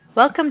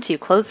Welcome to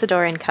Close the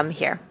Door and Come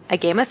Here, a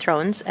Game of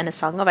Thrones and a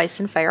Song of Ice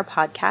and Fire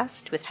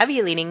podcast with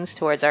heavy leanings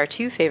towards our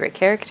two favorite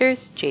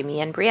characters,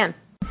 Jaime and Brienne.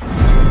 There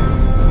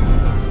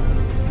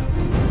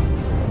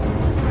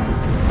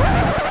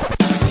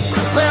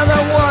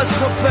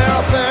was a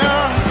bear,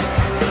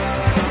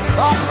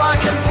 all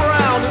black and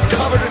brown and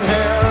covered in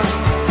hair.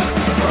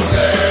 From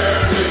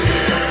there to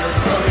here,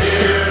 from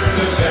here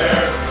to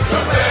there, the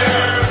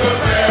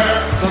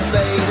bear, the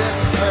maiden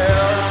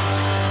fair.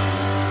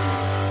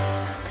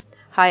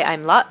 Hi,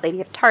 I'm Lot,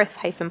 Lady of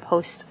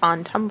Tarth-post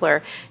on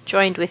Tumblr,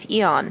 joined with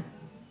Eon.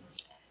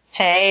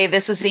 Hey,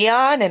 this is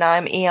Eon, and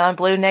I'm Eon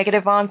Blue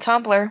Negative on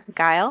Tumblr.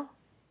 Guile.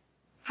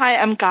 Hi,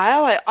 I'm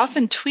Guile. I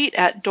often tweet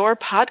at Door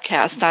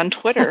Podcast on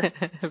Twitter.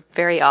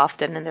 Very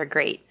often, and they're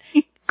great.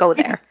 Go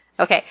there.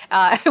 Okay,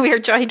 we are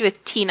joined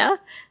with Tina.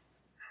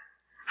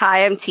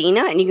 Hi, I'm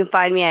Tina, and you can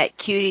find me at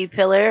Cutie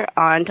Pillar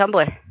on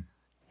Tumblr.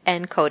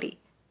 And Cody.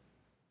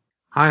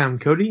 Hi, I'm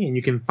Cody, and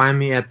you can find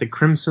me at the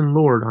Crimson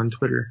Lord on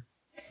Twitter.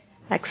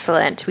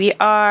 Excellent. We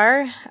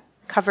are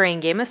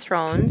covering Game of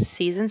Thrones,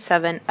 Season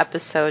 7,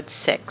 Episode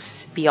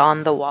 6,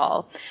 Beyond the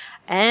Wall.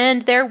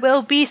 And there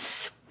will be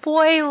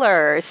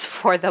spoilers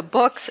for the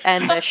books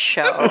and the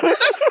show.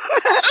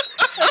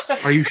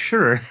 Are you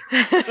sure?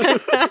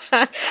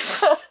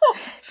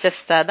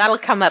 Just, that'll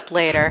come up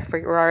later.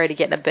 We're already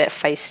getting a bit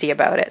feisty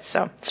about it,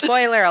 so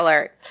spoiler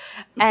alert.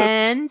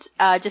 And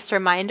just a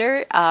reminder,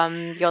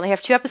 you only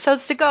have 2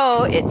 episodes to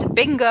go. It's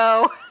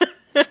bingo.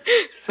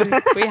 So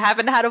we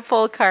haven't had a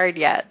full card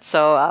yet,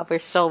 so we're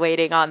still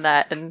waiting on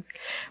that, and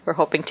we're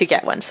hoping to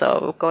get one.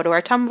 So go to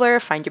our Tumblr,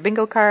 find your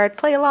bingo card,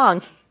 play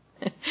along.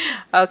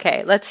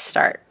 Okay, let's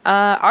start.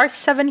 Our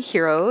 7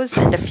 heroes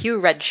and a few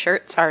red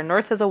shirts are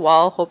north of the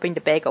wall, hoping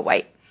to bag a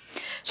white.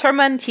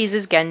 Tormund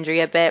teases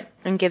Gendry a bit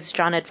and gives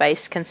Jon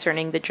advice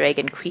concerning the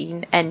Dragon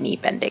Queen and knee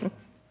bending.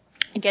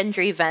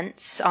 Gendry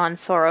vents on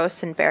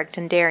Thoros and Beric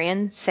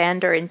Dondarrion.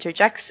 Sandor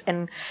interjects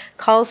and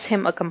calls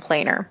him a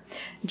complainer.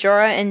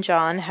 Jorah and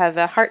Jon have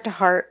a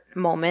heart-to-heart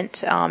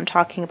moment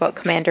talking about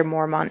Commander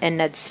Mormont and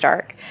Ned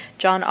Stark.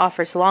 Jon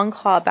offers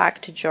Longclaw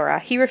back to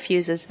Jorah. He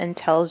refuses and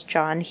tells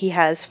Jon he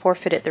has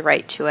forfeited the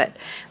right to it,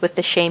 with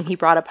the shame he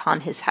brought upon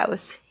his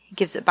house. He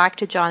gives it back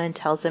to Jon and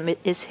tells him it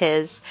is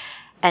his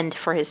and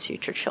for his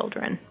future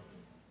children.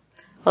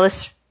 Well,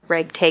 this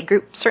ragtag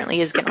group certainly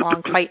is getting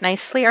along quite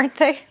nicely, aren't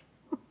they?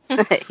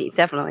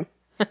 Definitely.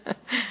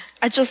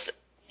 I just,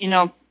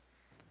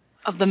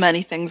 of the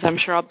many things I'm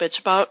sure I'll bitch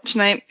about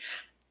tonight,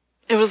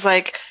 it was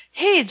like,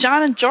 hey,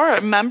 Jon and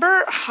Jorah,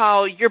 remember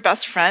how your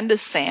best friend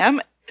is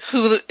Sam,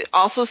 who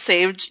also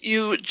saved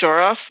you,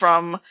 Jorah,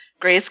 from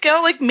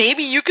Grayscale? Like,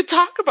 maybe you could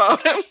talk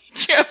about him.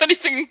 Do you have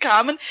anything in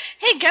common?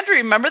 Hey, Gendry,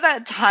 remember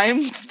that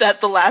time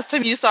that the last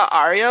time you saw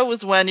Arya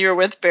was when you were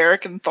with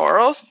Beric and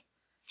Thoros?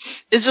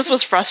 It just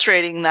was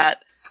frustrating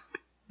that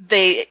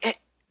they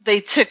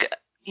took,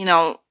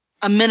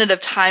 a minute of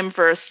time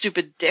for a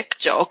stupid dick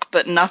joke,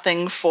 but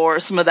nothing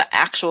for some of the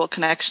actual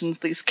connections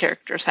these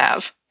characters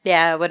have.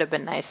 Yeah, it would have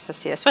been nice to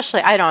see,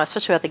 especially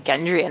with the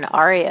Gendry and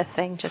Arya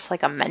thing, just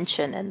like a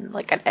mention and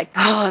like a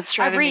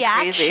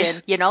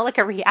reaction, like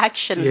a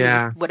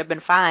reaction would have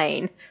been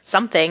fine.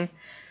 Something.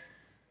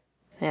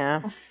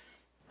 Yeah.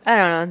 I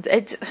don't know.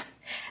 It's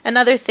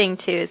another thing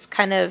too, is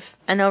kind of,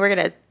 I know we're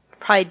going to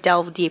probably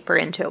delve deeper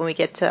into it when we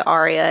get to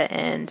Arya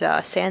and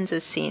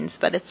Sansa's scenes,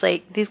 but it's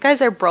like these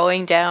guys are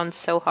broing down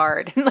so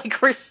hard, and like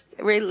we're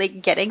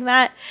like getting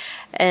that,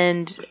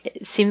 and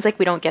it seems like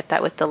we don't get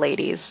that with the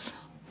ladies.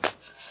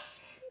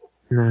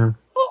 No.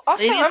 Well,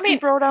 also, ladies can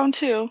bro down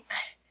too.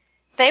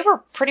 They were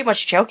pretty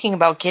much joking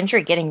about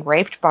Gendry getting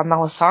raped by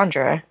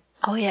Melisandre.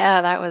 Oh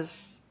yeah, that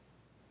was.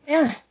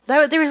 Yeah.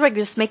 They were like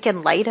just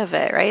making light of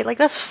it, right? Like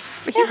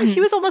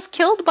he was almost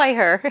killed by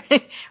her,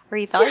 or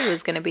he thought he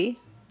was going to be.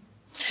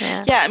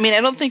 Yeah. Yeah, I mean, I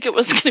don't think it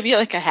was going to be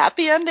like a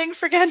happy ending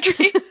for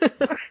Gendry.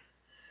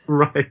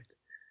 Right.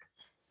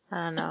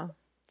 I don't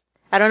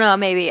know.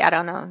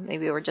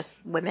 Maybe we're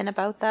just women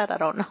about that. I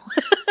don't know.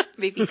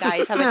 Maybe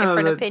guys have a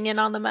different opinion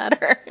on the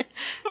matter.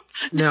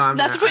 No, I'm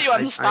not to put you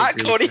on the spot,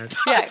 Cody.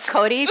 Yeah,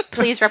 Cody,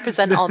 please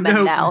represent all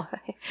men now.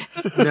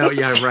 No,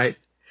 yeah, right.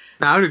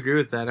 No, I would agree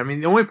with that. I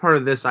mean, the only part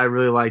of this I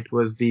really liked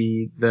was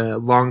the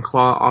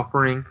Longclaw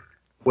offering.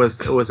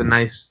 Was a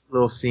nice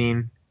little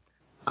scene.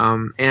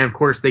 And of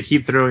course they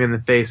keep throwing in the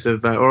face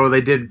of, or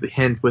they did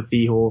hint with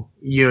the whole,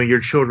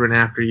 your children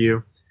after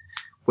you,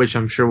 which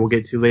I'm sure we'll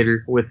get to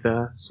later with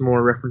some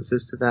more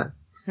references to that.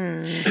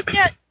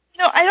 Yeah,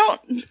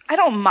 I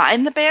don't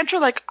mind the banter.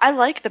 Like, I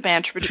like the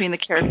banter between the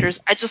characters.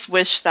 I just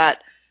wish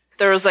that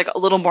there was like a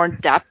little more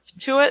depth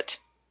to it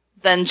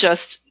than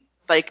just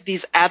like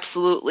these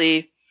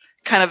absolutely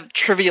kind of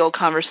trivial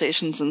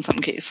conversations in some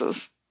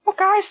cases. Well,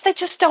 guys, they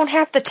just don't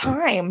have the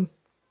time.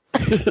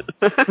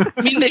 I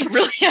mean, they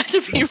really had to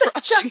be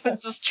rushing.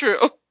 This is true.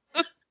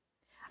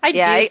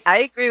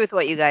 I agree with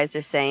what you guys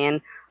are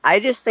saying. I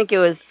just think it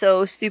was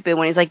so stupid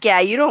when he's like, yeah,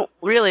 you don't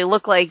really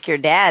look like your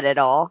dad at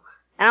all.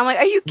 And I'm like,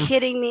 are you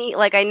kidding me?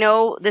 Like, I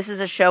know this is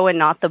a show and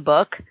not the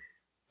book,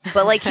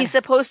 But, like, he's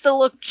supposed to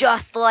look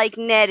just like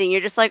Ned, and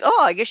you're just like,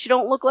 oh, I guess you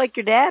don't look like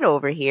your dad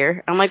over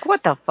here. I'm like,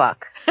 what the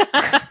fuck?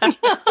 I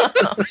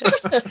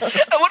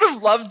would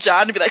have loved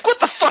John to be like, what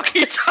the fuck are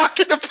you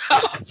talking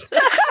about?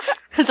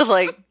 Just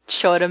like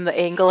showed him the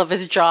angle of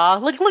his jaw.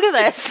 Look at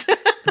this.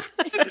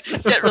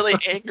 Get really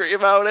angry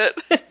about it.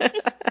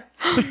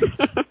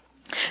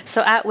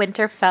 So at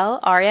Winterfell,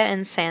 Arya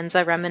and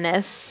Sansa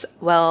reminisce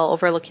while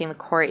overlooking the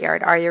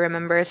courtyard. Arya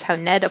remembers how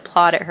Ned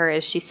applauded her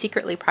as she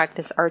secretly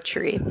practiced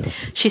archery.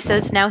 She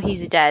says now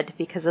he's dead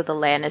because of the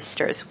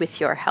Lannisters, with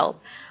your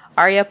help.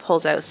 Arya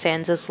pulls out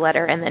Sansa's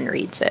letter and then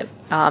reads it.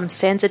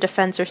 Sansa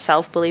defends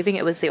herself, believing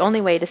it was the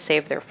only way to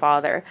save their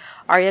father.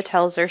 Arya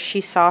tells her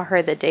she saw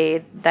her the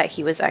day that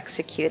he was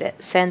executed.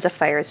 Sansa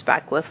fires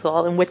back with,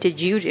 well, and what did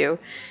you do?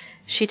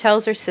 She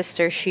tells her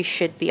sister she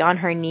should be on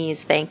her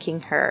knees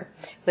thanking her.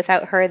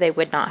 Without her, they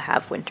would not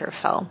have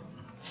Winterfell.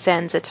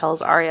 Sansa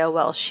tells Arya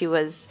while she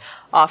was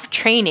off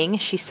training,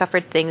 she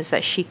suffered things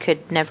that she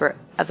could never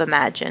have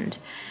imagined.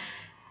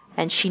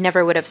 And she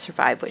never would have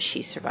survived what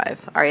she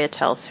survived. Arya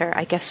tells her,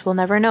 I guess we'll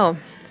never know.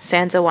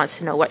 Sansa wants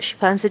to know what she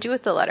plans to do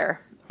with the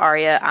letter.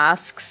 Arya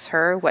asks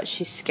her what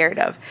she's scared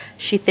of.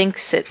 She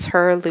thinks it's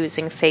her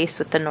losing face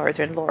with the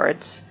Northern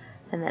Lords.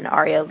 And then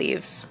Arya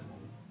leaves.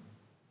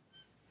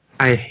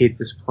 I hate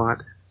this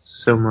plot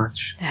so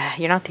much.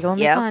 You're not the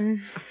only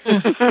one.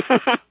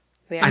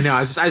 I know.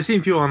 I've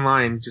seen people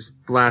online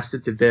just blast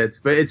it to bits,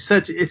 but it's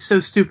so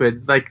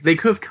stupid. Like, they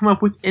could have come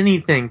up with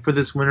anything for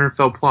this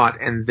Winterfell plot,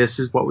 and this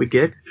is what we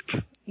get.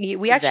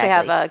 We actually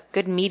have a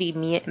good meaty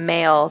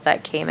mail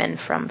that came in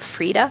from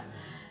Frida.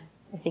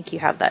 I think you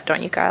have that,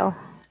 don't you, Kyle?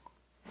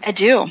 I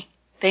do.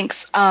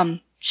 Thanks.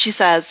 She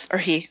says, or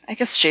he, I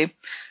guess she.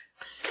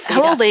 Frida.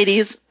 Hello,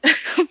 ladies.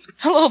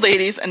 Hello,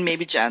 ladies, and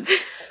maybe gents.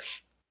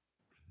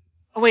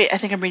 Oh, wait, I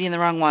think I'm reading the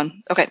wrong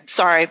one. Okay,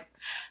 sorry.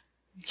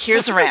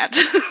 Here's a rant.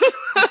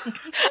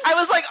 I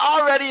was like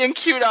already and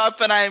queued up,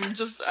 and I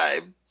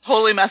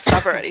totally messed it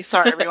up already.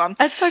 Sorry, everyone.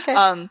 That's okay.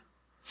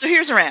 So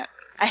here's a rant.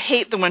 I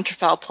hate the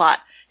Winterfell plot.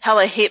 Hell,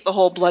 I hate the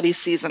whole bloody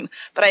season,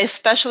 but I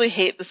especially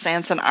hate the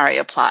Sansa and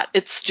Arya plot.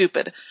 It's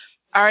stupid.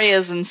 Arya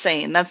is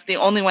insane. That's the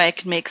only way I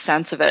can make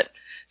sense of it.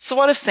 So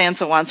what if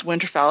Sansa wants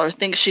Winterfell or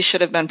thinks she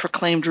should have been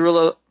proclaimed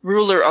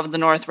ruler of the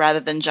North rather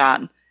than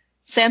Jon?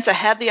 Sansa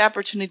had the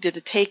opportunity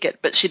to take it,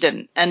 but she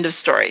didn't. End of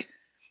story.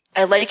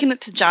 I liken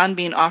it to Jon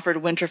being offered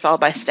Winterfell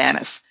by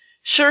Stannis.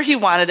 Sure, he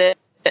wanted it,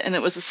 and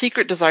it was a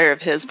secret desire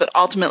of his, but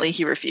ultimately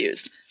he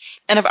refused.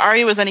 And if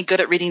Arya was any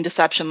good at reading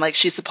deception like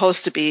she's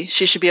supposed to be,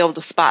 she should be able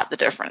to spot the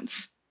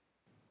difference.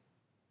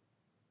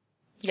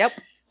 Yep.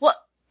 Well,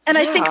 and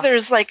I think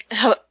there's like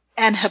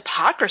an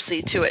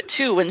hypocrisy to it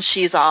too when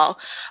she's all,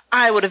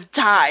 I would have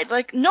died.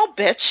 Like, no,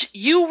 bitch,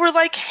 you were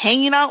like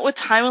hanging out with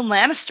Tywin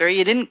Lannister.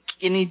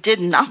 You did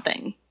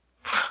nothing.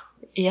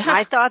 Yeah.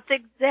 My thoughts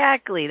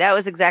exactly. That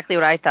was exactly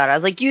what I thought. I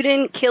was like, you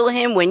didn't kill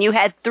him when you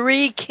had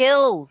 3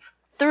 kills.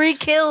 3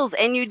 kills,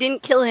 and you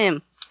didn't kill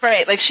him.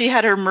 Right, like she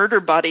had her murder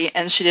buddy,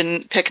 and she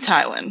didn't pick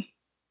Tywin.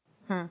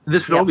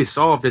 This would all be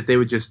solved if they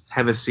would just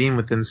have a scene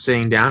with them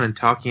sitting down and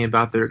talking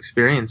about their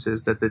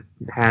experiences that they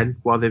had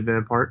while they've been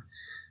apart.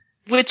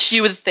 Which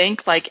you would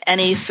think, like,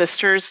 any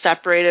sisters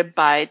separated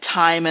by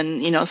time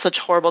and, such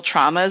horrible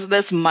trauma as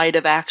this might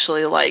have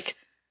actually, like,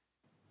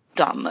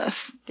 done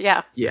this.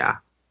 Yeah. Yeah.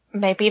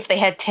 Maybe if they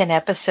had 10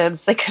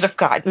 episodes, they could have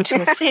gotten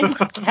to a scene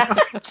like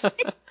that.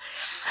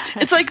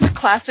 It's like the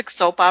classic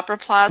soap opera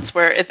plots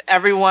where if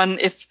everyone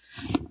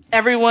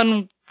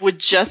would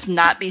just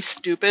not be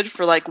stupid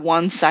for, like,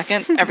 1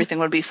 second, everything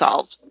would be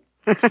solved.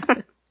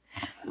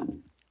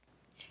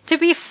 To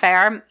be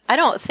fair, I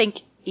don't think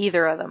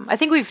either of them. I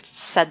think we've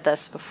said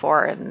this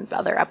before in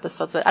other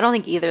episodes, but I don't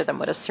think either of them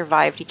would have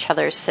survived each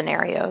other's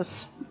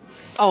scenarios.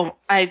 Oh,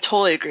 I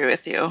totally agree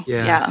with you.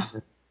 Yeah.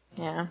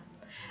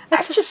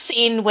 I've just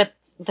seen with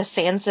the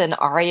Sansa and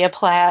Arya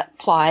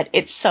plot,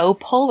 it's so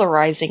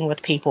polarizing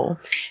with people.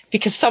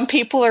 Because some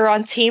people are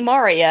on Team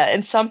Arya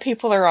and some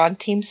people are on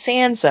Team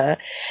Sansa.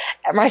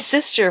 My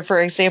sister, for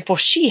example,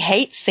 she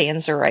hates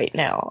Sansa right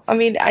now. I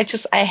mean, I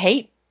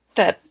hate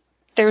that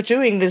they're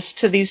doing this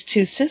to these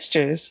two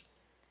sisters.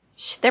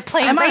 They're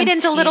playing right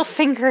into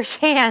Littlefinger's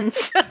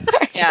hands.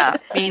 Yeah,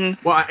 I mean...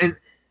 Well, and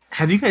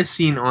have you guys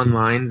seen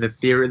online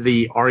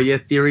the Arya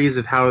theories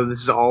of how this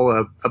is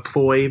all a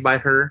ploy by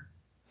her?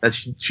 That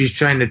she's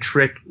trying to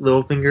trick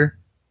Littlefinger?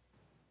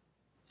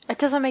 It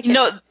doesn't make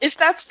it... if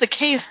that's the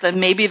case, then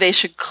maybe they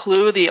should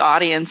clue the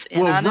audience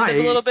in on it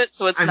a little bit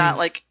so it's not,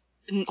 like,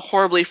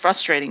 horribly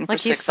frustrating for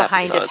 6 episodes. Like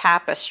he's behind a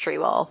tapestry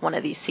while one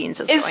of these scenes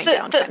is going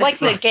down.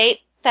 The gate...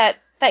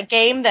 That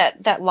game,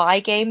 that lie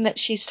game that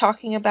she's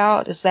talking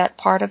about, is that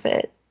part of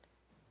it?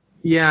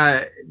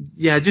 Yeah,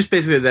 just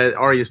basically that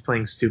Arya's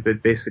playing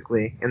stupid,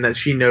 basically, and that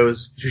she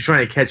knows she's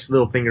trying to catch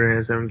Littlefinger in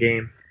his own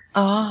game.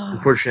 Oh.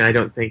 Unfortunately, I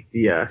don't think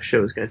the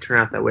show is going to turn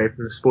out that way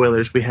from the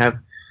spoilers we have.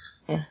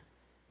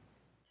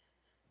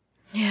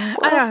 Yeah,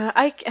 I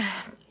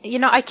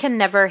don't know. I can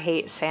never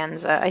hate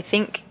Sansa. I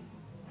think,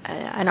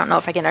 I don't know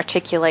if I can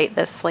articulate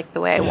this like the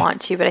way I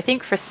want to, but I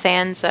think for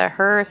Sansa,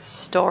 her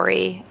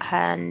story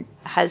and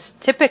has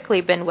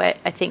typically been what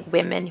I think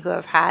women who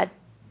have had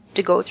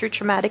to go through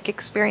traumatic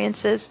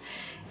experiences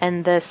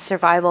and the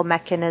survival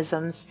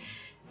mechanisms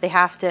they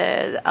have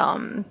to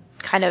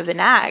kind of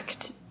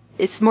enact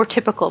is more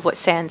typical of what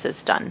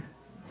Sansa's done.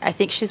 I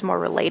think she's more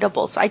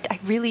relatable. So I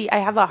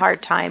have a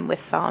hard time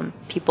with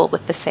people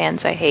with the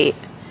Sansa hate.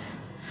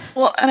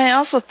 Well, and I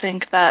also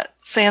think that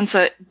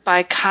Sansa,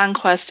 by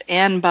conquest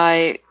and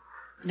by,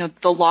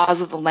 the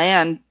laws of the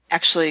land,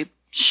 actually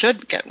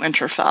should get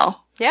Winterfell.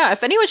 Yeah,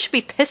 if anyone should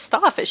be pissed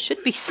off, it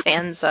should be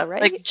Sansa,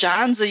 right? Like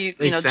Jon's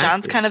Exactly.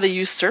 Jon's kind of the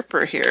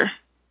usurper here.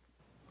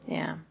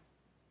 Yeah.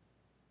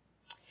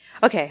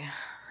 Okay.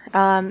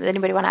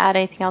 Anybody want to add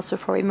anything else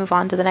before we move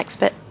on to the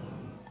next bit?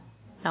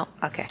 No?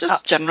 Okay.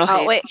 Just general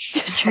hate. Oh, wait.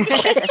 Just general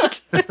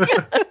hate.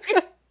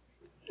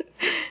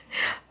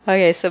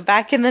 Okay, so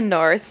back in the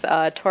north,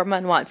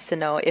 Tormund wants to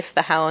know if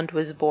the Hound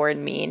was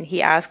born mean.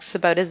 He asks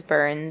about his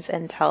burns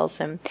and tells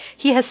him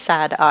he has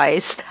sad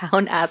eyes. The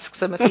Hound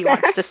asks him if he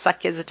wants to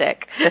suck his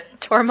dick.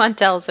 Tormund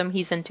tells him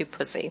he's into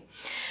pussy.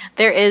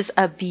 There is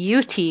a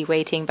beauty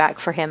waiting back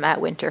for him at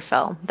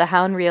Winterfell. The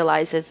Hound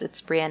realizes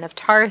it's Brienne of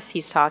Tarth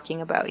he's talking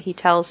about. He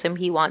tells him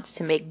he wants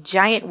to make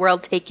giant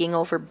world-taking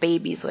over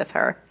babies with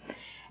her.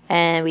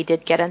 And we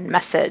did get a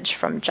message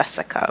from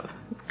Jessica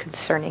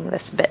concerning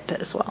this bit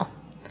as well.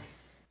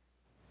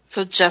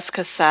 So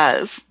Jessica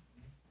says,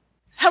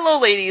 "Hello,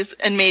 ladies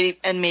and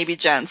maybe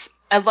gents.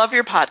 I love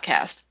your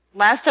podcast.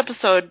 Last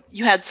episode,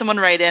 you had someone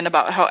write in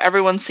about how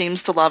everyone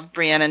seems to love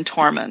Brienne and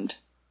Tormund.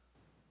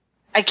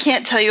 I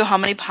can't tell you how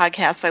many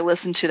podcasts I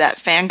listen to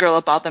that fangirl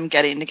about them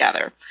getting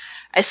together.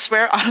 I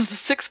swear out of the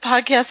 6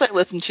 podcasts I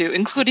listen to,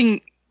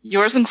 including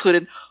yours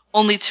included,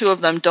 only 2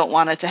 of them don't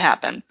want it to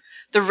happen.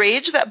 The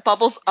rage that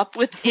bubbles up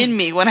within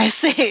me when I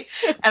say,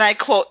 and I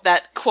quote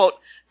that, quote,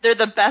 they're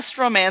the best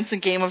romance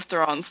in Game of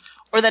Thrones,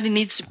 or that he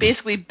needs to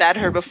basically bed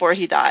her before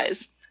he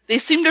dies. They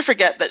seem to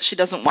forget that she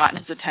doesn't want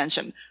his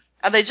attention.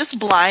 Are they just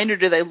blind, or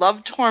do they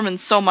love Tormund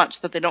so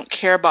much that they don't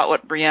care about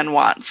what Brienne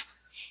wants?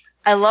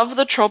 I love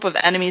the trope of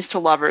enemies to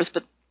lovers,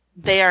 but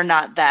they are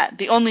not that.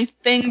 The only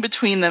thing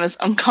between them is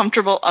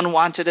uncomfortable,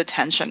 unwanted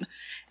attention.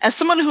 As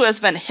someone who has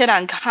been hit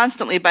on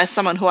constantly by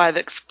someone who I've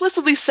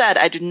explicitly said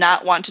I do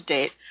not want to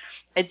date,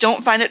 I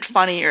don't find it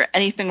funny or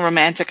anything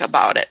romantic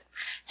about it.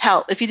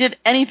 Hell, if he did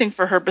anything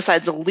for her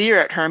besides a leer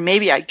at her,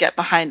 maybe I'd get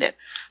behind it.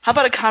 How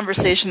about a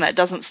conversation that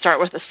doesn't start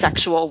with a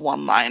sexual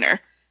one-liner?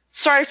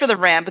 Sorry for the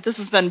rant, but this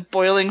has been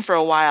boiling for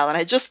a while, and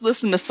I just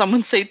listened to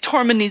someone say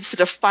Tormund needs to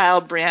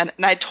defile Brienne,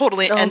 and I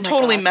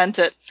totally meant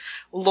it.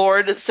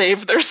 Lord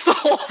save their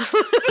souls."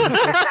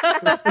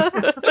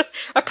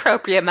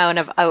 Appropriate amount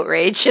of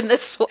outrage in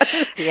this one.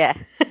 Yeah.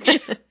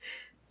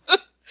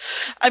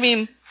 I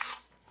mean,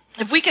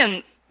 if we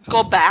can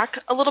go back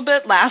a little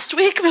bit, last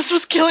week, this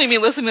was killing me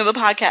listening to the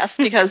podcast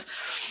because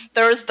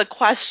there was the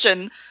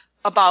question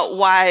about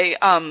why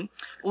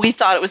we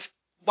thought it was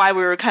why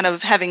we were kind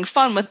of having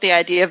fun with the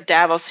idea of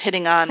Davos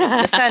hitting on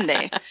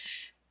Missandei.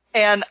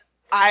 And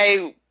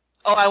I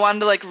wanted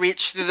to like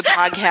reach through the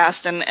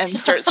podcast and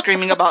start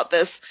screaming about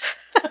this.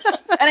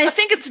 And I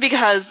think it's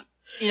because,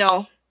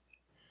 there's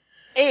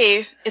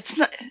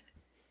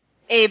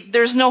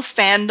no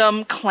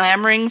fandom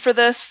clamoring for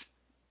this.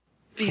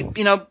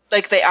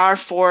 Like they are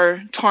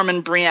for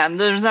Tormund Brienne.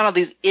 There's not all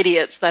these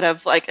idiots that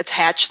have like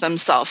attached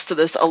themselves to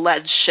this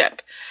alleged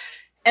ship.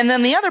 And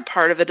then the other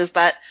part of it is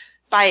that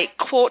by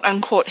quote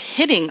unquote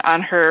hitting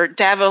on her,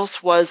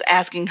 Davos was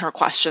asking her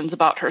questions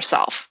about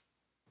herself.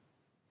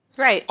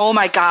 Right. Oh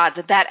my God,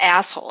 that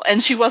asshole.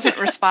 And she wasn't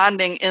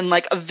responding in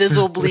like a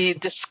visibly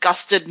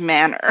disgusted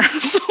manner.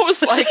 So it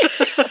was like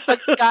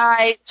a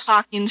guy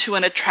talking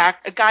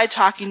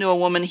to a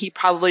woman he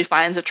probably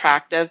finds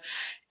attractive.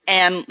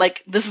 And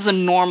like, this is a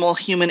normal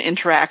human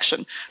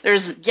interaction.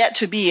 There's yet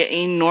to be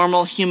a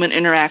normal human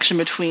interaction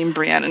between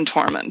Brienne and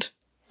Tormund.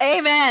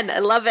 Amen. I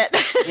love it.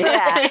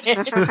 Yeah.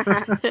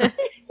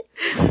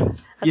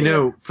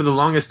 For the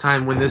longest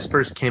time when this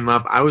first came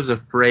up, I was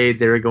afraid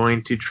they were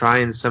going to try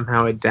and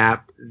somehow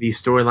adapt the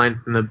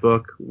storyline from the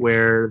book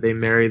where they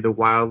marry the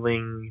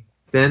wildling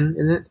Finn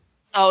in it.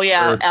 Oh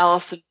yeah,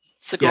 Alicent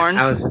Sigourney.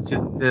 Yeah, Alicent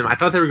to them. I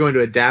thought they were going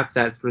to adapt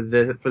that for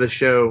the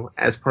show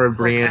as part of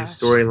Brienne's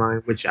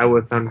storyline, which I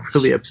would have found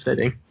really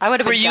upsetting. I would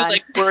have been Were you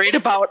like worried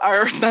about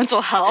our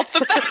mental health?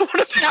 That would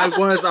have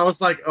happened? I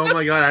was like, oh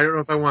my God, I don't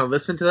know if I want to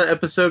listen to that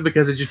episode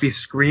because it'd just be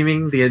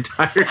screaming the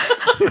entire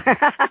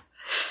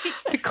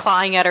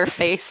clawing at her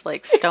face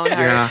like Stoneheart.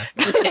 Yeah.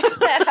 If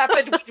that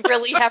happened, we'd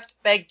really have to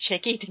beg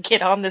Chicky to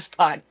get on that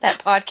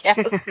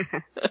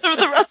podcast.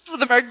 The rest of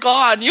them are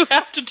gone. You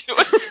have to do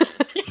it.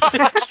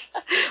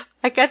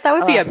 I get that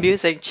would be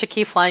amusing.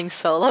 Chicky flying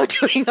solo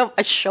doing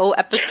a show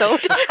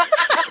episode.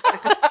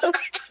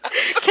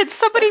 Can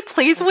somebody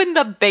please win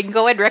the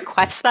bingo and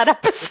request that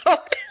episode?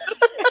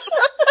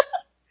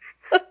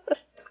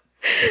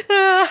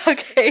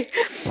 Okay.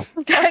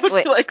 That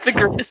would be like the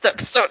greatest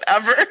episode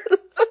ever.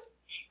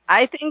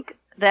 I think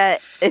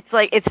that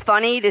it's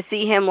funny to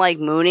see him like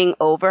mooning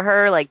over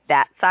her, like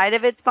that side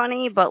of it's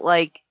funny, but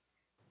like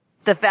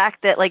the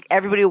fact that, like,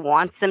 everybody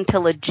wants them to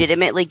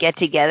legitimately get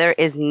together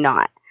is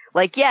not.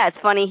 Like, yeah, it's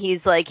funny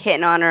he's, like,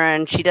 hitting on her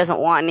and she doesn't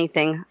want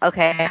anything.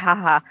 Okay,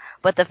 haha.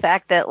 But the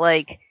fact that,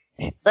 like,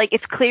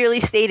 it's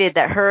clearly stated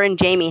that her and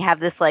Jamie have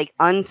this, like,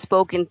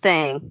 unspoken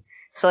thing.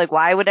 So, like,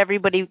 why would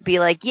everybody be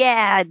like,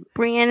 yeah,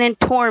 Brienne and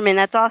Tormund,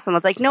 that's awesome.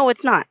 It's like, no,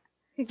 it's not.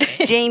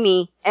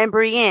 Jamie and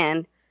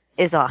Brienne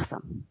is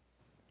awesome.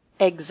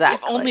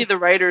 Exactly. If only the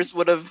writers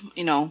would have,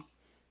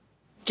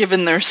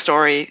 given their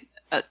story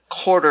a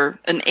quarter,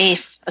 an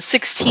eighth, a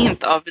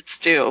 16th of its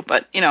due.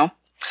 But,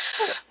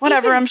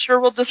 whatever. I'm sure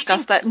we'll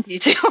discuss that in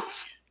detail.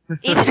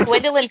 Even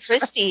Gwendolyn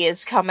Christie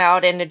has come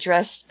out and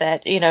addressed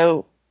that,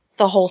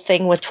 the whole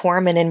thing with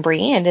Tormund and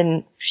Brienne,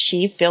 and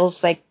she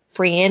feels like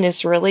Brienne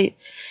is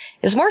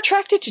more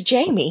attracted to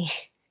Jamie.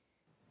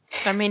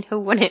 I mean, who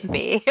wouldn't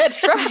be?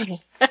 Right.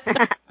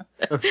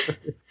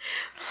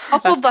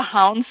 Also, the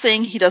Hound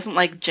saying he doesn't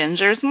like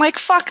gingers. I'm like,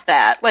 fuck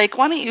that. Like,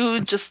 why don't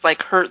you just,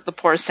 like, hurt the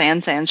poor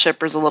Sansan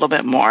shippers a little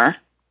bit more?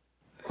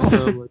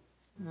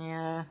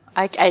 Yeah,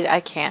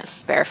 I can't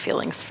spare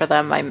feelings for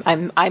them.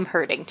 I'm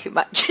hurting too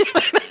much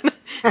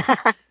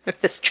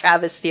with this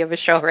travesty of a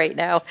show right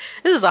now.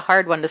 This is a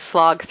hard one to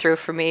slog through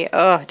for me.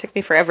 Oh, it took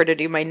me forever to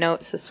do my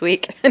notes this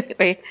week.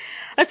 Anyway,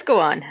 let's go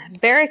on.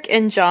 Beric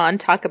and Jon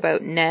talk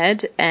about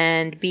Ned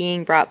and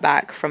being brought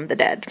back from the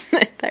dead.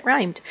 That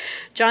rhymed.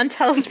 Jon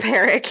tells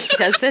Beric he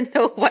doesn't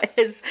know what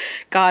his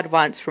god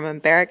wants from him.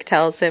 Beric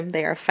tells him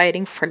they are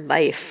fighting for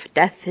life.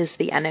 Death is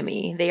the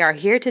enemy. They are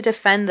here to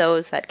defend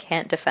those that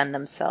can't defend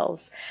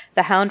themselves.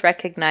 The Hound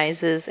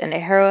recognizes an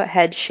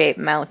arrowhead-shaped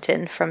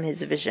mountain from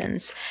his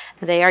visions.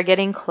 They are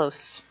getting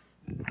close.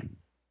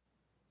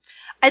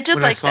 I did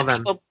like that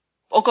people...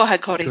 Oh, go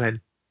ahead, Cody. Go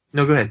ahead.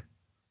 No, go ahead.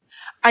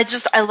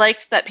 I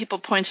liked that people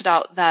pointed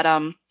out that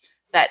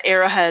that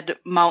Arrowhead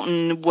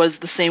Mountain was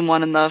the same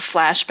one in the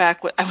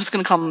flashback. I was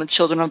going to call them the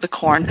Children of the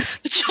Corn.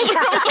 The Children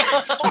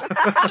of the Corn.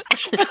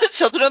 The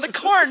Children of the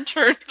Corn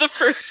turned the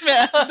first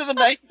man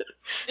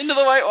into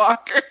the White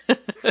Walker.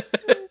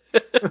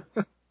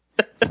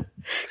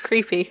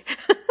 Creepy.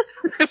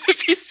 It would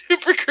be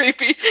super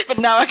creepy, but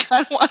now I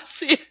kind of want to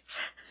see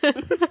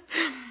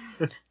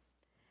it.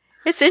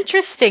 It's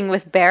interesting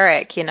with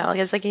Beric,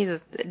 because like he's,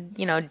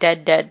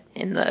 dead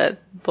in the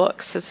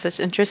books. It's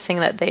such interesting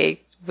that they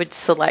would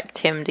select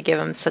him to give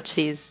him such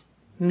these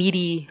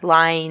meaty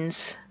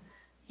lines.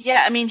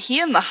 Yeah, I mean, he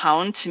and the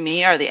Hound to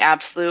me are the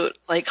absolute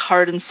like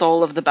heart and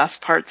soul of the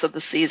best parts of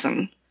the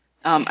season.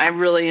 I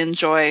really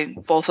enjoy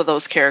both of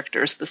those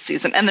characters this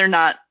season, and they're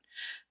not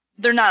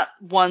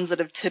ones that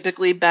have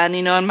typically been,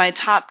 in my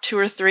top 2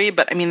 or 3,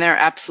 but I mean, they're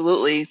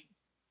absolutely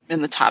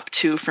in the top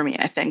 2 for me,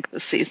 I think,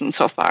 this season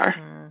so far.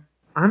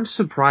 I'm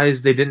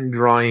surprised they didn't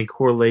draw any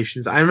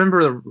correlations. I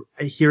remember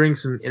hearing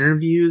some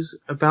interviews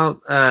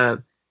about,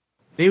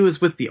 maybe it was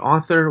with the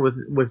author,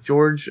 with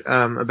George,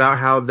 about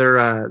how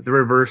they're, the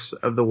reverse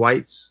of the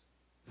Whites.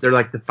 They're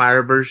like the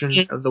fire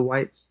version of the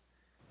Whites.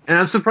 And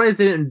I'm surprised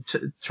they didn't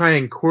try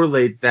and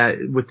correlate that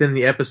within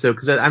the episode,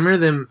 because I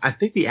remember I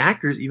think the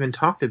actors even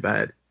talked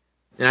about it.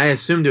 And I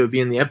assumed it would be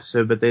in the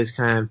episode, but they just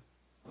kind of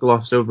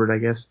glossed over it, I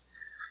guess.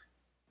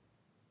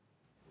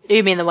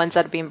 You mean the ones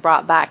that are being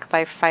brought back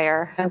by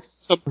fire?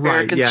 So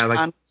right, yeah,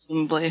 Jon,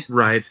 presumably.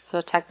 Right.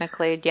 So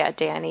technically, yeah,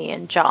 Dany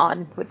and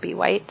Jon would be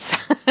whites.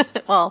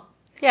 Well,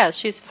 yeah,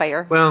 she's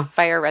fire. Well,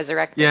 fire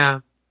resurrected. Yeah.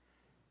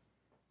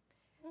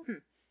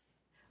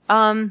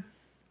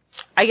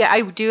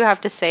 I do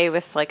have to say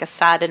with like a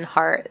saddened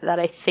heart that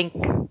I think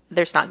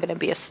there's not going to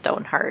be a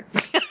Stoneheart.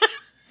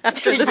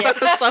 After this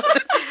episode,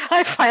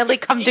 I finally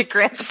come to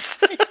grips.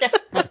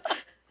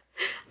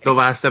 The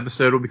last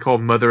episode will be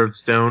called Mother of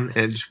Stone,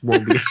 and it just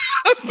won't be.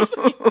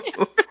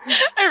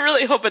 I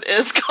really hope it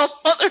is called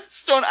Mother of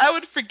Stone. I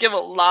would forgive a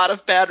lot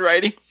of bad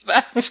writing for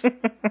that.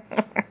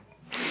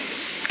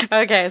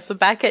 Okay, so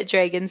back at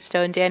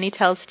Dragonstone, Dany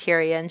tells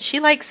Tyrion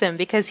she likes him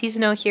because he's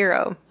no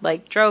hero,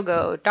 like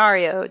Drogo,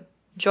 Daario,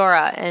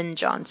 Jorah, and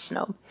Jon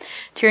Snow.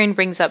 Tyrion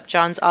brings up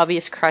Jon's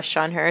obvious crush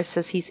on her,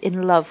 says he's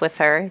in love with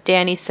her.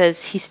 Dany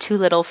says he's too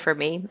little for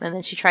me, and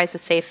then she tries to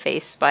save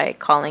face by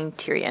calling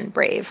Tyrion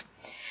brave.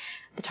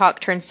 The talk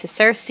turns to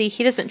Cersei.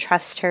 He doesn't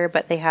trust her,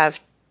 but they have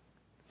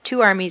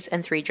 2 armies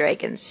and 3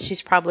 dragons.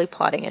 She's probably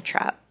plotting a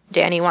trap.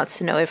 Dany wants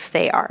to know if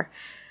they are.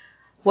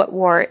 What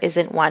war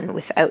isn't won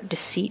without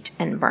deceit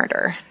and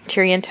murder?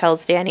 Tyrion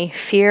tells Dany,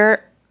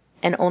 fear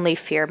and only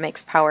fear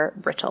makes power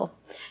brittle.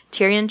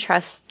 Tyrion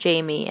trusts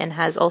Jaime and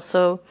has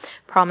also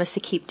promised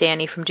to keep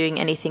Dany from doing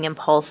anything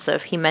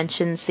impulsive. He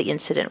mentions the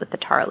incident with the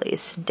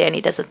Tarleys.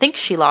 Dany doesn't think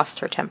she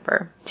lost her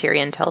temper.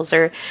 Tyrion tells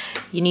her,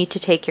 you need to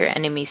take your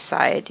enemy's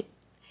side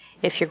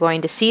if you're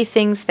going to see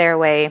things their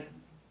way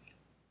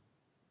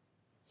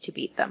to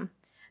beat them.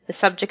 The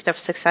subject of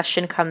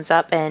succession comes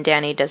up, and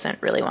Dany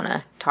doesn't really want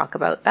to talk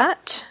about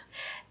that.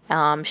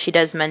 She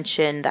does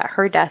mention that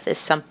her death is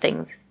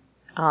something,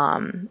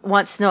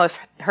 wants to know if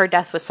her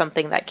death was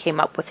something that came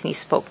up when he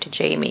spoke to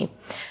Jaime.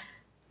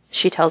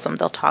 She tells him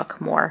they'll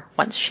talk more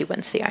once she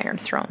wins the Iron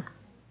Throne.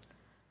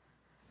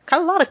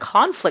 Got a lot of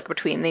conflict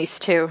between these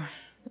two.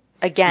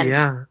 Again.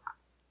 Yeah.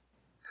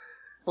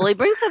 Well, he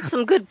brings up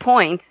some good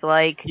points.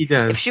 Like, He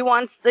does. if she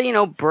wants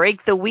to,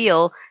 break the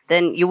wheel,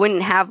 then you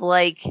wouldn't have,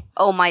 like,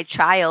 oh, my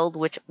child,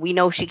 which we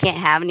know she can't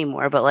have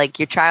anymore, but, like,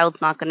 your child's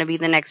not going to be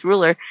the next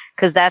ruler,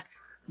 because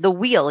that's the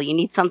wheel. You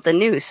need something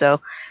new. So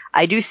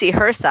I do see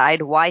her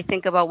side. Why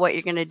think about what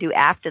you're going to do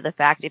after the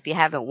fact if you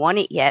haven't won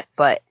it yet?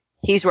 But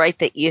he's right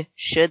that you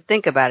should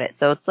think about it.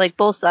 So it's like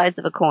both sides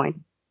of a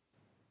coin.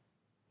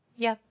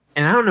 Yeah.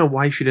 And I don't know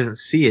why she doesn't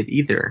see it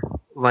either.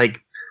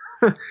 Like,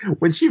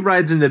 when she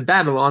rides into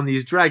battle on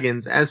these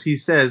dragons, as he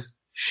says,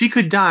 she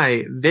could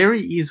die very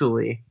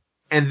easily,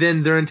 and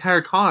then their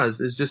entire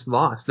cause is just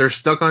lost. They're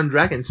stuck on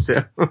dragons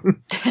still.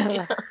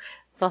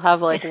 They'll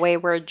have like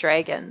wayward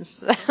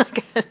dragons.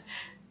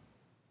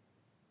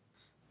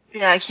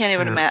 Yeah, I can't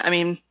even Yeah. imagine. I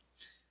mean,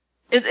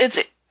 it's.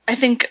 I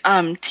think,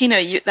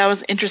 Tina, that was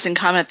an interesting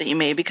comment that you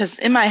made, because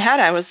in my head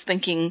I was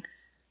thinking,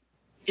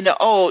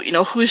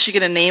 who is she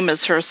going to name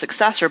as her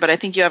successor? But I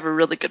think you have a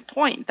really good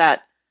point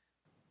that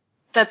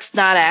that's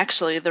not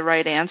actually the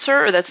right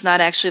answer, or that's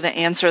not actually the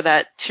answer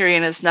that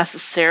Tyrion is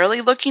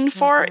necessarily looking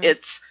for. Mm-hmm.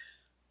 It's,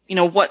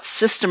 what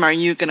system are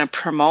you going to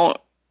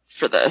promote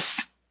for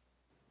this?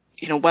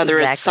 Whether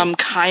Exactly. it's some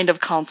kind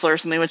of counselor or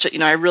something, which,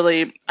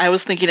 I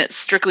was thinking it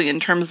strictly in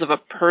terms of a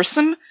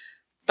person,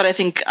 but I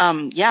think,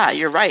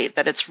 you're right,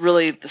 that it's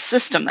really the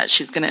system that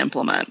she's going to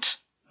implement.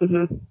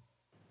 Mm-hmm.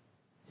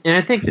 And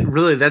I think that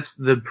really that's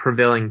the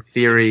prevailing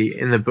theory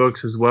in the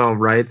books as well,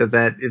 right?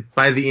 That if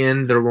by the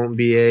end there won't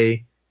be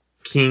a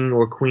king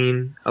or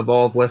queen of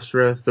all of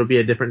Westeros, there'll be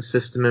a different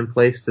system in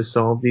place to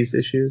solve these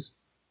issues.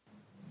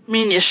 I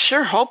mean, you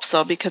sure hope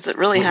so, because it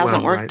really Well,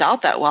 hasn't worked right.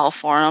 out that well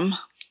for him.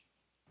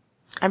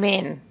 I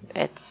mean,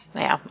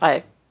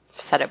 I've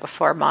said it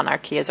before,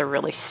 monarchy is a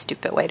really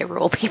stupid way to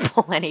rule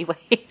people anyway.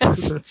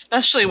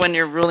 Especially when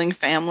your ruling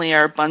family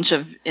are a bunch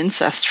of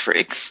incest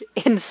freaks.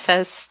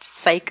 Incest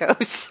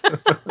psychos.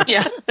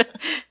 Yeah.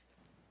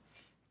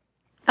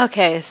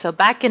 Okay, so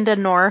back into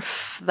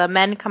North, the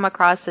men come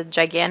across a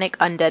gigantic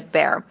undead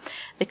bear.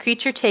 The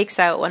creature takes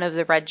out one of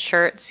the red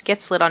shirts,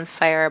 gets lit on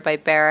fire by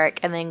Beric,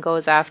 and then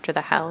goes after the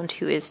hound,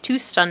 who is too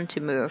stunned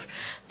to move.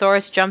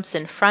 Thoros jumps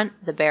in front,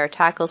 the bear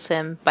tackles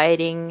him,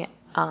 biting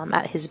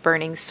at his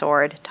burning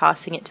sword,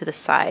 tossing it to the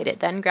side. It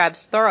then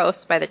grabs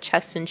Thoros by the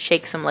chest and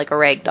shakes him like a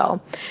rag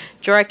doll.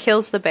 Jorah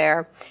kills the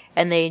bear,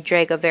 and they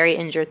drag a very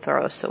injured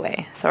Thoros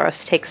away.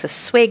 Thoros takes a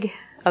swig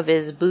of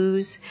his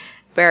booze.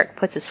 Beric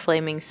puts his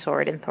flaming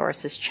sword in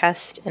Thoros'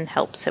 chest and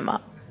helps him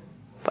up.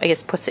 I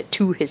guess puts it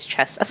to his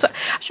chest. That's what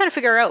I was trying to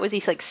figure out. Was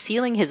he like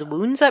sealing his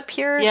wounds up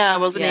here? Yeah,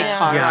 wasn't he Yeah.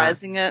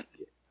 cauterizing it?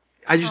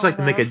 I'd just like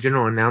to make a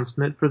general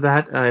announcement for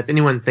that. If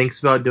anyone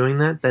thinks about doing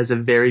that, that's a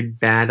very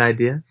bad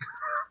idea.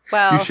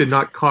 Well, You should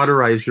not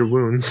cauterize your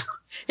wounds.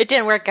 it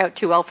didn't work out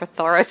too well for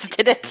Thoros,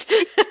 did it?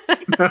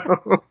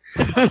 No.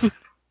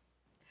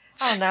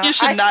 Oh no! You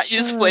should not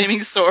use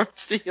flaming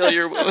swords to heal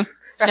your wounds.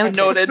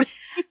 Noted.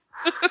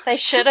 They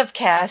should have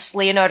cast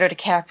Leonardo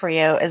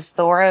DiCaprio as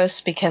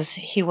Thoros because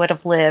he would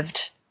have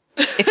lived.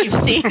 If you've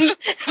seen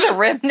The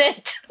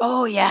Remnant.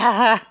 Oh,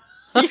 yeah.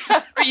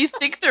 Or you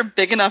think they're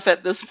big enough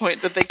at this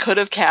point that they could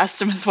have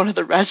cast him as one of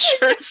the red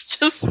shirts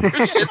just for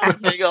shits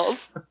and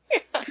giggles.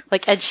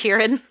 Like Ed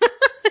Sheeran.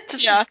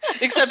 Yeah,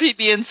 except he'd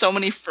be in so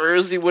many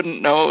furs you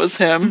wouldn't know it was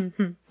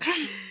him.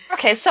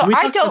 Okay, so Can we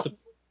I talk about don't.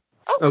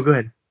 Oh, go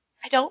ahead.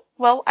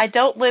 I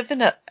don't live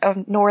in a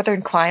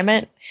northern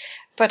climate,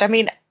 but I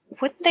mean,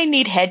 wouldn't they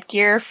need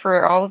headgear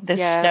for all of this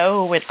Yes.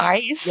 snow and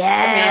ice?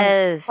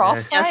 Yes. I mean,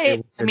 frostbite.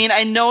 Yes. I mean,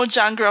 I know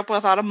John grew up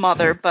without a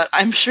mother, but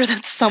I'm sure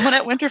that someone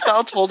at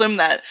Winterfell told him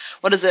that,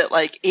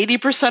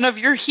 80% of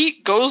your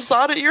heat goes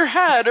out of your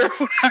head or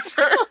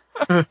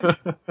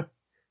whatever.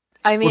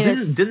 I mean, Well,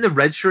 didn't the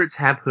red shirts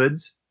have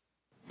hoods?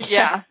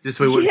 Yeah, Just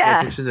so we wouldn't Yeah.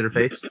 pay attention to their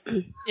face?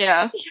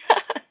 yeah.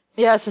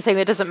 yeah, it's the thing.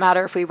 It doesn't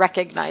matter if we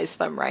recognize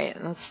them, right?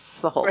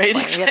 That's the whole Right,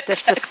 point. We have to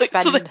exactly,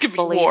 suspend so they can be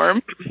belief.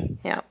 warm.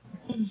 Yeah.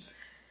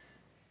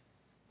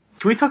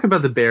 Can we talk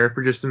about the bear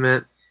for just a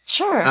minute?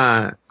 Sure.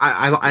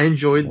 I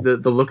enjoyed the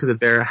look of the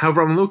bear.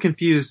 However, I'm a little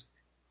confused.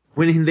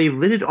 When they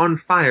lit it on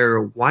fire,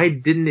 why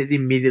didn't it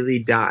immediately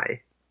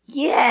die?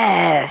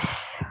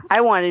 Yes.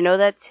 I want to know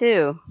that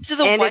too. Do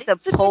the And it's a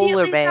whites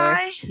polar immediately bear.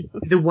 die?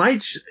 The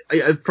whites,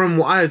 from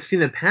what I've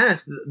seen in the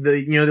past,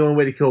 the only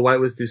way to kill a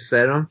white was to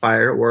set it on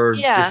fire or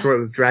Yeah. destroy it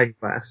with dragon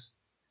glass,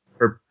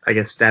 or I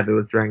guess stab it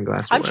with dragon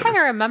glass. Or I'm whatever. trying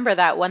to remember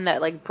that one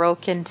that like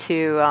broke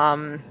into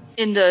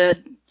In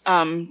the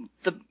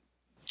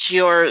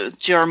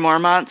Gior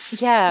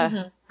Mormont's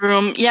yeah.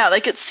 room. Yeah,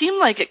 it seemed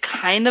like it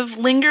kind of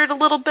lingered a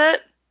little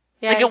bit.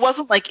 Yeah. It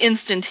wasn't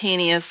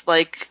instantaneous Well,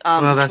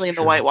 that's killing the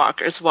true. White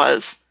Walkers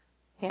was.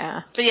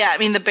 Yeah. But yeah, I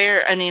mean the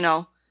bear, and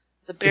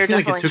the bear It seemed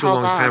like definitely it took a held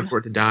long on. time for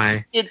it to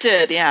die. It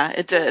did, yeah,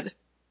 it did.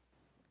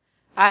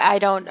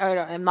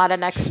 I'm not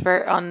an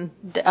expert on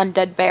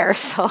undead bears,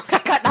 so I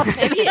got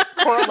nothing. Maybe it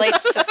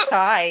correlates to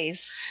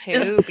size,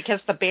 too,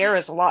 because the bear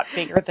is a lot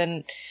bigger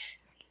than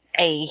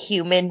a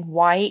human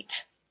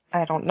white.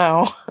 I don't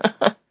know.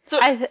 So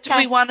do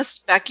we want to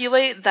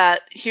speculate that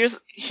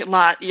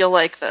you'll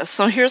like this.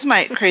 So here's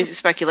my crazy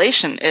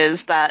speculation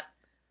is that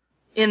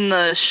in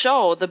the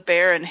show, the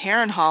bear in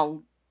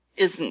Harrenhal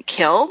isn't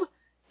killed,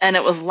 and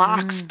it was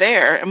Locke's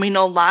bear, and we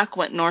know Locke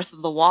went north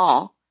of the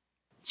wall.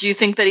 Do you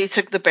think that he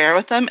took the bear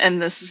with him,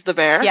 and this is the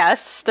bear?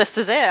 Yes, this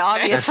is it,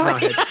 That's how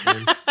obviously. it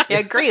happened. I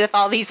agree with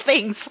all these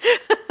things.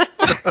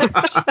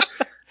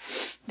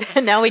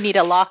 Now we need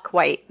a Locke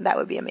White. That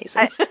would be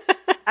amazing.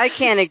 I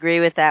can't agree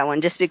with that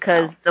one, just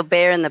because the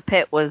bear in the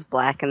pit was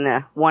black and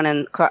the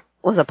one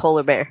was a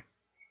polar bear.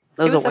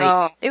 It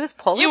was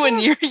polar You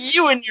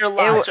bear? and your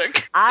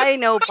logic. I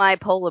know my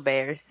polar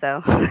bears,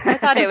 so. I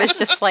thought it was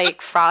just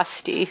like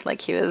Frosty,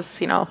 like he was,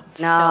 snowy.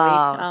 Oh,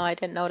 I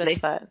didn't notice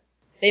that.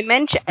 I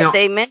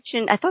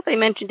thought they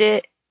mentioned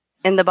it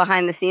in the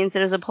behind the scenes that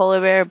it was a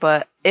polar bear,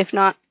 but if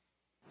not,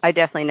 I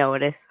definitely know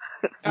it is.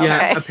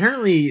 Yeah,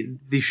 apparently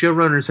the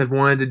showrunners have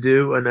wanted to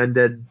do an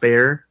undead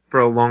bear for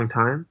a long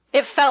time.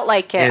 It felt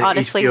like it, and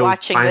honestly, HBO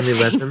watching finally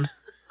this let scene. them.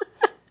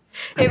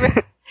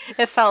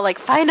 It felt like,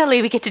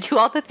 finally, we get to do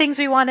all the things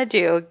we want to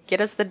do.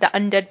 Get us the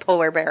undead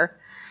polar bear.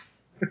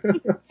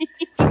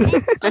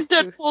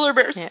 Undead polar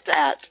bear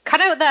stat.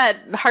 Cut out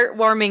that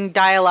heartwarming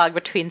dialogue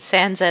between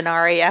Sansa and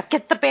Arya.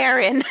 Get the bear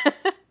in.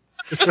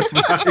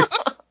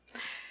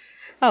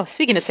 Oh,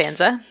 speaking of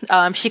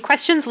Sansa, she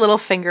questions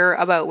Littlefinger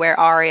about where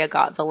Arya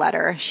got the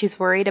letter. She's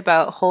worried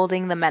about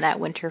holding the men at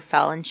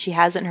Winterfell, and she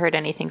hasn't heard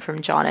anything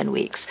from Jon in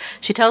weeks.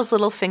 She tells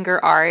Littlefinger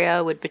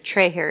Arya would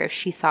betray her if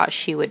she thought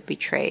she would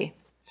betray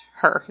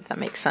her, if that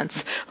makes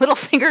sense.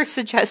 Littlefinger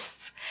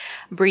suggests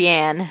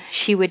Brienne.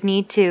 She would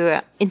need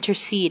to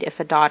intercede if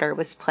a daughter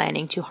was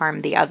planning to harm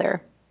the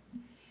other.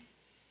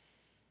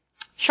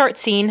 Short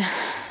scene.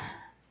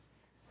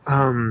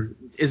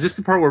 Is this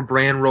the part where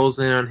Bran rolls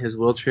in on his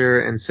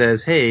wheelchair and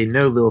says, "Hey,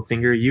 no,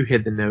 Littlefinger, you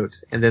hid the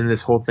note," and then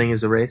this whole thing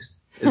is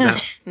erased? Is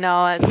that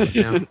No,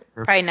 no?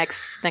 probably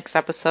next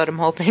episode, I'm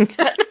hoping.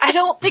 I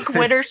don't think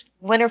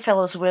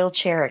Winterfell is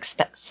wheelchair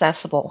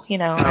accessible. Oh, I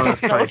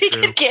that's don't know if he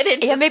probably could get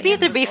into. Yeah, maybe to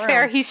Sansa's be room.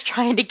 fair, he's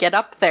trying to get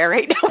up there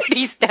right now, but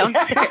he's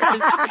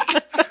downstairs.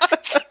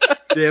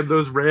 Damn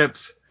those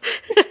ramps.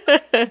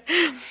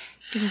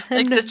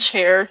 Like the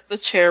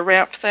chair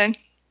ramp thing.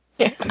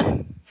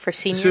 For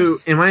seniors.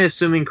 So, am I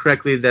assuming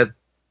correctly that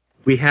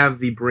we have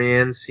the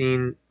Brienne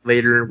scene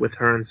later with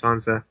her and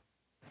Sansa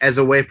as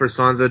a way for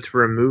Sansa to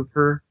remove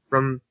her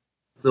from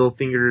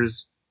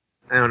Littlefinger's,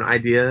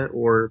 idea?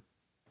 Or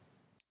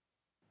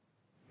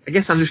I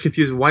guess I'm just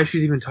confused why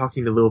she's even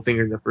talking to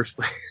Littlefinger in the first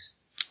place.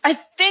 I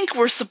think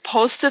we're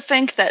supposed to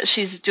think that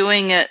she's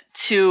doing it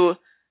to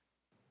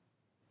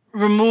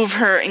remove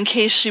her in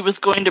case she was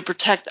going to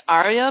protect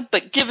Arya,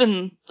 but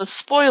given the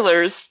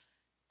spoilers,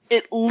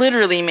 it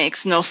literally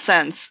makes no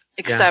sense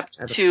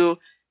except to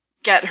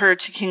get her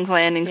to King's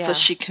Landing so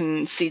she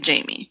can see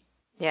Jaime.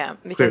 Yeah,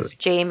 because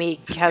Jaime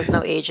has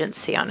no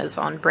agency on his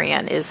own.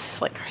 Brienne is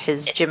like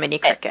his Jiminy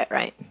Cricket,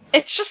 right?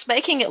 It's just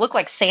making it look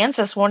like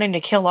Sansa's wanting to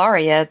kill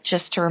Arya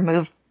just to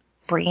remove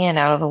Brienne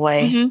out of the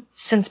way.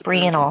 Sends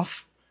Brienne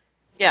off.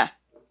 Yeah.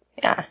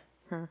 Yeah.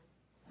 All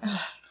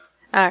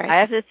right. I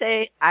have to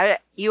say,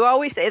 you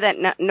always say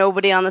that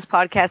nobody on this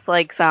podcast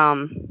likes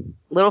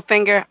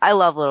Littlefinger. I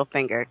love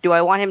Littlefinger. Do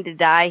I want him to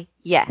die?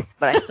 Yes,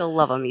 but I still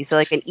love him. He's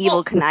like an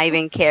evil,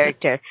 conniving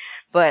character.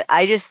 But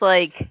I just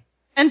like.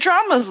 And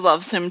Dramas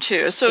loves him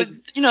too. So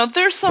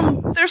there's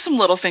some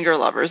Littlefinger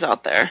lovers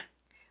out there.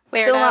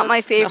 Still not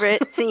my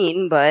favorite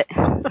scene, but.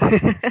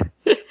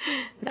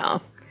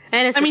 No.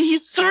 And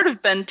he's sort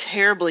of been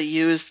terribly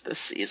used this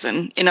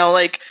season.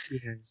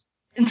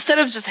 Instead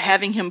of just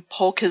having him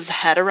poke his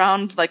head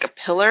around like a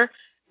pillar,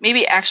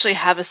 maybe actually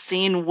have a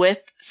scene with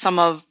some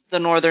of the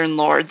Northern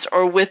Lords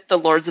or with the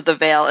Lords of the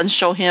Vale and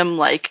show him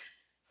like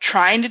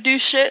trying to do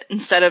shit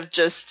instead of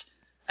just,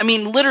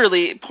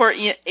 literally, poor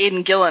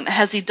Aidan Gillen,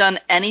 has he done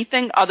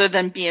anything other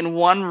than be in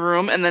one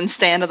room and then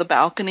stand on the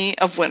balcony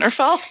of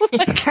Winterfell?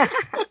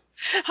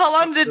 How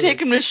long did it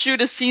take him to shoot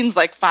his scenes?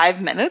 Like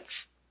 5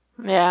 minutes?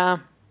 Yeah.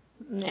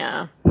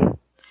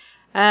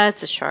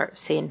 It's a short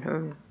scene.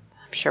 I'm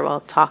sure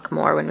we'll talk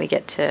more when we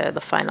get to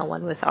the final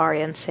one with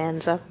Arya and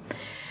Sansa.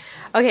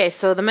 Okay,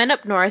 so the men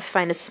up north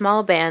find a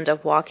small band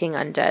of walking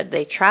undead.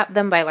 They trap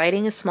them by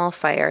lighting a small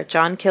fire.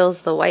 Jon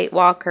kills the White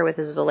Walker with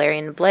his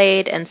Valyrian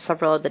blade, and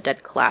several of the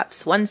dead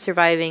collapse. One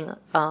surviving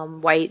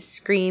White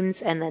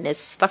screams and then is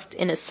stuffed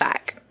in a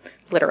sack.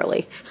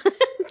 Literally.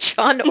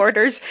 Jon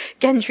orders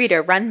Gendry to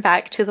run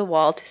back to the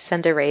wall to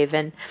send a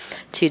raven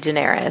to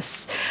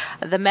Daenerys.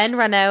 The men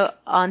run out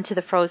onto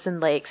the frozen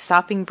lake,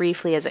 stopping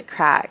briefly as it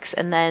cracks,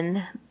 and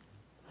then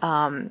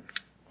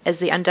as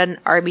the undead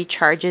army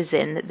charges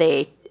in,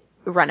 they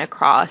run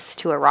across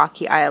to a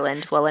rocky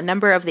island while a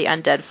number of the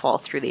undead fall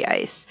through the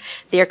ice.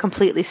 They are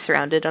completely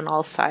surrounded on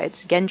all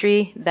sides.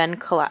 Gendry then,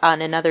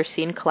 on another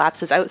scene,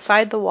 collapses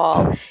outside the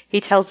wall. He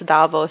tells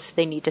Davos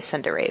they need to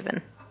send a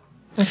raven.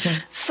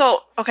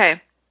 So, okay,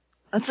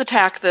 let's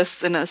attack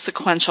this in a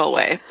sequential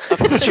way of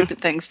the stupid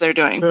things they're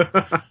doing.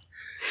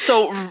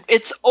 So,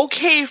 it's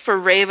okay for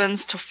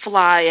ravens to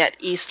fly at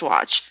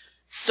Eastwatch.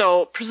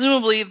 So,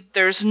 presumably,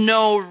 there's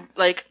no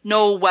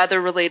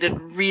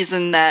weather-related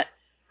reason that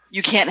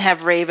you can't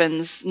have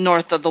ravens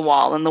north of the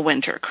wall in the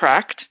winter,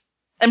 correct?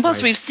 And plus,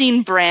 Right. we've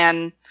seen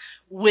Bran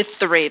with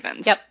the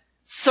ravens. Yep.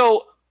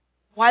 So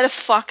why the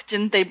fuck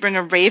didn't they bring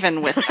a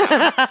raven with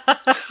them?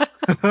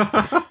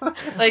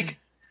 Like,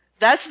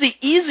 that's the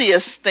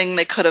easiest thing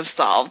they could have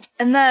solved.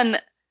 And then,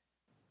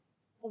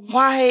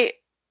 why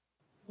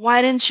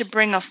didn't you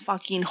bring a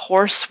fucking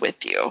horse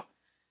with you?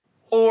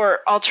 Or or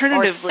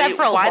alternatively,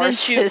 several why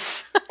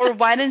horses.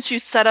 didn't you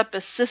set up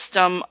a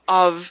system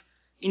of,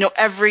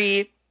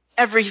 every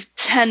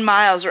 10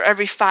 miles or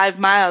every 5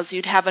 miles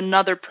you'd have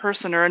another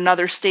person or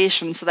another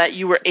station so that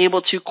you were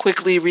able to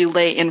quickly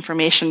relay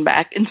information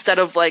back instead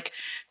of like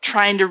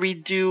trying to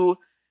redo,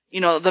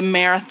 the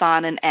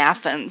marathon in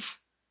Athens.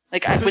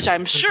 Which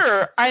I'm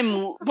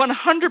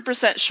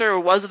 100% sure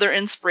was their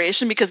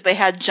inspiration because they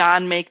had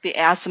John make the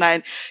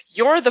asinine,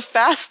 "You're the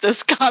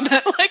fastest"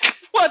 comment. Like,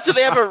 what, do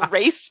they have a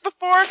race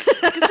before?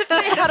 Because if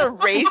they had a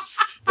race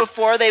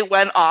before they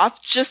went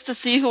off just to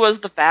see who was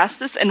the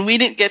fastest and we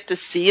didn't get to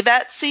see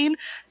that scene,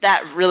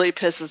 that really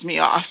pisses me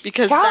off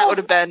because that would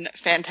have been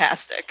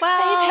fantastic. They've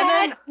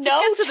had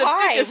no to the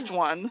time. biggest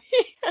one.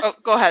 Oh,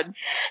 go ahead.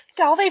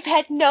 No, they've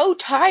had no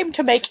time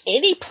to make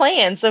any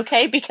plans,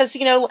 okay? Because,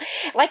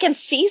 like in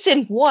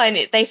season 1,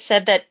 they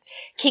said that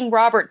King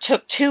Robert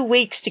took 2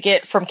 weeks to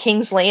get from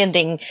King's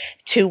Landing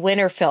to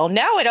Winterfell.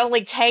 Now it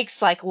only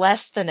takes like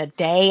less than a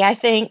day, I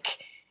think.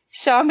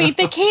 So, I mean,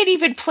 they can't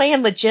even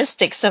plan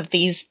logistics of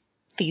these.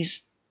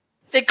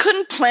 They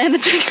couldn't plan to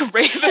take a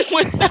raven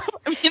with them.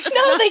 I mean, it's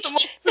No, not the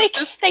most they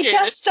sophisticated.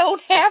 just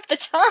don't have the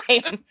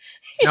time.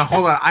 Now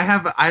hold on, I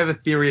have a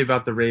theory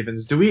about the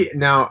ravens. Do we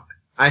now?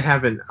 I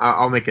haven't.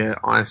 I'll make an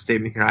honest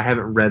statement here. I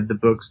haven't read the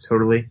books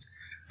totally,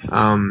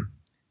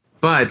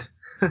 but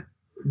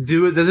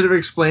does it ever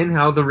explain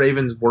how the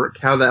ravens work?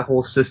 How that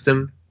whole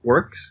system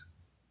works?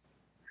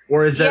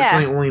 Or is that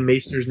something only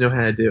Maesters know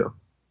how to do?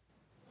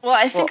 Well,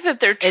 I think that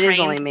they're it is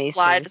trained only to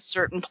fly Maesters. to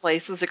certain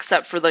places,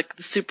 except for like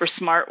the super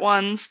smart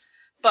ones.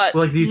 But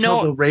Well, like, do you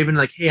tell the raven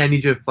like, "Hey, I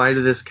need you to fly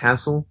to this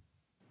castle"?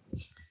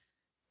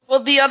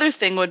 well, the other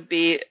thing would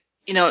be,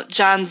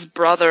 John's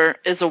brother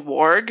is a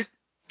warg,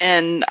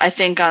 and I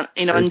think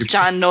and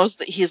John knows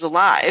that he's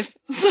alive,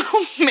 so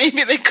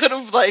maybe they could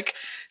have like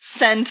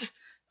sent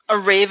a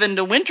raven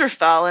to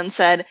Winterfell and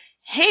said,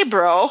 "Hey,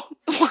 bro,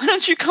 why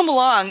don't you come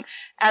along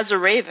as a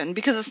raven?"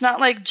 Because it's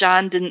not like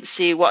John didn't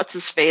see what's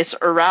his face,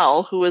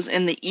 Urel, who was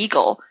in the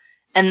Eagle,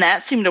 and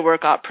that seemed to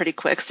work out pretty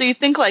quick. So you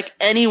think like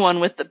anyone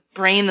with the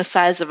brain the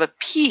size of a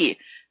pea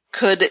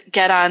could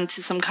get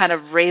onto some kind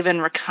of raven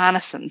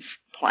reconnaissance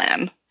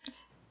plan.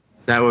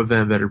 That would have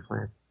been a better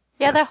plan.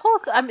 Yeah, that whole.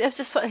 I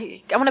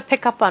want to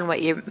pick up on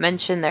what you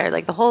mentioned there,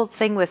 like the whole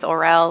thing with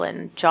Orell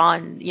and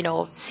John,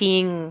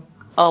 seeing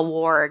a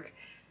warg.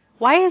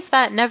 Why is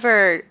that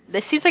never?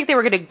 It seems like they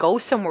were going to go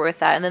somewhere with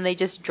that, and then they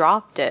just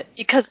dropped it.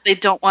 Because they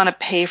don't want to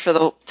pay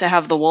to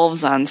have the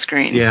wolves on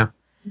screen. Yeah.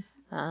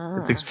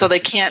 Oh. So they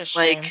can't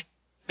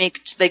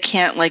they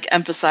can't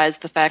emphasize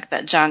the fact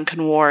that John can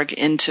warg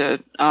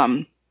into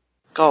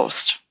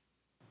Ghost.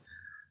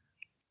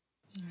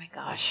 Oh my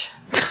gosh.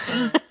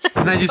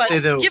 Can I just say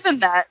though? Given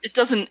that, it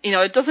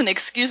doesn't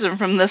excuse him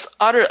from this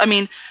utter. I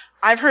mean,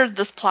 I've heard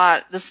this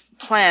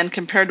plan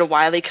compared to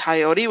Wile E.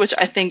 Coyote, which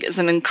I think is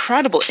an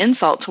incredible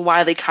insult to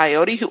Wile E.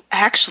 Coyote, who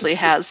actually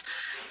has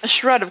a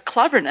shred of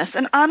cleverness.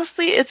 And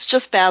honestly, it's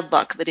just bad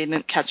luck that he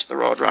didn't catch the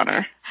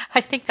Roadrunner.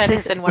 I think that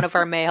is in one of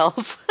our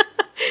mails.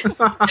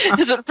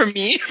 Is it for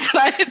me? Did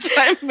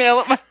I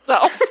mail it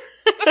myself?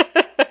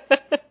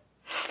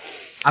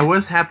 I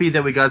was happy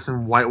that we got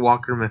some White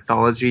Walker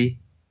mythology,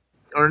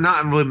 or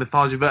not really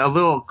mythology, but a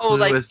little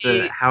clue as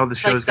to how the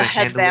show's going to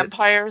handle the head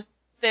vampire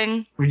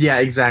thing. Yeah,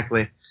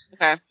 exactly.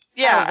 Okay.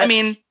 Yeah, I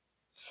mean,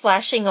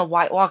 slashing a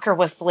White Walker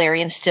with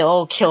Valyrian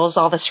Steel kills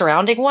all the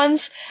surrounding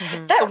ones.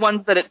 Mm-hmm. The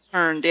ones that it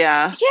turned,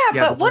 yeah. Yeah,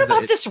 but what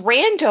about this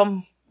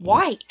random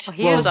white?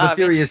 Well, the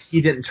theory is he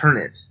didn't turn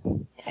it.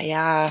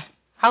 Yeah.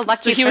 How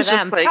lucky he for was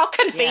them. Just how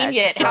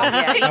convenient. Yeah,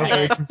 How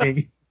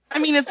convenient. I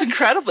mean, it's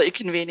incredibly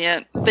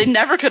convenient. They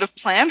never could have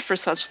planned for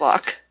such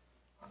luck.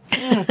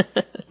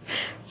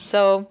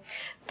 So,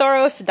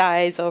 Thoros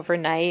dies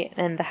overnight,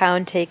 and the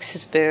Hound takes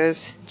his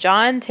booze.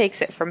 Jon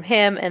takes it from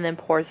him and then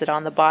pours it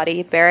on the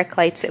body. Beric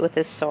lights it with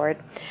his sword.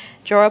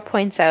 Jorah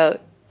points out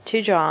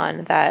to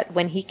Jon that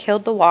when he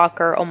killed the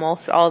Walker,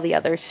 almost all the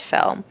others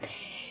fell.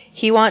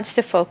 He wants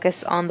to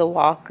focus on the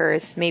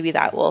walkers. Maybe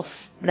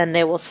then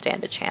they will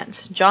stand a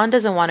chance. Jon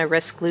doesn't want to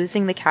risk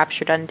losing the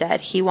captured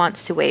undead. He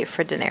wants to wait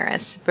for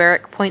Daenerys.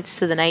 Beric points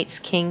to the Night's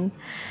King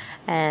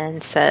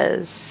and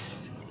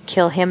says,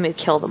 "Kill him or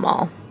kill them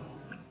all."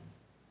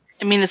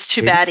 I mean, it's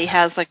too bad he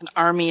has an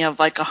army of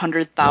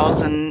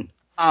 100,000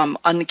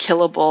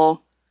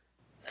 unkillable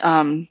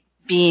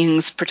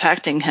beings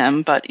protecting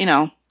him. But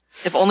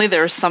if only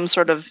there was some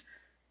sort of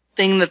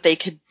thing that they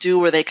could do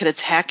where they could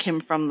attack him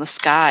from the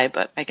sky,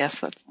 but I guess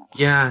that's not.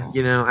 Yeah, I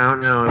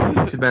don't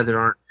know. Too bad there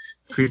aren't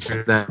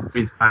creatures that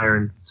breathe fire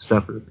and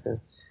stuff.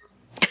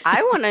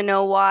 I want to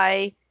know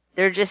why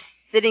they're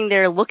just sitting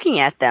there looking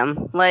at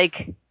them.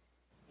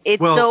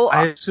 It's so.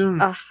 I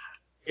assume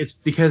it's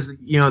because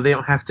they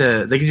don't have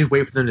to. They can just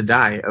wait for them to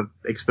die of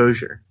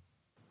exposure.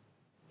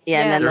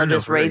 Yeah, and Yeah. then They're they'll in no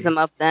just raise hurry. them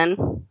up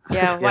then.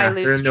 Yeah, why Yeah,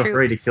 lose they're in no troops?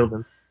 hurry to kill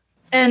them.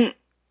 And,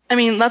 I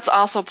mean, let's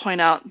also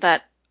point out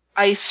that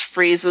ice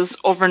freezes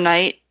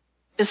overnight,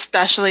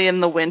 especially in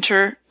the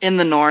winter in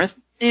the north.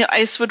 You know,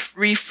 ice would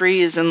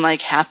refreeze in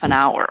like half an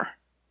hour.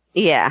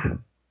 Yeah.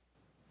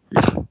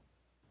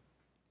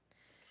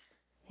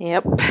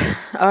 Yep.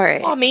 All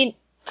right. Well, I mean,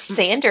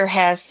 Sander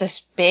has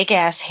this big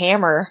ass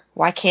hammer.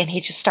 Why can't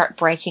he just start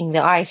breaking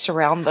the ice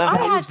around the? I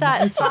had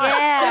that thought.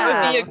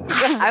 That would be a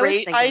I was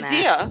great thinking that.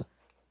 idea.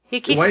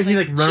 He Why doesn't he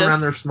like run just- around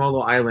their small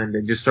little island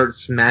and just start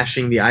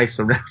smashing the ice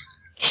around?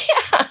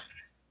 Yeah.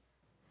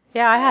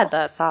 Yeah, I had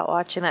that thought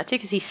watching that too,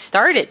 because he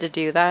started to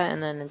do that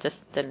and then it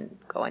just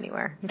didn't go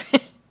anywhere.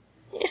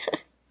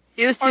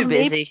 He was Or too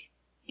maybe- busy.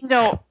 You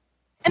know,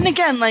 and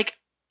again, like,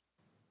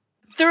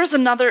 there's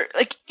another,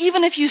 like,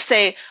 even if you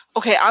say,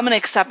 okay, I'm going to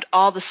accept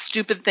all the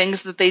stupid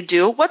things that they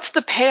do, what's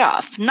the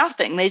payoff?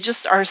 Nothing. They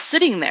just are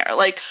sitting there.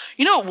 Like,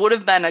 you know, it would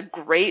have been a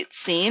great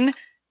scene,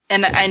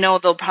 and I know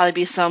there'll probably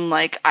be some,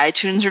 like,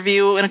 iTunes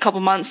review in a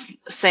couple months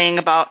saying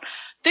about,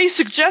 they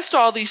suggest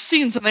all these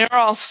scenes and they're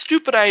all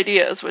stupid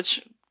ideas,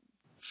 which,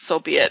 so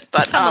be it.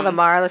 But Some of them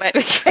are. Let's but-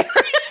 be fair.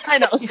 I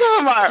know, some of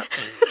them are.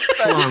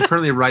 Well, I'm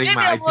currently writing Maybe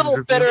my I'm a little iTunes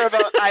review. bitter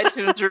about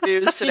iTunes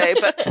reviews today,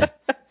 but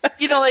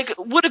you know, like,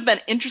 it would have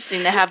been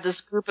interesting to have this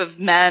group of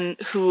men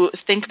who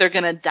think they're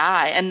going to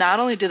die, and not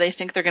only do they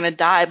think they're going to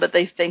die, but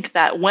they think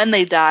that when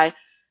they die,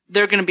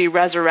 they're going to be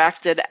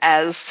resurrected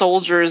as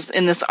soldiers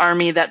in this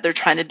army that they're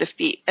trying to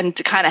defeat, and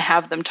to kind of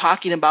have them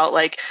talking about,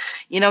 like,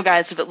 you know,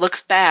 guys, if it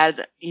looks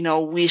bad, you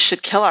know, we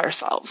should kill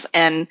ourselves,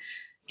 and,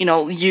 you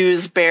know,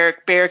 use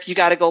Barrick, you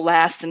got to go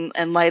last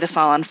and light us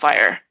all on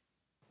fire.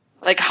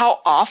 Like, how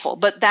awful.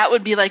 But that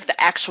would be, like,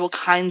 the actual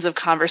kinds of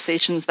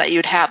conversations that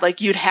you'd have. Like,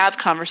 you'd have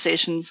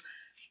conversations,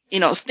 you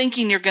know,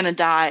 thinking you're going to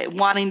die,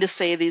 wanting to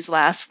say these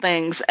last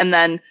things, and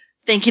then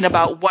thinking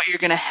about what you're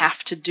going to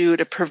have to do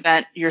to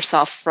prevent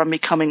yourself from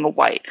becoming a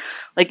white.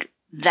 Like,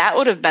 that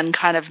would have been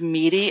kind of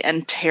meaty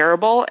and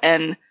terrible,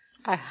 and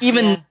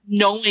even Yeah.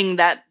 knowing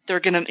that they're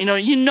going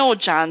to, you know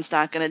John's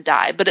not going to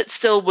die, but it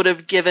still would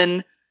have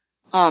given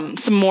some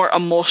more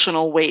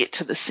emotional weight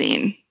to the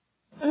scene.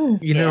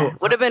 You know,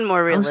 Would have been more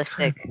I was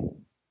realistic.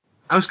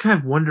 I was kind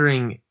of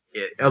wondering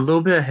a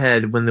little bit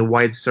ahead when the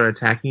whites start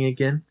attacking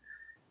again.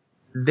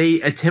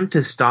 They attempt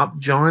to stop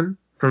John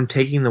from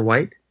taking the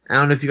white. I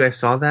don't know if you guys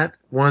saw that.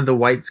 One of the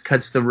whites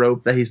cuts the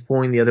rope that he's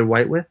pulling the other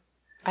white with.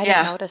 I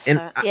Yeah. didn't notice And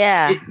that.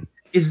 Yeah.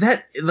 Is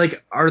that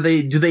like,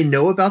 do they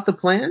know about the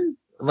plan?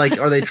 Like,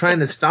 are they trying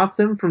to stop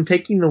them from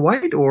taking the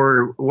white,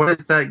 or what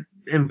does that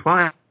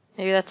imply?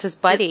 Maybe that's his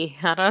buddy.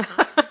 I don't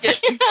know.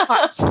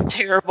 It's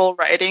terrible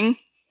writing.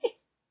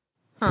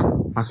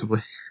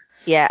 Possibly.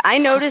 Yeah, I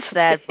noticed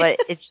that, but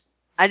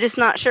I'm just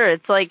not sure.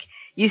 It's like,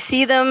 you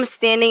see them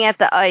standing at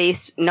the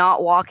ice,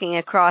 not walking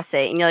across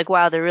it, and you're like,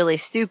 wow, they're really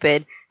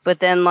stupid. But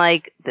then,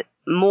 like,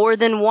 more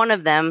than one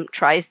of them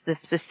tries to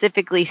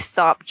specifically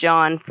stop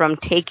John from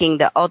taking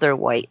the other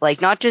white.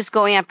 Like, not just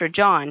going after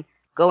John,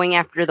 going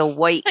after the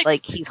white,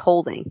 like, he's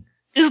holding.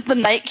 Is the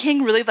Night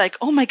King really like,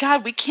 oh my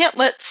god, we can't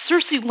let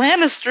Cersei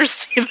Lannister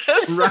see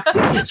this?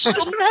 Right.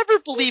 She'll never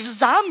believe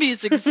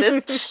zombies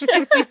exist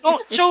if we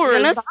don't show her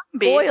Gonna a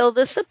zombie. spoil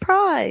the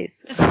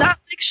surprise. It's not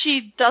like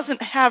she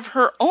doesn't have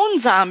her own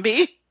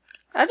zombie.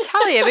 I'll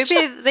tell you,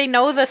 maybe they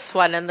know this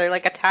one and they're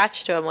like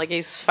attached to him, like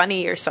he's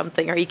funny or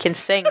something, or he can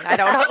sing. I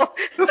don't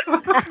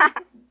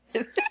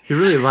know. He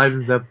really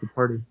livens up the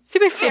party. To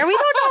be fair, we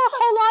don't know a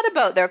whole lot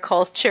about their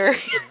culture.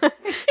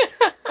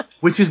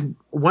 Which is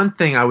one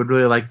thing I would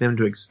really like them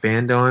to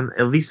expand on,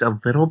 at least a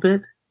little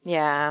bit,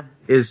 Yeah.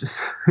 is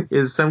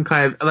some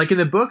kind of, like in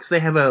the books, they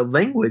have a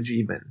language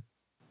even.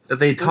 That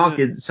they talk,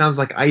 it sounds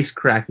like ice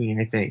cracking,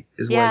 I think,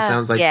 is what Yeah. it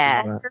sounds like.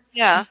 Yeah. To,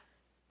 Yeah.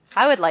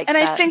 I would like And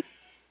that. I think,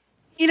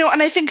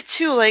 and I think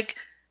too, like,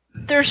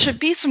 there should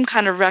be some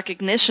kind of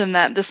recognition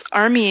that this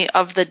army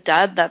of the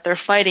dead that they're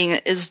fighting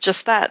is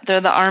just that.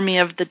 They're the army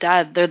of the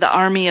dead. They're the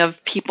army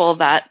of people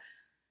that,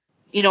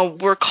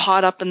 were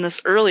caught up in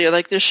this earlier.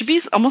 Like, there should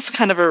be almost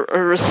kind of a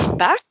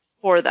respect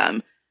for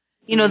them.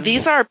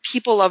 These are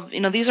people of,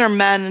 these are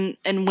men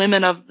and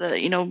women of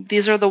the,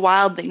 these are the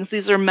wildlings.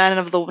 These are men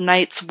of the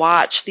Night's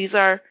Watch. These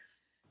are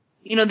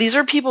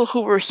people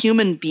who were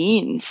human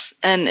beings.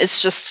 And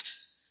it's just,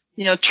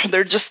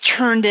 they're just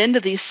turned into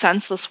these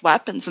senseless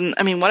weapons. And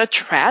I mean, what a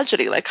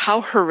tragedy. Like,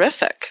 how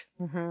horrific.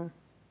 Mm-hmm.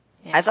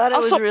 I thought it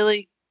was Also-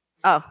 really...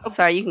 Oh,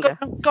 sorry, you can go.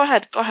 Go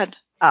ahead.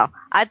 Oh,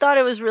 I thought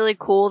it was really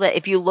cool that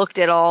if you looked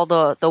at all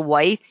the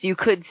whites, you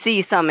could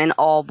see some in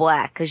all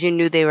black, because you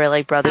knew they were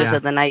like Brothers Yeah.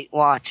 of the Night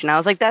Watch. And I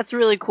was like, that's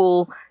really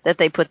cool that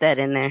they put that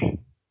in there.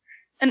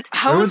 And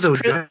how Where is were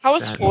those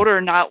giants at?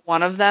 Hodor not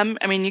one of them?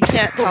 I mean, you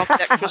can't tell me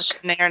that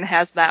Christian Nairn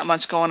has that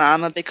much going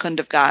on that they couldn't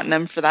have gotten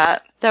him for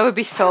that. That would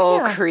be so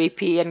Yeah.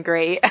 creepy and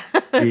great.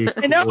 I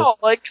I know,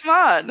 like, come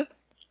on.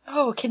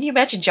 Oh, can you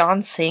imagine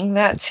John seeing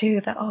that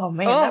too? Oh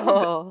man, that would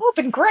Oh. have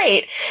been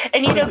great.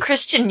 And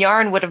Christian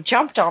Yarn would have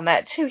jumped on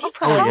that too. He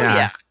probably, Oh,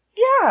 yeah.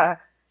 yeah.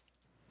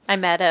 I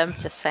met him,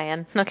 just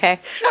saying. Okay.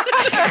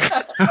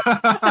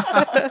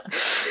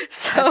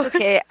 So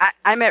Okay,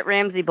 I met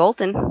Ramsey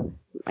Bolton.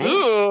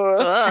 Ooh.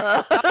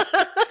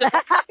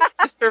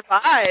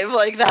 Survive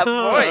like that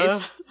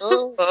voice.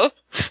 Ooh.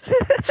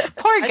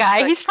 poor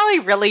guy, he's probably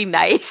really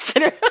nice.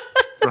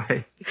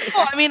 Right.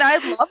 Well, I mean,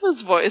 I love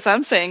his voice.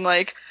 I'm saying,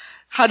 like,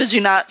 how did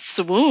you not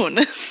swoon?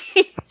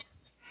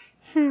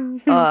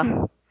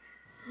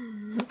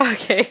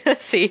 Okay,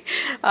 let's see.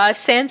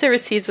 Sansa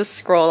receives a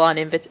scroll on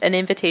an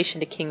invitation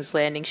to King's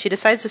Landing. She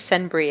decides to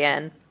send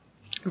Brienne.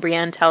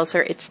 Brienne tells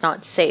her it's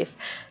not safe.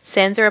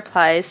 Sansa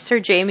replies,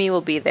 Sir Jaime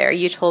will be there.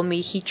 You told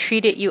me he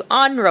treated you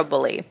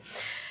honorably.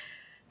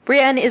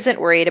 Brienne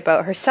isn't worried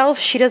about herself.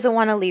 She doesn't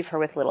want to leave her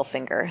with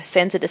Littlefinger.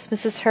 Sansa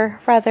dismisses her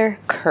rather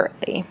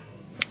curtly.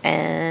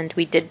 And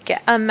we did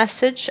get a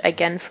message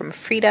again from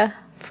Frida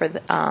for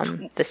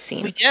the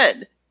scene. We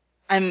did.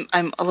 I'm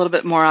a little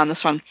bit more on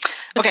this one.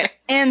 Okay,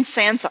 and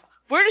Sansa.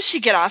 Where does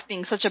she get off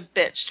being such a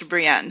bitch to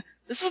Brienne?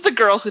 This is the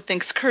girl who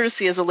thinks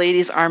courtesy is a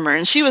lady's armor,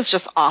 and she was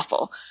just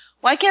awful.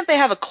 Why can't they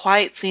have a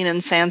quiet scene in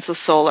Sansa's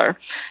Solar?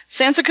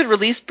 Sansa could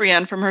release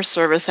Brienne from her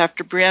service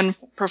after Brienne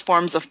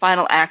performs a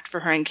final act for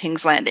her in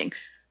King's Landing.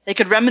 They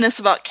could reminisce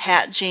about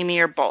Cat, Jaime,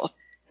 or both.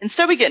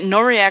 Instead, we get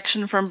no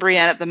reaction from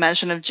Brienne at the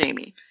mention of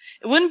Jaime.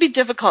 It wouldn't be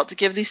difficult to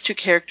give these two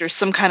characters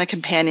some kind of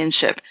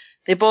companionship.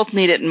 They both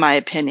need it, in my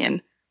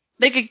opinion.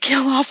 They could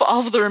kill off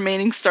all of the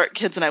remaining Stark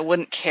kids and I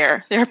wouldn't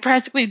care. They are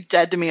practically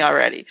dead to me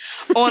already.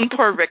 Oh, and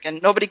poor Rickon.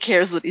 Nobody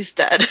cares that he's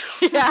dead.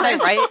 Yeah, right?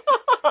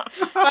 By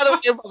the way,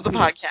 I love the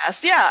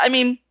podcast. Yeah, I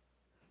mean,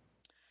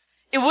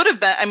 it would have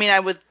been, I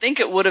would think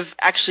it would have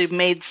actually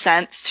made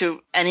sense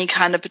to any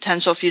kind of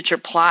potential future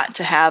plot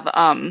to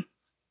have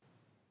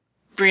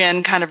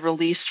Brienne kind of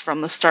released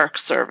from the Stark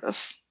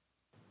service.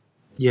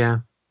 Yeah,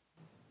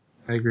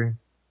 I agree.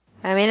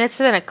 I mean, it's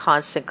been a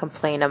constant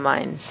complaint of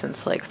mine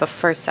since, like, the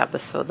first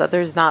episode that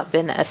there's not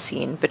been a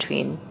scene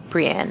between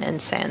Brienne and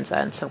Sansa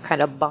and some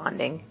kind of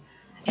bonding.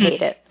 I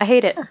hate it. I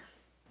hate it.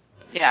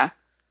 Yeah.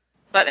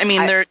 But, I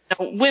mean, they're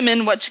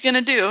women, what you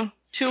gonna do?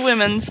 Two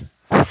women's.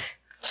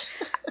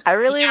 I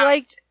really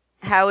liked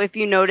how, if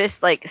you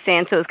noticed, like,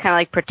 Sansa was kind of,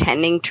 like,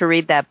 pretending to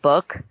read that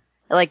book.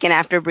 Like, and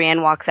after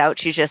Brienne walks out,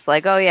 she's just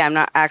like, oh, yeah, I'm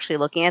not actually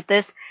looking at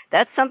this.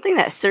 That's something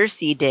that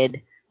Cersei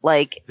did.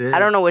 Like, I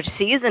don't know which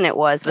season it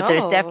was, but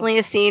there's definitely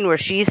a scene where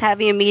she's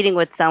having a meeting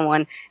with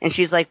someone, and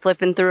she's, like,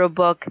 flipping through a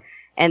book,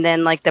 and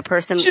then, like, the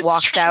person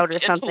walks out or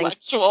something.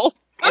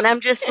 And I'm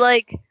just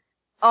like,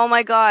 oh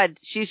my god,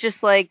 she's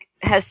just, like,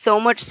 has so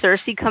much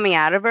Cersei coming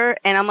out of her,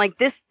 and I'm like,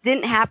 this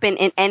didn't happen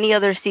in any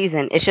other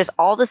season. It's just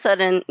all of a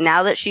sudden,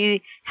 now that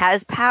she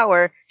has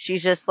power,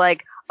 she's just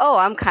like, oh,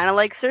 I'm kind of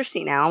like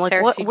Cersei now. I'm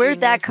like,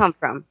 where'd that come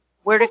from?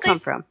 Where'd it come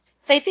from?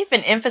 They've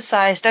even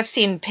emphasized, I've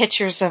seen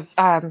pictures of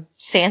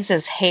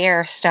Sansa's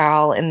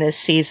hairstyle in this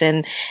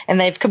season,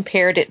 and they've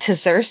compared it to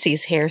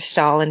Cersei's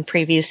hairstyle in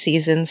previous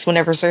seasons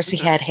whenever Cersei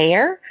had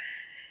hair.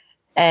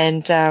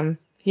 And,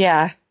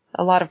 yeah,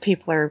 a lot of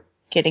people are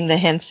getting the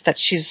hints that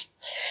she's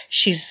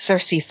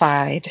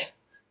Cersei-fied.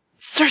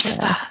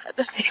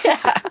 Cersei-fied.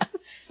 Yeah.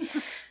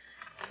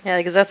 Yeah,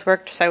 because that's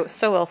worked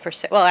so well for...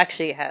 Well,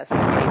 actually it has. I'm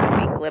not even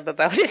being glib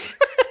about it.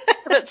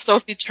 I bet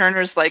Sophie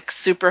Turner's, like,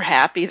 super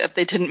happy that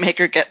they didn't make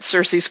her get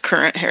Cersei's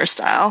current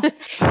hairstyle.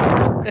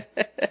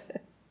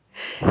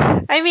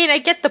 I mean, I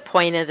get the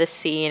point of the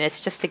scene.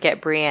 It's just to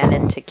get Brienne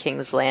into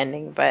King's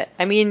Landing. But,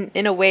 I mean,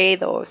 in a way,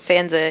 though,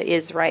 Sansa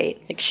is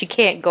right. Like, she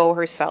can't go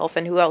herself,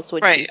 and who else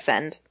would she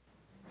send?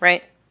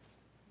 Right?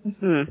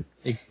 Mm-hmm.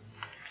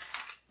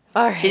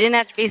 All right. She didn't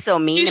have to be so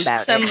mean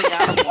about it.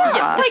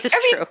 Yeah, this is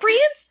true.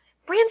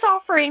 Brienne's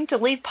offering to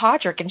leave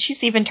Podrick, and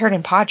she's even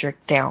turning Podrick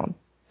down.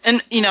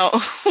 And, you know,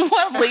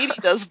 what lady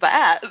does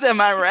that?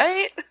 Am I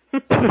right?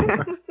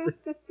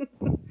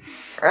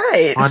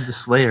 Right. On the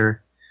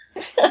Slayer.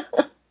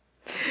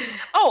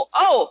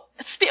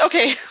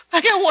 Okay,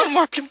 I got one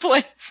more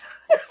complaint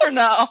for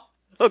now.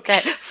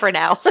 Okay, for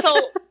now.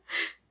 So,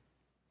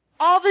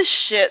 all this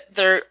shit,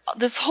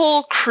 this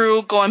whole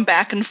crew going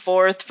back and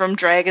forth from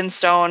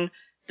Dragonstone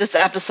this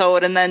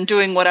episode and then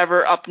doing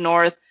whatever up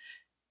north,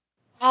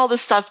 all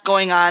this stuff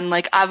going on,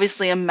 like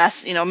obviously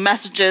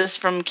messages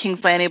from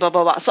King's Landing, blah,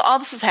 blah, blah. So all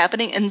this is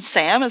happening and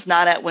Sam is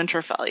not at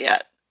Winterfell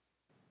yet.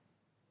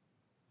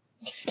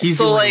 He's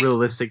so, doing like,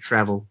 realistic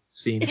travel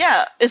scene.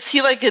 Yeah. Is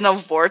he like in a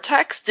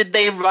vortex? Did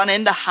they run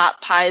into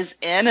Hot Pies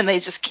Inn and they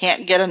just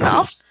can't get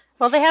enough?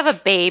 Well, they have a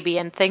baby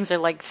and things are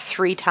like takes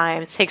 3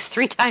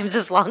 times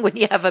as long when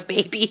you have a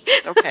baby.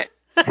 Okay.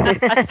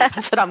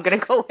 That's what I'm going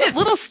to go with.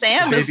 Little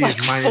Sam is like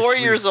 4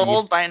 years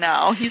old by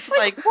now. He's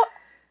like...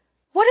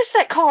 What is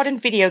that called in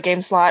video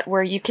games, Lot,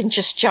 where you can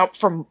just jump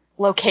from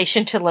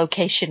location to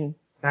location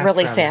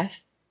really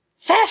fast?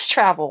 Fast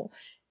travel.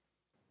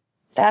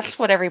 That's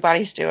what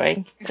everybody's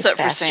doing.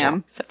 Except for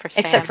Sam.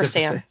 Except for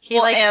Sam.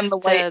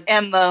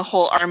 And the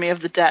whole army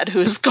of the dead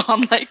who's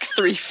gone like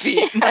 3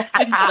 feet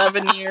in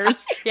 7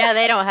 years. Yeah,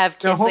 they don't have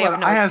kids. They have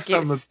no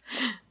excuse.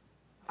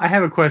 I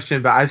have a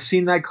question, but I've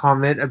seen that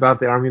comment about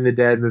the army of the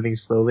dead moving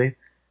slowly.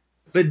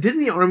 But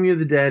didn't the army of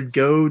the dead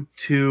go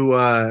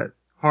to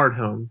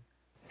Hardhome.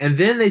 And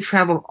then they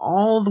traveled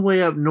all the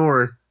way up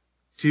north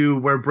to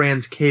where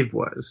Bran's cave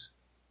was.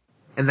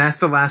 And that's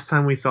the last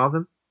time we saw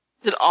them?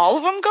 Did all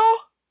of them go?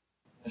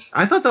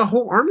 I thought the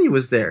whole army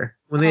was there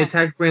when they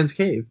attacked Bran's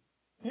cave.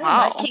 No,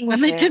 Wow. Night King was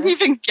And they there. didn't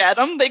even get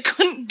him? They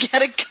couldn't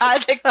get a guy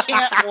that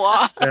can't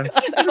walk. Yeah.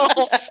 The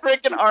whole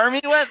freaking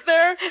army went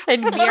there?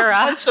 And What a Mira.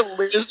 bunch of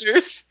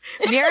losers.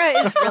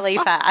 Mira is really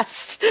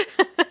fast.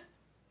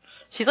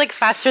 She's like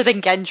faster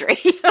than Gendry.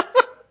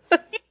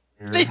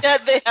 They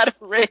had a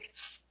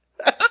race.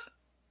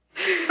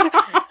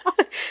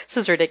 This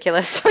is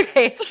ridiculous.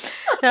 Okay.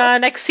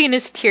 Next scene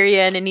is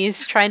Tyrion, and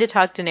he's trying to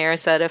talk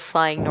Daenerys out of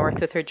flying north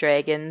with her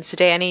dragons.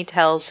 Dany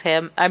tells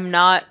him, I'm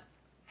not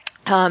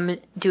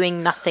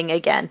doing nothing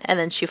again, and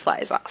then she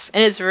flies off.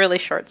 And it's a really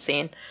short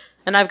scene.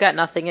 And I've got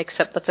nothing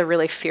except that's a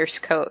really fierce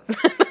coat.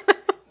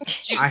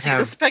 Did you see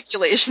the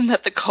speculation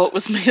that the coat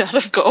was made out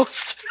of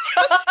ghost?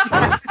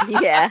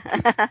 Yeah.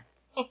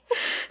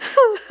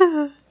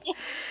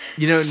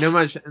 You know, no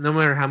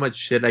matter how much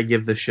shit I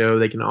give the show,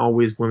 they can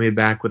always win me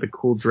back with a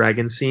cool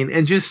dragon scene.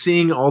 And just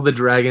seeing all the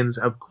dragons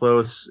up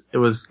close, it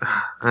was,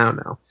 I don't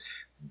know.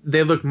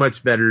 They look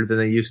much better than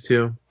they used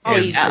to. Oh,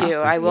 And you do.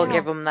 I will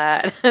give them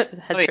that.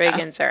 The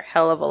dragons are a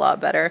hell of a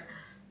lot better.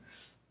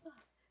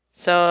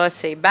 So, let's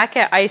see. Back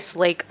at Ice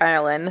Lake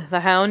Island, the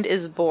Hound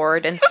is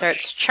bored and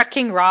starts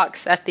chucking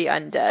rocks at the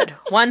undead.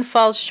 One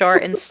falls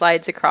short and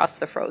slides across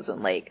the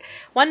frozen lake.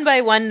 One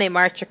by one, they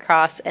march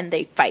across and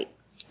they fight.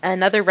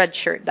 Another red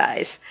shirt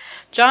dies.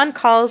 Jon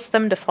calls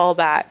them to fall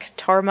back.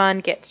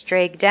 Tormund gets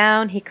dragged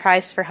down, he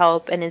cries for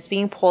help, and is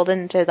being pulled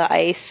into the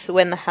ice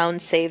when the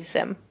Hound saves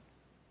him.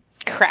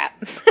 Crap.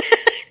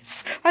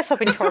 I was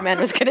hoping Tormund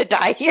was going to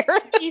die here.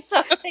 He's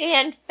a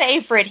fan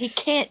favorite. He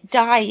can't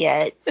die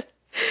yet.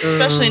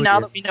 Especially now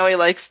that we know he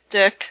likes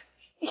dick.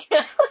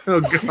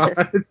 Oh,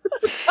 God.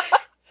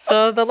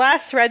 So the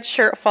last red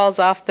shirt falls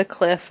off the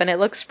cliff, and it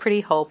looks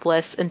pretty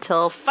hopeless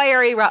until fire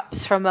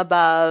erupts from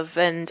above,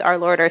 and our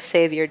Lord, our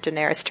Savior,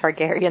 Daenerys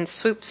Targaryen,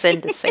 swoops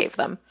in to save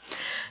them.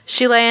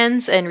 She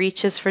lands and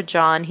reaches for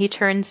Jon. He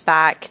turns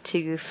back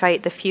to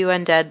fight the few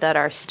undead that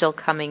are still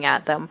coming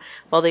at them,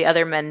 while the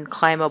other men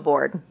climb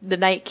aboard. The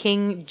Night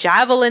King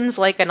javelins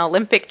like an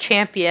Olympic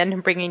champion,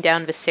 bringing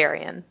down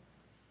Viserion.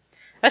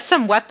 That's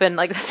some weapon.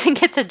 Like, that thing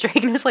hit the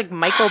dragon. It was like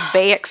Michael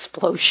Bay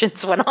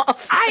explosions went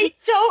off. I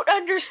don't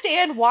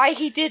understand why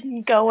he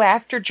didn't go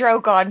after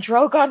Drogon.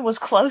 Drogon was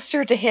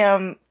closer to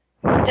him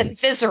than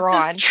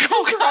Viseron.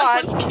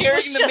 Drogon was carrying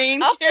was the just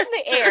main up in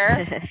the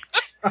air.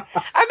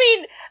 I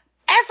mean,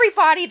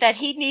 everybody that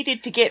he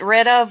needed to get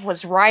rid of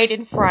was right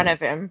in front of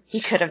him.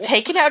 He could have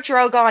taken out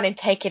Drogon and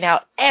taken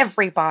out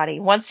everybody.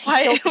 Once he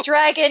killed the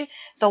dragon,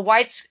 the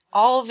whites,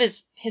 all of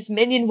his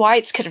minion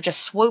whites could have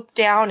just swooped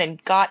down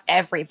and got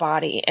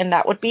everybody, and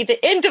that would be the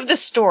end of the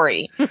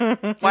story.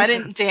 Why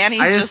didn't Dany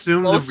I just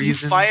assume blow the some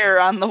reason- fire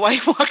on the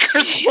White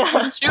Walkers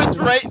when she was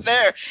right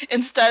there?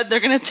 Instead, they're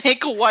going to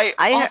take a white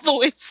all the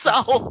way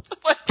south.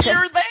 But you're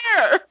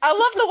there! I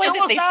love the way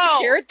that they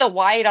secured the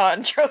white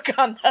on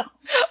Drogon, though.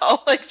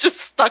 Oh, like just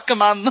stuck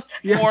him on the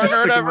horn just or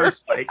like a whatever.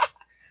 spike.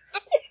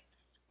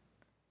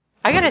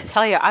 I gotta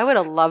tell you, I would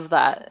have loved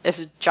that if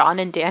Jon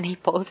and Dany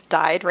both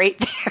died right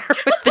there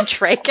with the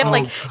dragon. Oh,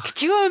 Like, God.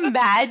 could you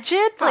imagine?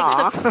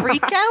 Like, the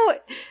freak out?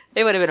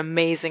 It would have been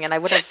amazing, and I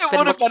would have It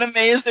would have been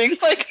amazing.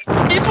 Like,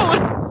 people would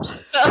have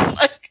just been,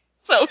 like,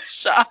 so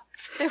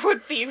shocked. There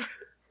would be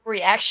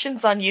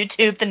reactions on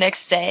YouTube the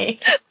next day.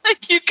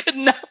 Like, you could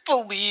not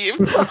believe.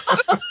 there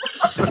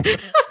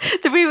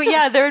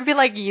would be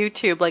like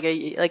YouTube, like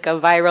a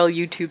viral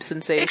YouTube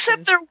sensation.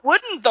 Except there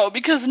wouldn't, though,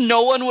 because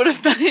no one would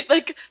have been,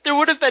 like, there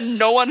would have been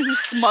no one who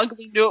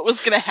smugly knew it was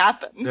going to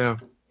happen. Yeah.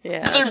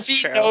 Yeah, So there'd that's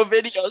be true. no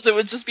videos. It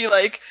would just be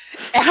like,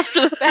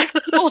 after the fact,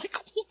 people like,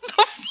 what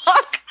the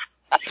fuck?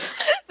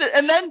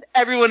 And then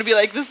everyone would be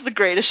like, this is the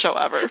greatest show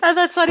ever. And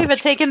that's not even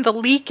taking the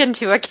leak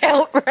into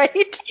account,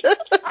 right?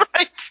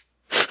 Right?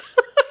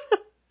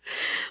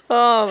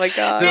 Oh my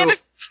god. Man,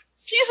 if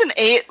season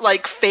 8,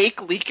 like,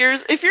 fake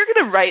leakers, if you're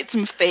gonna write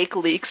some fake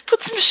leaks,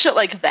 put some shit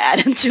like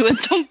that into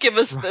it. Don't give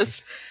us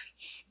this,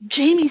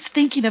 Jaime's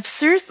thinking of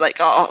Cersei. Like,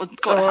 oh,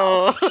 go to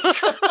hell.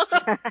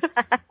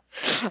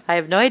 I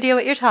have no idea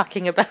what you're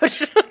talking about.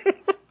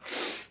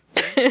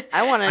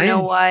 I want to know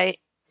why.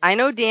 I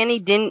know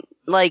Dany didn't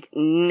like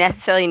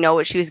necessarily know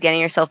what she was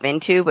getting herself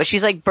into, but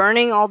she's like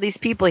burning all these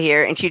people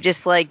here, and she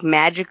just like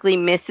magically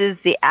misses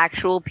the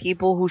actual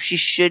people who she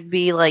should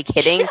be like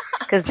hitting.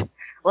 Because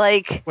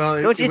like,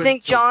 don't you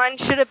think Jon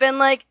should have been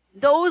like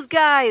those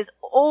guys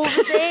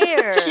over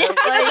there? Yeah,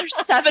 there's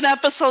 7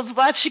 episodes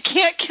left. She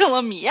can't kill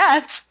him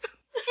yet.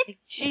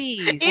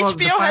 Jeez. Well,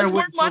 the HBO fire has more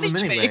wouldn't kill money them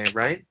to anyway, make.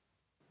 right?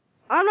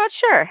 I'm not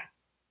sure.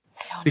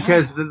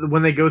 Because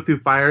when they go through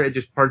fire, it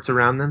just parts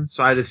around them.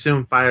 So I'd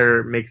assume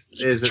fire makes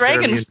It's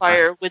dragon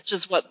fire, which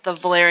is what the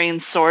Valyrian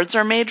swords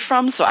are made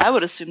from. So I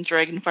would assume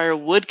dragon fire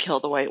would kill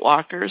the White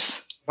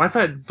Walkers. Well, I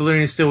thought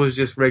Valyrian steel was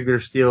just regular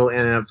steel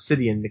and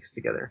obsidian mixed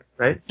together,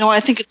 right? No,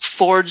 I think it's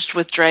forged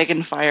with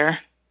dragon fire.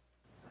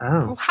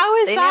 Oh. How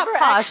is They that never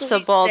actually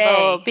possible, say.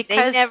 though?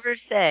 Because they never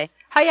say.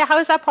 How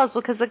is that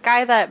possible? Because the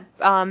guy that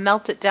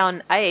melted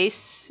down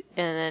ice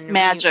and then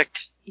Magic.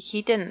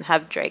 he didn't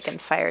have dragon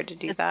fire to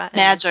do that.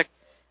 Magic.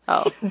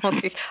 Oh,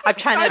 okay. I'm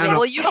trying to.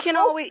 Well, you can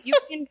always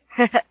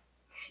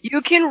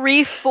you can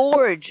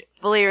reforge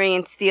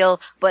Valyrian steel,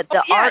 but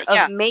the art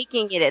of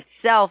making it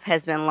itself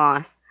has been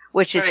lost,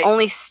 which is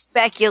only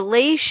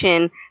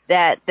speculation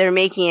that they're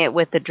making it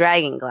with the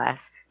dragon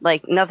glass.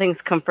 Like,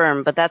 nothing's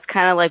confirmed, but that's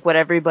kind of like what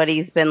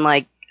everybody's been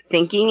like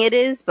thinking it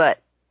is, but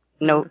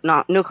no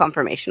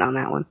confirmation on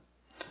that one.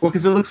 Well,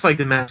 because it looks like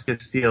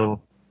Damascus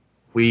steel.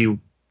 We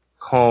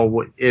call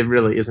what it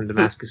really isn't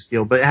Damascus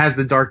steel, but it has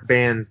the dark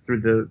bands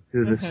through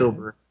the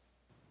silver.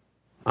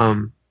 I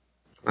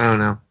don't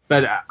know,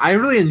 but I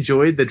really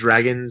enjoyed the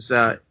dragon's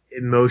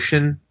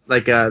emotion,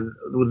 like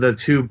the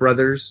two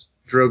brothers,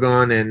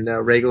 Drogon and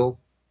Rhaegal,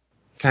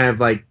 kind of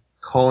like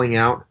calling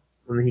out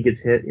when he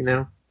gets hit. You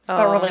know,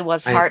 that really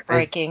was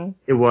heartbreaking.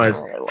 It was.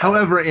 It really was.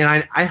 However,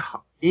 and I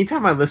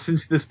anytime I listen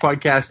to this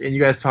podcast and you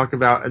guys talk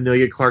about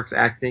Emilia Clarke's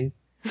acting,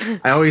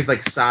 I always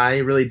like sigh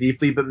really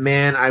deeply, but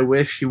man, I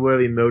wish she would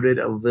have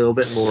emoted a little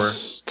bit more.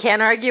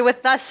 Can't argue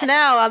with us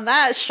now on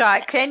that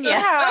shot, can you?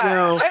 Yeah,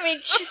 No. I mean,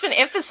 she's been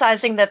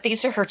emphasizing that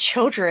these are her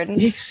children.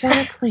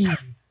 Exactly.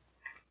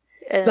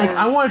 Like,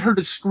 I wanted her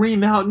to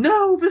scream out,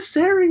 "No,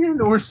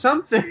 Viserion," or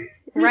something.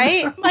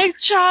 Right? My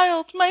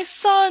child, my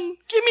son,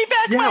 give me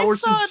back my or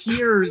son. some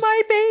tears.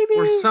 My baby.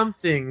 Or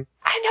something.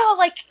 I know,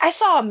 like, I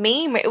saw a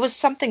meme, it was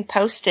something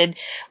posted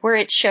where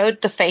it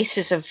showed the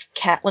faces of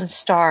Catelyn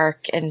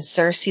Stark and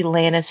Cersei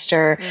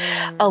Lannister,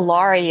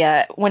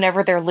 Ilaria,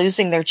 whenever they're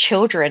losing their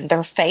children,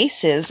 their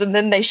faces, and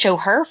then they show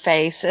her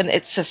face, and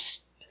it's a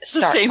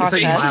stark Same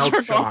contrast. face mild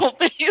for shock. normal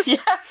face. Yeah.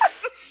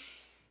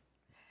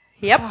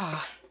 Yep.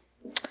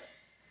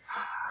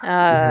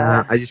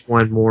 I just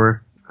wanted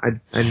more. I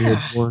needed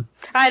more.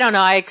 I don't know.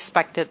 I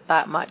expected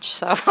that much,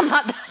 so I'm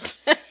not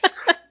that.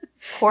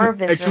 Poor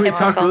Can we Viserion.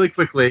 talk really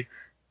quickly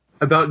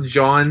about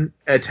Jon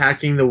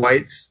attacking the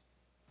Whites?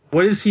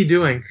 What is he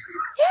doing?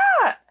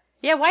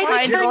 Yeah, why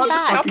Why did he not turn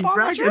just back? jump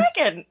on the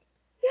dragon?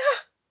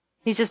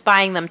 He's just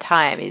buying them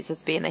time. He's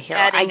just being the hero.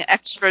 Adding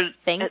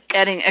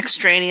adding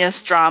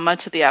extraneous drama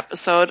to the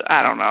episode.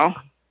 I don't know.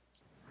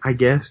 I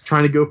guess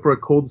trying to go for a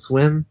cold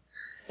swim,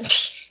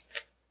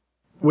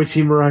 which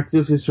he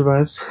miraculously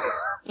survives.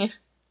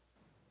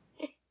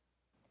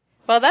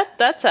 Well,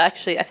 that's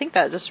actually, I think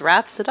that just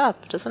wraps it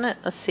up, doesn't it?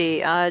 Let's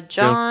see.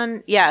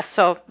 Jon,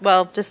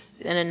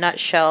 just in a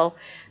nutshell,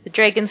 the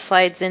dragon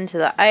slides into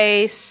the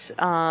ice.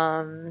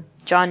 Jon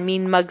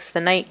mean mugs the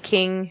Night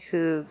King,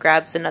 who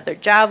grabs another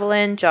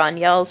javelin. Jon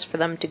yells for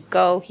them to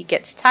go. He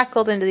gets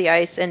tackled into the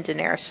ice, and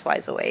Daenerys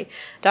flies away,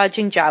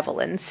 dodging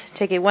javelins.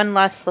 Taking one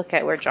last look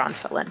at where Jon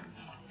fell in.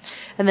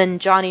 And then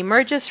Jon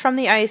emerges from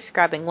the ice,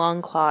 grabbing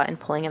Longclaw and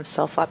pulling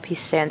himself up. He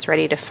stands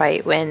ready to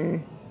fight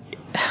when...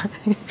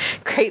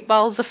 Great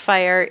balls of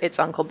fire, it's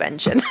Uncle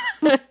Benjen.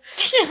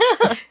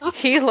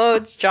 He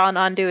loads Jon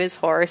onto his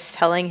horse,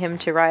 telling him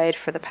to ride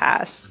for the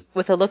pass.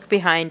 With a look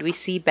behind, we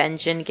see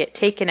Benjen get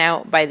taken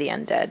out by the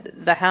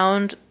undead. The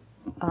Hound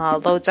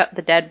loads up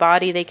the dead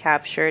body they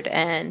captured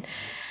and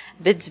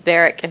bids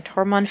Beric and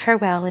Tormund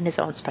farewell in his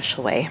own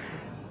special way.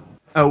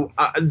 Oh,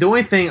 the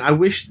only thing I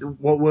wish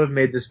what would have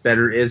made this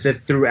better is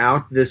if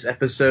throughout this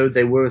episode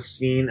they would have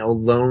seen a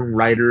lone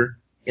rider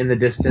in the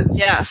distance.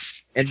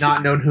 Yes. And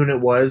not known who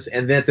it was,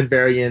 and then at the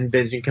very end,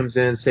 Benjen comes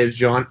in and saves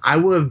Jon. I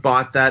would have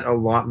bought that a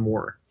lot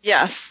more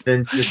Yes.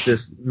 than just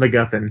this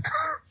MacGuffin.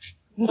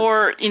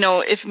 Or,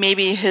 if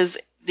maybe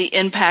the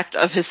impact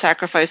of his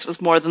sacrifice was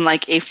more than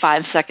like a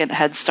 5-second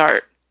head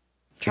start.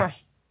 Sure.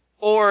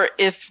 Or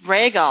if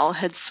Rhaegal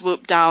had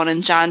swooped down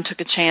and Jon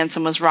took a chance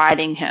and was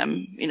riding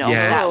him,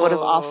 that would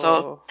have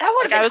also... That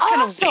would have been I was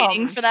awesome. kind of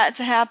waiting for that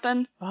to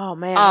happen. Oh,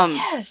 man.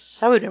 Yes.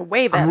 That would have been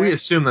way better. We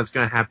assume that's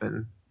going to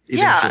happen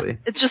eventually. Yeah,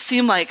 it just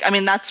seemed like,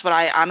 that's what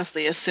I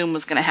honestly assumed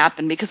was going to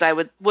happen, because I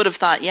would have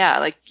thought,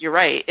 you're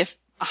right, if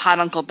a hot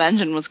Uncle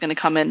Benjen was going to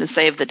come in to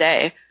save the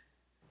day,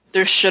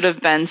 there should have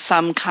been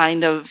some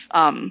kind of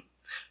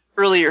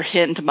earlier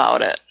hint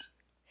about it.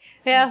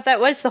 Yeah, that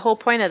was the whole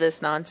point of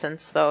this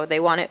nonsense, though. They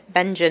wanted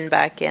Benjen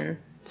back in,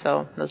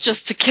 so...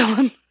 Just to kill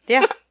him.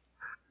 Yeah.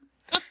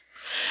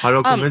 Hot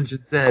Uncle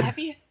Benjen said. I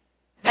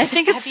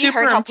think it's have you super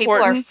heard how people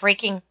are important.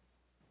 freaking...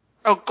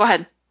 Oh, go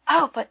ahead.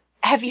 Oh, but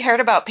have you heard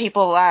about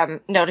people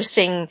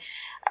noticing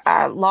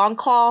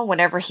Longclaw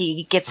whenever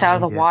he gets out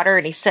of the water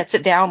and he sets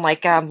it down,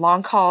 like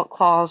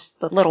Longclaw's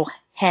the little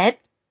head,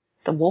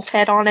 the wolf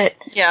head on it?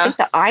 Yeah. I think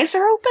the eyes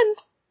are open.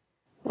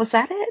 Was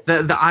that it?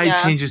 The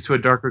eye changes to a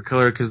darker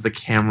color because the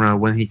camera,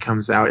 when he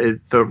comes out,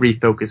 it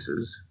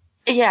refocuses.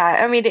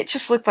 Yeah, it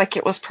just looked like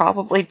it was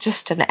probably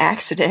just an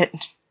accident.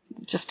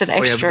 Just an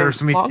extra. But there are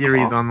so many Longclaw.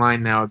 theories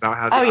online now about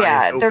how the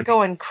eye is they're open.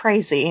 going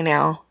crazy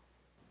now.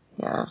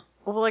 Yeah.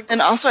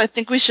 And also, I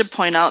think we should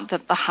point out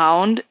that the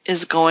Hound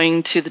is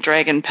going to the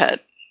Dragon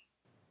Pit.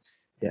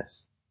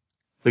 Yes.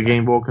 The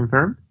game will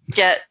confirm?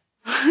 Get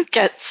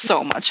get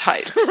so much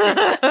hype.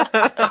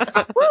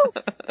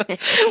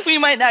 We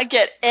might not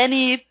get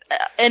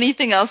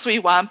anything else we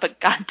want, but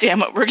god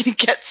damn it, we're gonna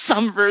get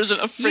some version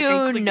of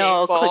freaking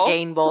Clegane Bowl.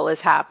 Clegane Bowl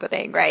is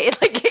happening, right?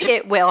 Like,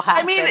 it will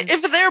happen. I mean,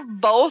 if they're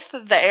both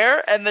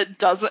there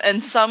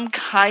and some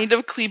kind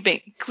of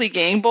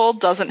Clegane Bowl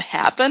doesn't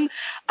happen,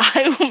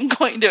 I am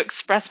going to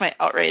express my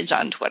outrage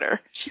on Twitter.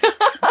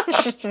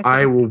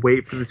 I will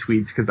wait for the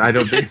tweets because I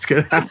don't think it's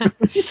gonna happen.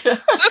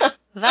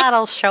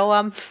 That'll show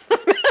them.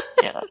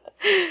 Yeah.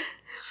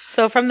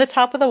 So from the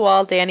top of the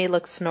wall, Dany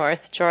looks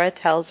north. Jorah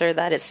tells her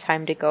that it's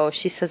time to go.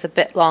 She says a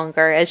bit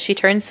longer. As she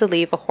turns to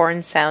leave, a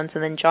horn sounds,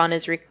 and then Jon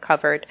is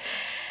recovered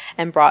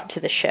and brought to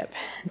the ship.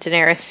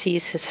 Daenerys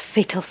sees his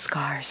fatal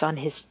scars on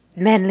his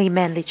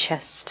manly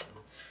chest.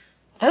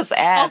 Those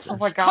abs. Oh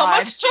my god. How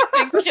much do you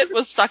think Kit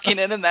was sucking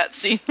in that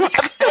scene?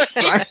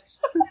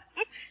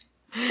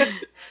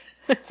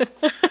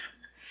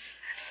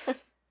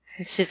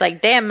 She's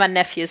like, damn, my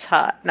nephew's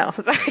hot. No,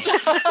 sorry.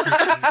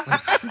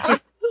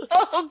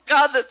 Oh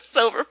god, that's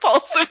so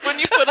repulsive when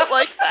you put it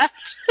like that.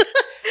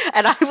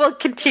 And I will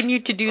continue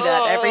to do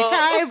that every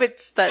time.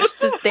 It's that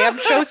this damn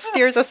show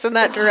steers us in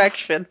that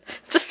direction.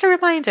 Just a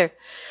reminder.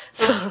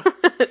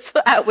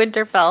 So at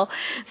Winterfell,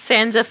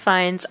 Sansa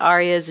finds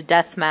Arya's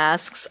death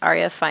masks.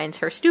 Arya finds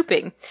her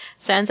stooping.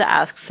 Sansa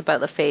asks about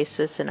the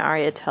faces, and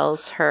Arya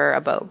tells her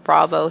about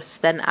Braavos,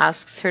 then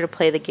asks her to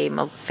play the game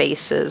of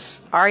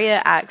faces.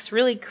 Arya acts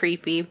really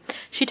creepy.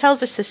 She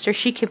tells her sister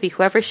she can be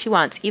whoever she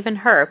wants, even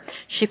her.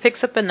 She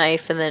picks up a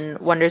knife and then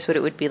wonders what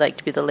it would be like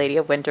to be the Lady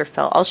of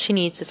Winterfell. All she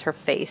needs is her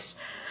face.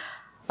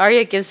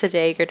 Arya gives the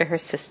dagger to her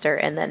sister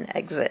and then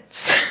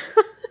exits.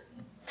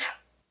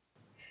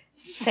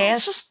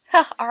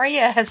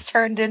 Arya has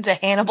turned into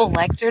Hannibal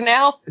Lecter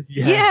now.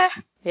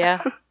 Yes.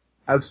 Yeah.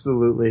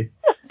 Absolutely.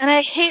 And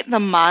I hate the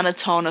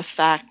monotone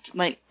effect.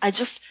 Like, they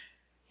just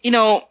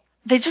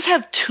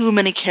have too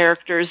many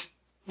characters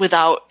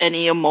without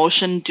any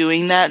emotion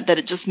doing that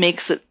it just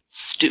makes it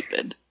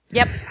stupid.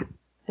 Yep.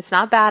 It's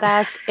not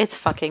badass, it's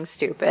fucking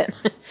stupid.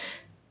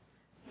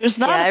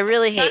 I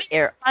really hate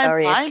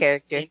Arya's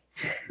character.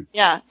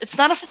 Yeah, it's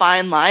not a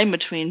fine line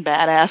between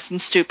badass and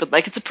stupid.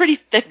 Like, it's a pretty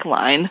thick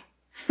line.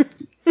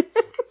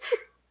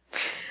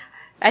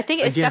 I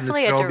think it's Again,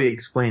 definitely this could all be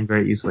explained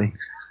very easily.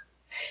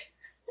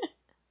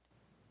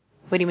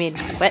 What do you mean?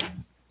 What?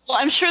 Well,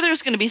 I'm sure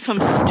there's going to be some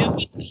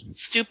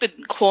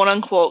stupid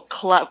quote-unquote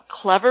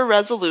clever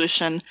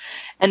resolution,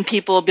 and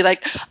people will be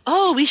like,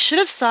 oh, we should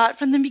have saw it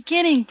from the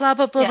beginning, blah,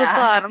 blah, blah, blah,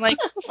 blah. And I'm like,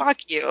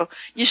 fuck you.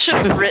 You should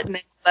have written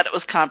it so that it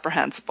was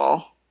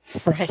comprehensible.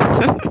 Right.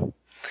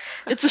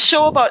 It's a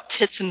show about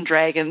tits and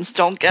dragons.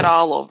 Don't get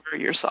all over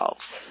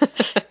yourselves.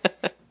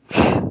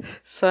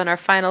 So in our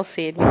final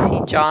scene, we see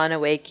Jon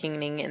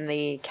awakening in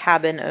the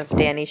cabin of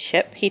Dany's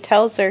ship. He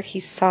tells her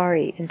he's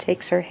sorry and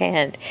takes her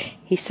hand.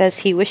 He says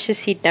he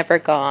wishes he'd never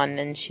gone,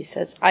 and she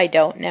says, I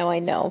don't, now I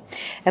know,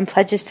 and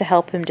pledges to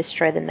help him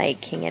destroy the Night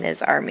King and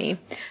his army.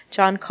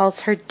 Jon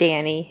calls her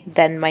Dany,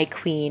 then my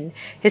queen.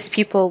 His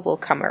people will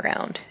come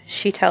around.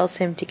 She tells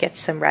him to get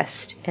some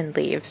rest and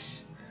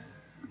leaves.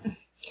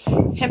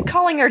 Him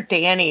calling her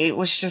Dany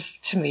was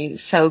just, to me,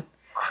 so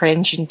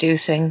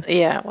cringe-inducing.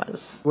 Yeah, it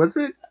was. Was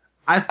it?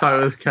 I thought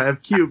it was kind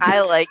of cute.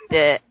 I liked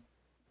it.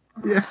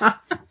 Yeah.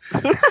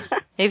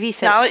 Maybe he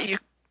said. Now that you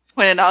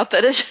pointed out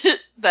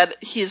that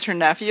he's her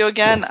nephew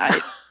again, I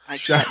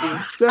can't.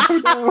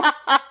 No.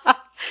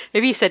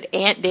 Maybe he said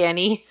Aunt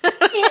Dany.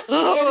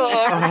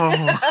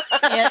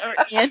 Aunt or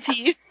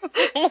auntie.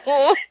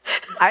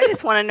 I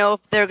just want to know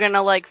if they're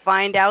gonna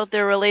find out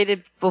they're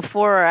related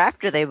before or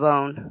after they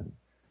bone.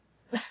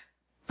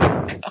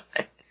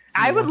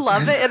 I would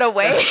love it in a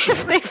way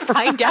if they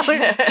find out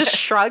and just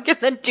shrug and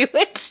then do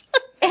it.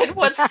 And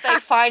once they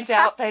find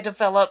out, they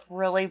develop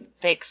really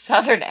big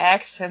Southern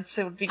accents.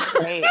 It would be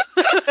great.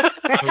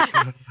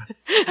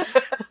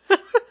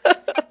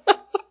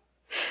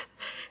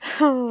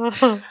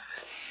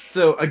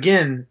 So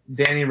again,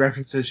 Dany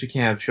references she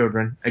can't have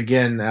children.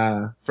 Again,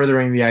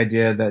 furthering the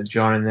idea that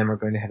Jon and them are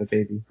going to have a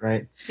baby,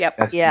 right? Yep.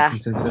 That's Yeah. the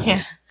consensus.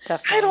 Yeah.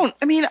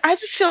 Definitely. I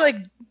just feel like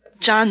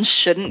Jon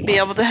shouldn't be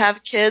able to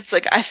have kids.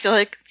 Like, I feel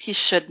like he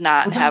should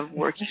not have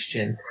working.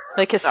 Question.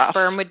 Like his stuff.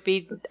 sperm would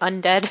be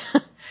undead.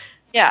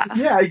 Yeah.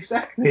 Yeah,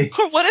 exactly.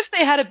 Or what if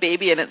they had a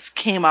baby and it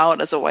came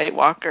out as a White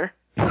Walker?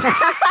 They'd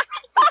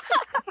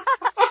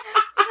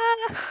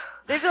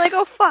be like,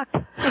 oh fuck.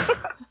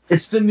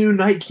 It's the new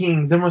Night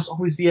King. There must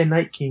always be a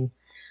Night King.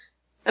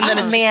 And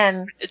then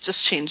man. it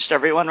just changed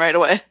everyone right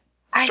away.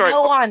 I Story-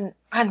 know on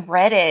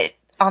Reddit,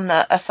 on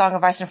the A Song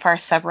of Ice and Fire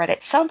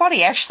subreddit,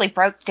 somebody actually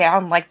broke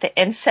down the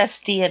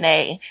incest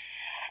DNA,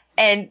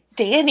 and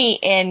Dany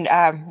and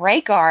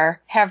Rhaegar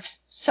have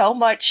so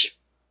much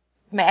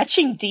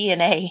matching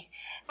DNA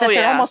that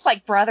they're almost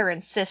like brother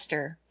and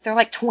sister. They're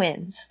like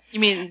twins. You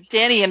mean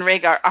Dany and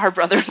Rhaegar are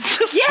brother and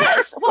sister?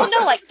 Yes. Well,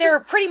 no, they're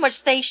pretty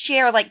much, they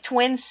share,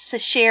 twins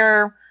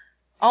share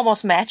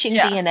almost matching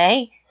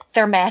DNA.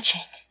 They're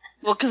matching.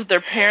 Well, because their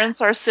parents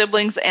are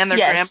siblings and their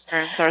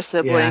grandparents are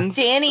siblings.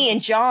 Dany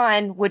and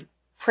Jon would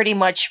pretty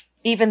much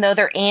even though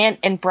they're aunt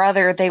and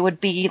brother, they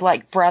would be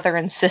like brother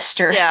and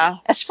sister. Yeah.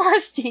 As far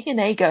as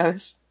DNA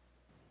goes.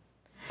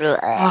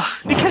 Ugh.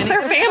 Because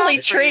their family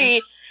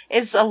tree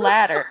is a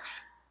ladder.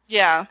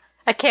 Yeah.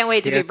 I can't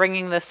wait to be Yes.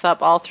 bringing this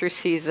up all through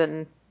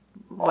season.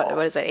 What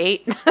is it?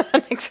 8?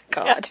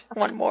 God,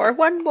 one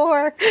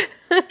more.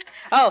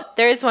 Oh,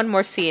 there is one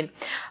more scene.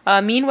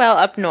 Meanwhile,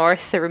 up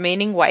north, the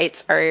remaining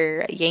whites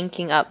are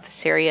yanking up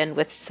Viserion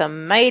with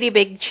some mighty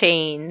big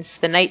chains.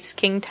 The Night's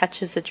King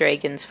touches the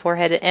dragon's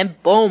forehead,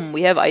 and boom,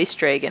 we have Ice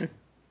Dragon.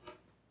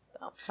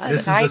 So, This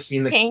is the Nice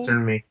scene that king.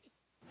 concerned me.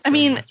 I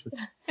mean,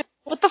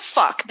 what the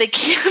fuck? They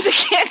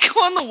can't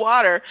go in the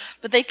water,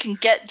 but they can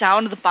get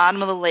down to the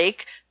bottom of the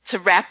lake to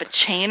wrap a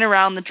chain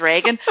around the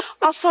dragon.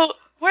 Also,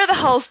 where the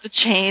hell's the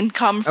chain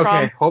come from?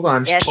 Okay, hold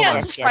on. Yes, hold Can't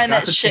on. just yes. find Got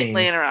that the shit chains.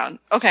 laying around.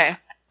 Okay.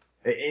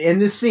 In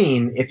the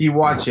scene, if you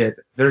watch it,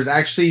 there's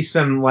actually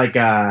some like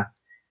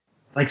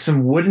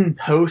some wooden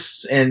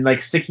posts and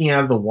like sticking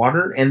out of the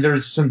water, and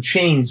there's some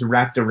chains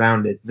wrapped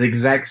around it. The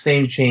exact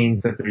same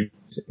chains that they're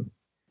using.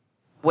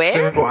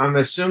 Where? So I'm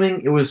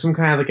assuming it was some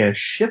kind of like a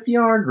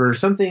shipyard or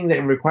something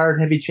that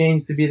required heavy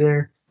chains to be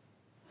there.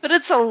 But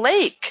it's a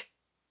lake.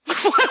 Why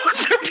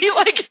would there be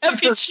like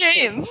heavy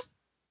chains?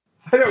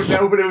 I don't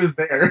know, but it was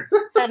there.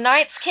 The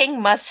Night's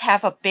King must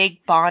have a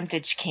big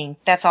bondage king.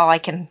 That's all I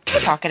can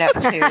chalk it up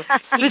to.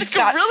 It's a really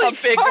some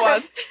big sort one.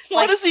 of-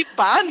 What like- is he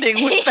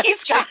bonding with?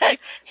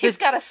 He's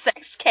got a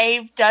sex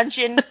cave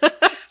dungeon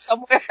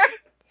somewhere.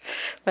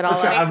 but all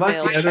That's right, I else like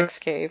fails the other- sex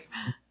cave.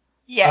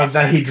 Yes.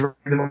 That he dragged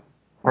them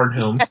hard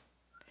home.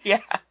 Yeah.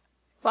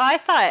 Well,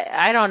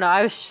 I don't know,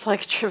 I was just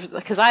like,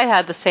 because I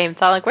had the same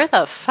thought, like, where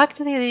the fuck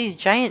do they have these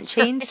giant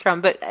chains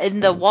from? But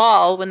in the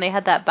wall, when they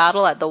had that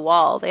battle at the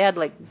wall, they had,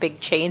 like, big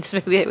chains.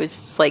 Maybe it was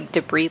just, like,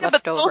 debris Yeah,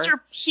 left but over. those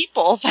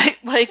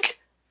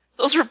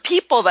are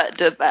people that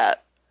did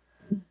that.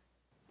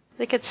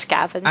 They could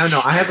scavenge. I don't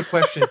know. I have a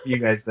question for you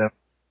guys though.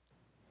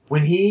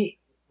 When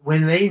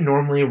they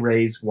normally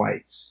raise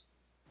whites,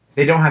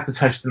 they don't have to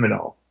touch them at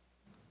all.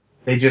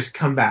 They just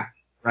come back,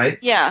 right?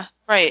 Yeah,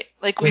 right.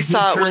 Like we When he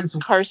saw it turns-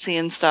 with Carsey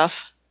and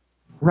stuff.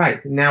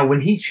 Right. Now,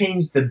 when he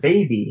changed the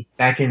baby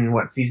back in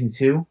season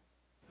 2,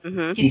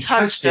 Mm-hmm. He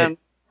touched him.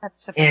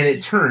 and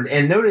it turned,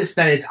 and notice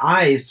that its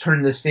eyes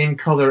turned the same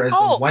color as the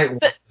white one's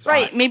but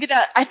right, eyes. maybe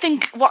that. I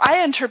think. Well,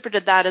 I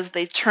interpreted that as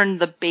they turned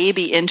the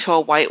baby into a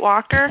White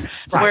Walker,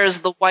 Right. whereas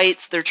the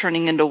whites they're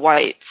turning into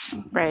whites.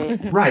 Right.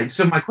 Right.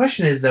 So my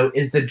question is though,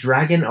 is the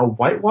dragon a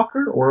White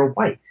Walker or a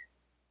white?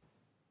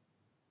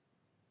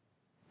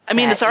 I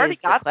mean, That it's already is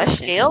the got the question.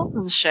 scales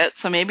and shit,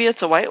 so maybe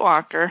it's a White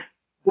Walker.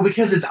 Well,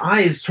 because its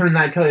eyes turn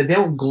that color. They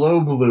don't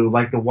glow blue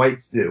like the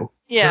whites do.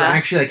 They're Yeah.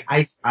 actually like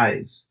ice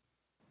eyes.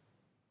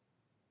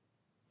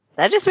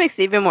 That just makes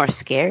it even more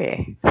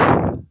scary.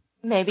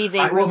 Maybe they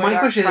Well, really my are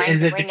question trying is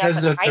to it bring because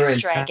up of an their ice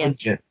dragon.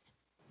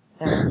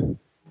 intelligence?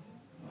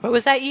 What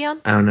was that,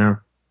 Eon? I don't know.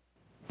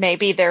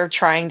 Maybe they're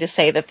trying to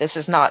say that this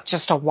is not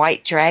just a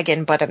white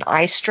dragon, but an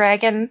ice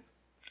dragon.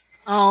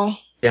 Oh.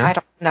 Yeah. I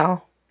don't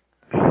know.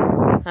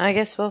 I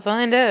guess we'll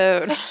find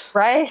out.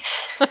 Right?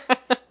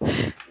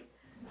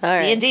 All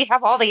right. D&D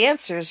have all the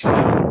answers.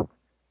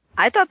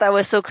 I thought that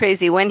was so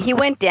crazy. When he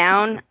went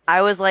down,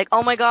 I was like,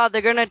 oh my god,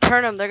 they're gonna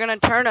turn him.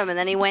 And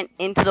then he went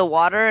into the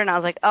water, and I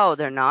was like, oh,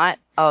 they're not?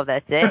 Oh,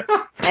 that's it?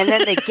 And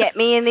then they get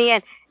me in the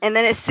end. And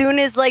then as soon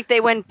as, like,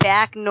 they went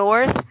back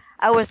north,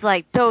 I was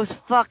like, those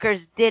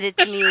fuckers did it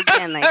to me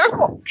again. Like,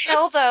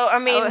 Hell, though, I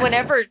mean, Oh.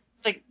 whenever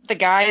the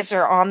guys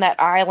are on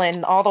that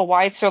island, all the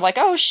whites are like,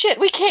 oh shit,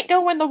 we can't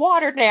go in the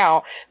water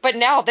now. But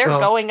now they're Well-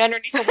 going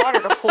underneath the water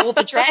to pull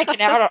the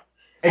dragon out.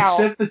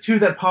 Except the two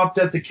that popped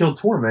up to kill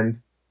Tormund.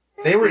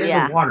 They were in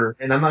Yeah. the water,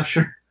 and I'm not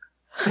sure.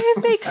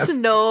 It makes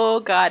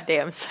no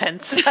goddamn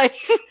sense.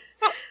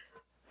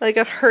 Like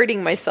I'm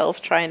hurting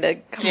myself trying to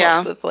come Yeah.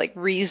 up with like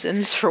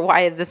reasons for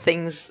why the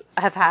things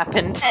have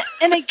happened.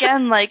 And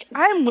again, like,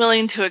 I'm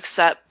willing to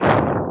accept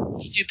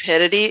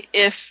stupidity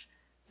if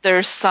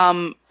there's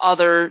some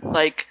other,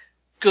 like,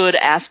 good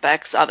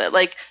aspects of it.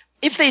 Like,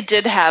 if they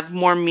did have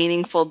more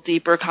meaningful,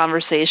 deeper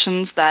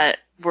conversations that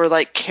were,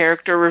 like,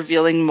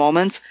 character-revealing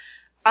moments,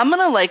 I'm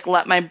gonna, like,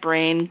 let my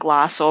brain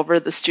gloss over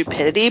the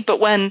stupidity, but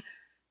when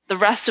the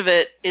rest of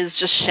it is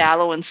just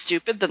shallow and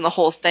stupid, then the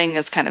whole thing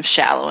is kind of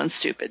shallow and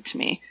stupid to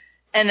me.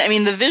 And, I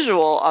mean, the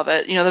visual of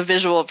it, you know, the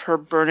visual of her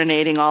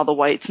burninating all the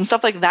whites and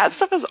stuff like that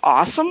stuff is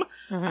awesome.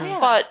 Mhm.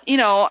 But, you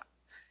know,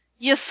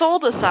 you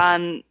sold us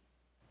on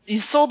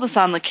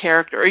the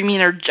character. I mean,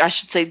 or I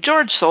should say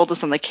George sold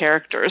us on the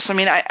characters. I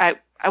mean, I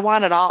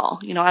want it all.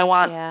 You know, I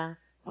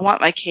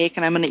want my cake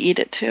and I'm going to eat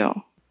it too.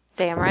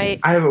 Damn right.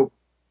 I have a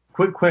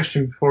quick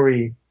question before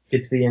we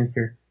get to the end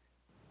here.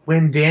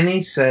 When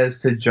Dany says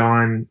to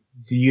Jon,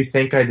 "Do you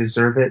think I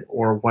deserve it?"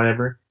 or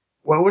whatever,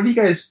 what do you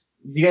guys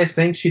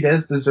think she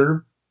does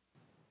deserve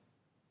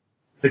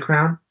the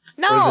crown?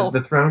 No, Or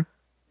the throne?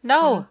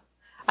 no,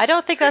 I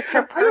don't think that's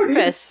her I don't either.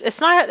 purpose. It's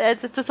not.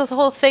 It's the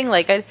whole thing.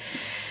 Like,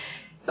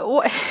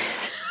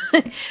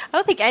 I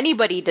don't think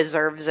anybody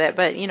deserves it,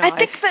 but I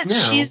think that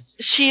No.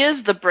 she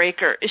is the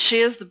breaker. She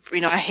is the,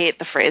 I hate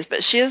the phrase,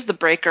 but she is the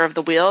breaker of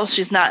the wheel.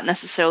 She's not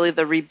necessarily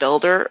the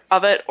rebuilder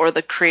of it or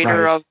the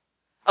creator Right.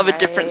 of a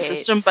different Right.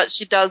 system, but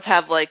she does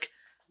have like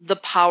the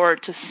power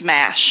to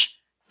smash.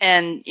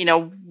 And,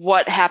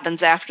 what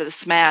happens after the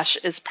smash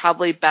is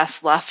probably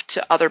best left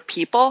to other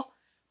people,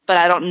 but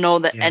I don't know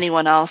that Yeah.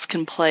 anyone else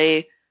can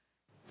play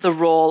the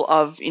role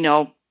of,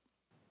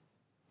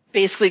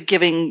 basically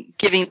giving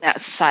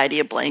that society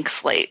a blank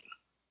slate.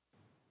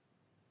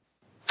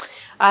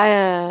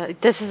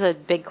 This is a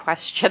big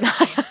question.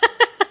 I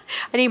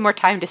need more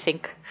time to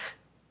think.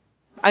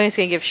 I'm just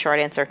gonna give a short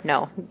answer.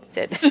 No.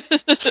 Did.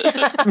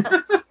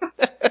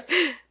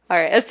 All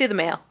right, let's do the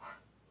mail.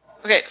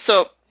 Okay,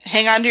 so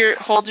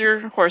hold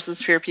your horses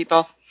here,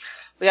 people.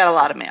 We got a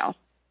lot of mail.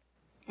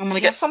 I'm gonna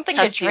You get have something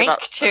to testy drink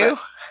about too.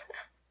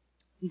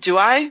 Do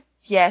I?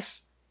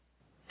 Yes.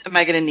 Am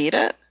I gonna need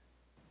it?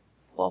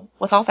 Well,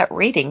 with all that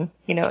reading,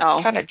 it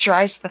Oh. kind of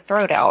dries the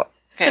throat out.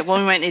 Okay, well,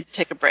 we might need to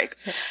take a break.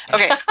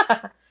 Okay.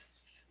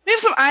 We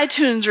have some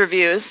iTunes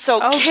reviews. So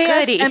Oh,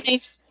 goody.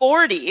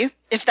 KSMA40,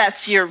 if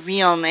that's your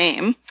real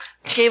name,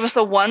 gave us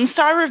a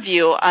 1-star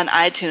review on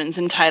iTunes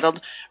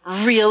entitled,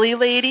 "Really,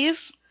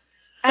 Ladies?"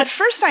 At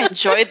first, I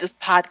enjoyed this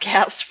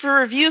podcast for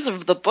reviews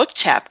of the book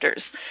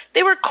chapters.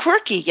 They were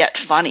quirky yet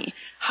funny.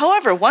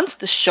 However, once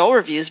the show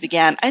reviews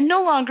began, I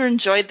no longer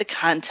enjoyed the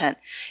content.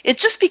 It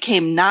just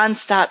became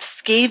nonstop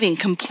scathing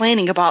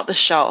complaining about the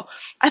show.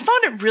 I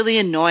found it really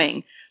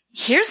annoying.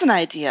 Here's an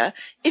idea.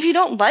 If you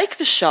don't like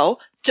the show,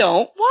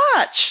 don't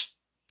watch.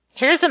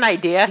 Here's an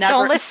idea. Never-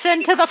 Don't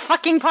listen to the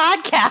fucking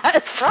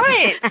podcast.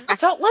 Right.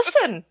 Don't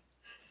listen.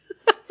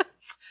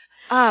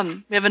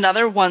 We have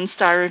another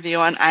 1-star review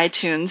on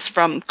iTunes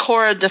from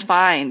Cora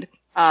Defined.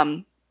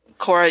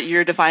 Cora,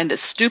 you're defined as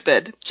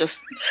stupid.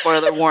 Just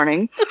spoiler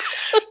warning.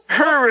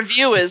 Her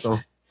review is So,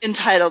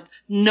 entitled,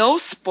 "No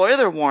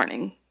Spoiler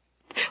Warning."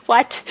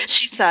 What?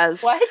 She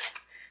says, What?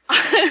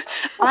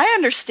 I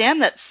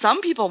understand that some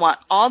people want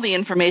all the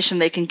information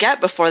they can get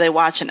before they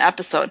watch an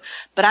episode,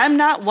 but I'm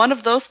not one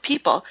of those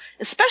people,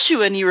 especially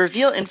when you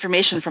reveal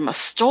information from a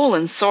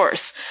stolen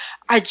source.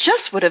 I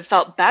just would have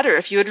felt better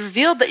if you had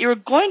revealed that you were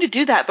going to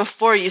do that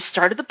before you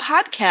started the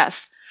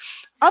podcast.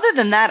 Other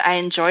than that, I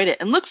enjoyed it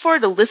and look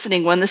forward to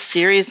listening when the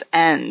series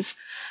ends.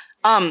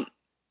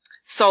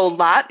 So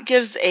Lot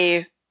gives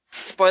a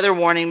spoiler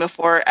warning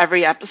before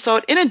every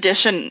episode. In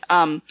addition,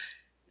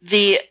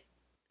 the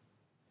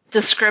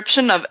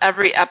description of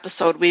every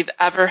episode we've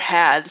ever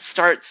had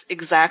starts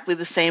exactly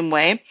the same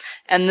way.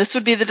 And this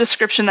would be the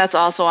description that's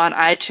also on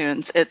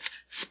iTunes. It's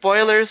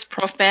spoilers,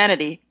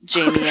 profanity,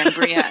 Jamie and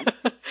Brienne.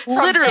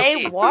 From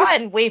day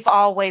one, we've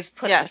always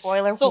put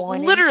spoiler so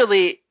warnings.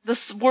 literally,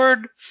 this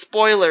word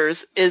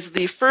spoilers is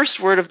the first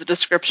word of the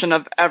description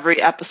of every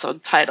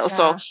episode title. Yeah.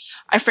 So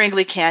I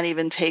frankly can't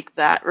even take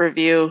that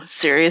review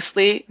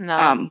seriously.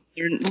 No.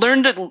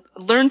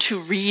 Learn to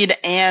read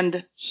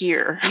and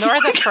hear.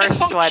 Nor the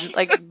first one.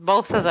 Like,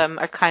 both of them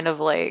are kind of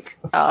like,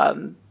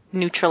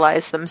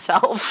 neutralize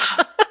themselves.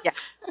 Yeah.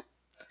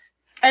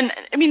 And,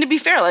 I mean, to be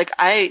fair, like,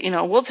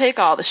 we'll take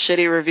all the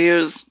shitty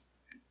reviews.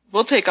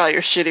 We'll take all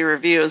your shitty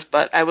reviews,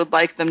 but I would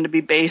like them to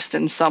be based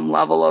in some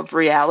level of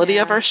reality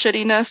of our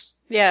shittiness.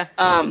 Yeah.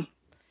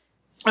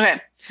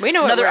 Okay. We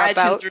know what Another we're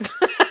about.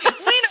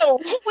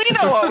 we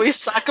know what we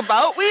suck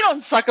about. We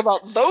don't suck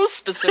about those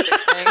specific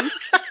things.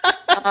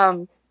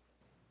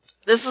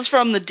 This is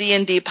from the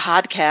D&D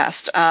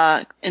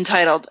podcast,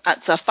 entitled,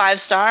 it's a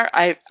 5-star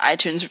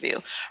iTunes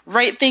review.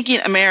 Right Thinking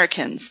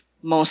Americans,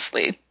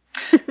 mostly.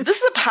 This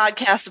is a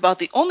podcast about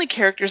the only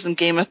characters in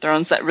Game of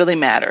Thrones that really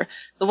matter.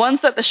 The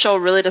ones that the show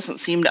really doesn't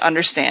seem to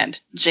understand.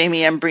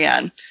 Jamie and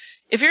Brienne.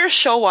 If you're a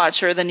show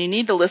watcher, then you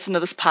need to listen to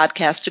this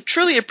podcast to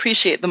truly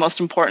appreciate the most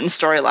important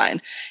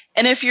storyline.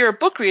 And if you're a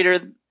book reader,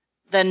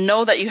 then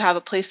know that you have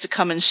a place to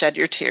come and shed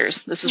your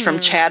tears. This is from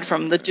Chad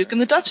from the Duke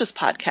and the Duchess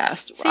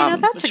podcast. See, now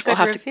that's which a good we'll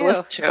have review. to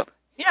listen to.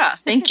 Yeah,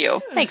 thank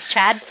you. Thanks,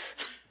 Chad.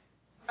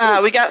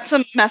 We got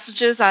some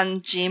messages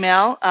on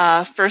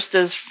Gmail. First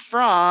is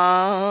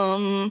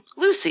from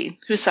Lucy,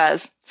 who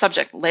says,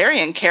 subject, Larry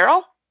and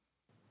Carol?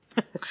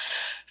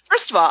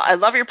 First of all, I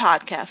love your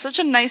podcast. Such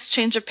a nice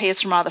change of pace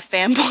from all the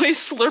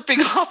fanboys slurping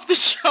off the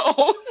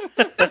show.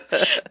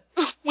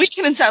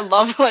 I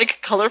love,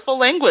 colorful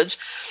language.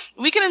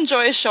 We can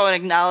enjoy a show and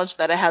acknowledge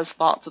that it has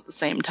faults at the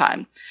same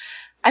time.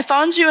 I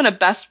found you in a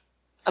best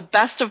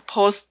of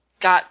post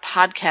got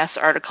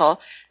podcast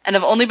article and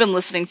have only been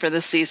listening for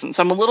this season,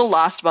 so I'm a little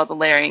lost about the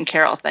Larry and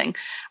Carol thing.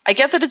 I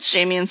get that it's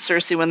Jamie and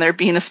Cersei when they're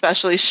being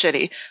especially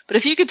shitty, but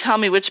if you could tell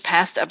me which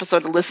past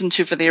episode to listen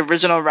to for the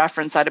original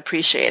reference, I'd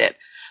appreciate it.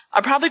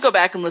 I'll probably go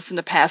back and listen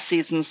to past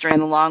seasons during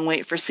the long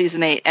wait for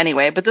season 8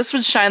 anyway, but this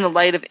would shine the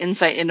light of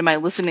insight into my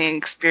listening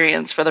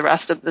experience for the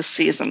rest of this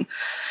season.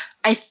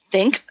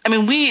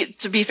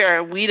 To be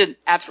fair, we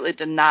absolutely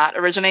did not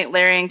originate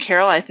Larry and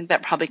Carol. I think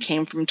that probably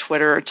came from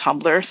Twitter or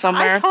Tumblr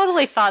somewhere. I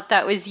totally thought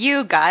that was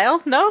you,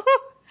 Guile. No?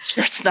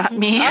 Sure, it's not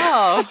me.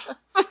 Oh.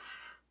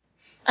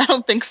 I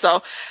don't think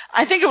so.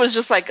 I think it was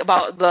just like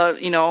about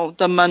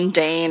the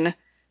mundane,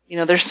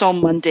 they're so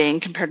mundane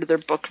compared to their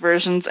book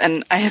versions.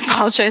 And I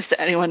apologize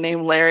to anyone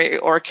named Larry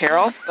or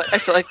Carol, but I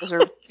feel like those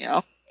are,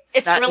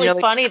 It's not really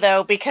nearly- funny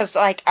though, because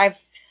like I'm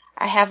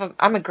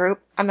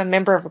a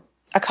member of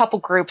a couple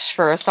groups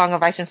for A Song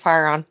of Ice and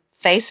Fire on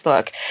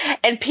Facebook,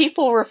 and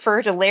people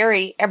refer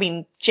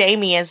to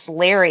Jamie as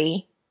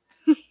Larry.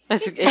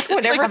 It's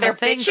Whenever become a they're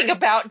thing. bitching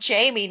about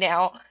Jamie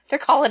now, they're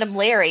calling him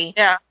Larry.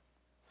 Yeah.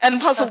 And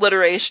plus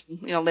alliteration,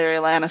 Larry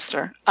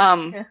Lannister.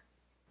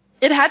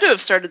 It had to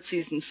have started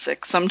season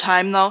 6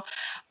 sometime though.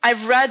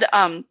 I've read,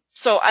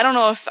 so I don't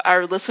know if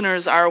our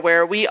listeners are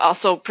aware, we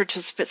also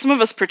participate, some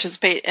of us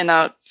participate in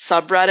a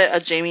subreddit, a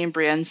Jamie and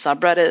Brienne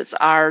subreddit. It's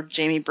our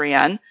Jamie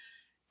Brienne.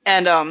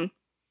 And,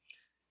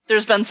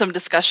 there's been some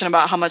discussion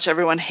about how much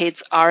everyone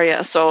hates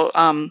Arya. So,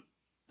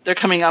 they're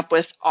coming up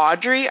with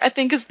Audrey, I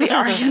think is the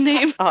Arya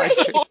name.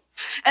 Audrey.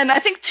 And I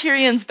think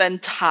Tyrion's been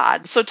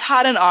Todd. So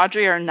Todd and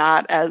Audrey are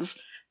not as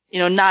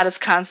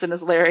constant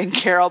as Larry and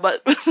Carol, but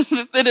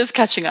it is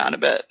catching on a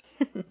bit.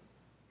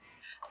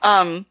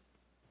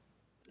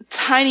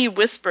 Tiny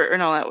Whisper,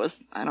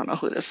 I don't know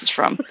who this is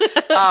from.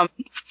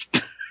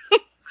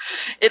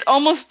 It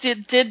almost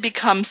did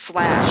become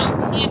Slash.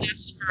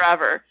 TNS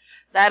forever.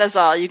 That is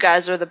all. You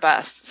guys are the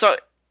best. So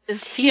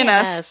is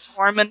TNS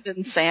Tormund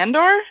and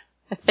Sandor?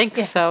 I think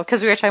so,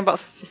 because we were talking about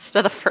Fist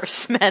of the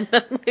First Men,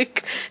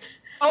 like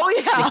Oh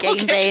yeah. the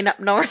game vein up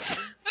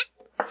north.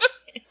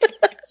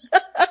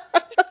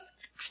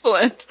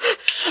 Excellent.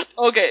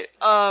 Okay,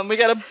 we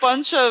got a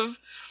bunch of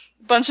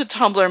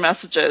Tumblr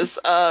messages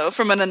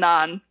from an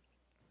Anon.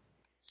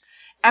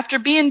 After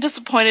being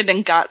disappointed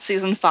in GOT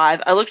Season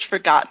 5, I looked for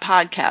GOT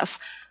podcasts.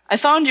 I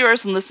found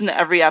yours and listened to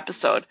every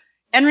episode,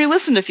 and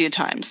re-listened a few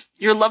times.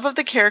 Your love of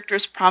the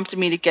characters prompted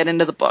me to get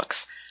into the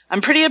books.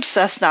 I'm pretty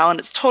obsessed now, and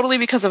it's totally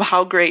because of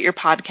how great your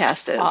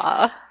podcast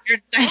is. Your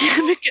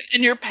dynamic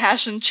and your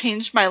passion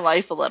changed my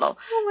life a little,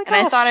 and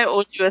I thought I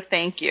owed you a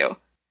thank you.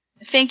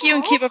 Thank you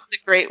and keep up the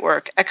great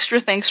work. Extra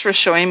thanks for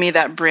showing me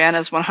that Brienne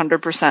is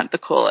 100% the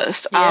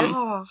coolest.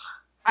 Yeah.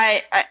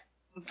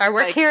 Our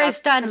work here is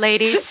done,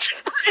 ladies.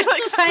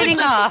 Signing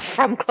off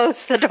from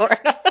Close the Door.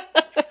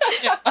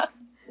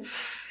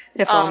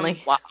 If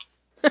only. Wow.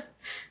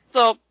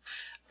 So,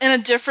 in a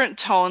different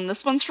tone,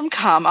 this one's from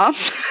Kama.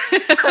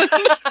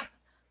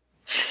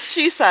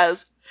 She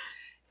says,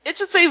 "It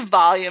should say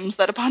volumes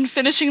that upon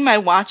finishing my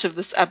watch of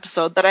this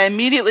episode that I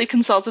immediately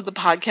consulted the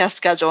podcast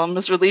schedule and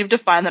was relieved to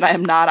find that I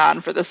am not on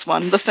for this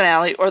one, the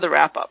finale, or the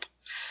wrap-up.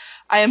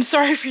 I am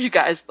sorry for you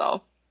guys,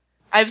 though.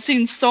 I've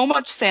seen so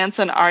much Sansa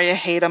and Arya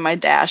hate on my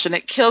dash, and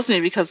it kills me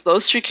because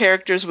those 3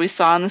 characters we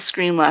saw on the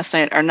screen last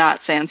night are not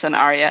Sansa and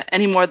Arya,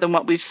 any more than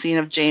what we've seen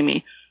of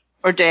Jaime,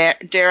 or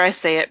dare I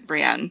say it,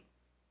 Brienne.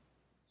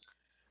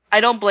 I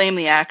don't blame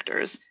the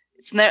actors.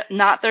 It's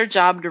not their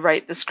job to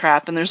write this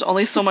crap, and there's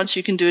only so much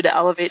you can do to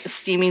elevate a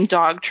steaming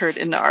dog turd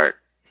into art.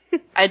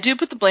 I do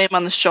put the blame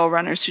on the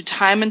showrunners who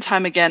time and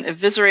time again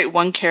eviscerate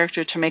one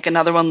character to make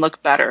another one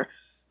look better,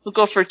 who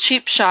go for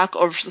cheap shock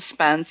over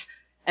suspense,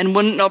 and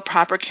wouldn't know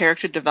proper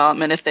character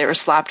development if they were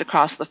slapped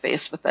across the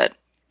face with it.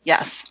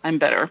 Yes, I'm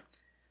bitter.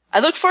 I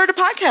look forward to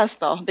podcasts,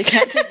 though. They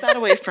can't take that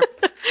away from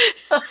me."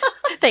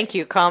 Thank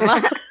you,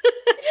 Kama.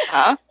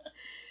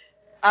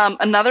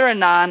 Another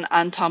Anon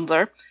on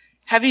Tumblr.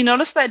 Have you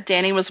noticed what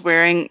Dany was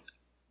wearing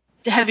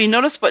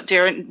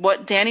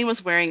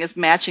is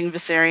matching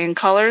Viserion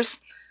colors?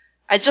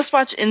 I just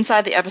watched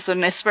Inside the episode,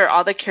 and I swear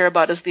all they care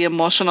about is the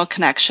emotional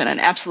connection and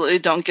absolutely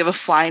don't give a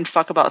flying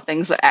fuck about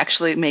things that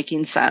actually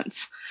making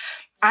sense.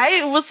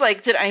 I was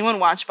like, did anyone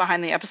watch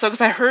behind the episode?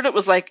 Because I heard it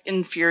was like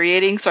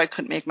infuriating, so I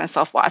couldn't make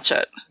myself watch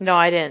it. No,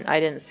 I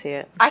didn't see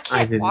it. I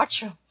can't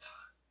watch them.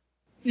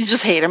 You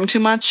just hate him too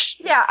much?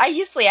 Yeah, I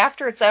usually,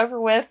 after it's over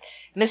with,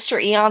 Mr.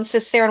 Eon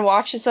sits there and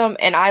watches them,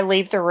 and I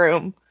leave the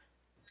room.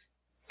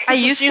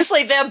 It's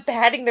usually them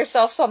patting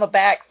themselves on the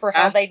back for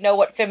how they know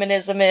what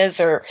feminism is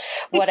or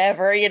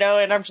whatever,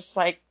 and I'm just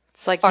like,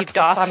 it's like fuck this,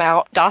 I'm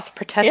out. Doth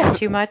protest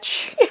too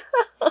much.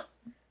 Yeah.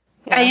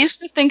 I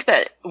used to think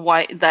that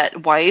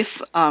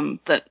Weiss,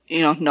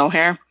 no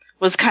hair,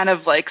 was kind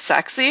of like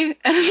sexy, and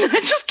I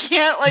just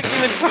can't like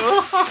even do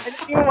it. I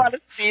don't even want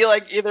to see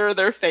like either of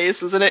their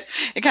faces, and it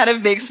kind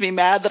of makes me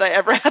mad that I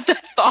ever had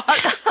that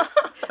thought.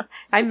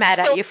 I'm mad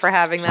at you for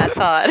having that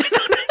thought.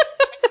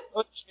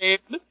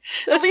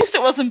 At least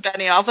it wasn't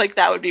Benioff. Like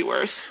that would be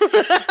worse.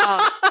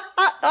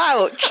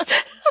 Ouch.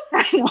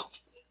 I know.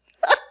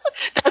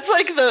 That's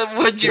like the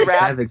would you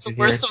rather, the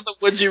worst of the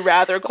would you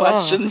rather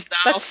questions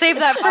now. Let's save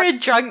that for a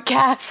drunk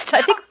cast.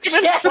 I think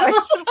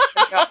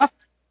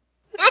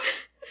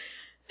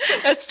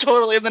That's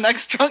totally the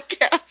next drunk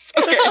cast.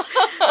 Okay.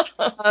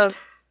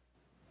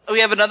 We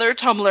have another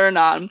Tumblr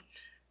Anon.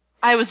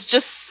 I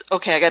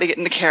gotta get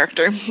into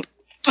character.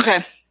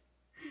 Okay.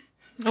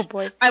 Oh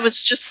boy. I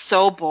was just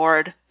so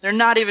bored. They're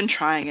not even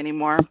trying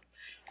anymore.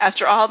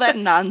 After all that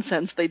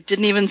nonsense, they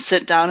didn't even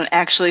sit down and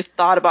actually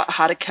thought about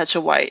how to catch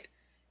a white.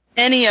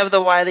 any of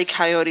the Wile E.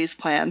 Coyote's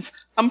plans.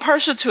 I'm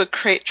partial to a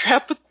crate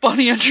trap with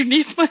Bunny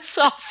underneath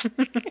myself.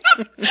 Would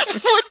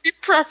be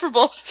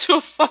preferable to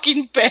a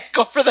fucking bag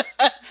over the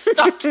head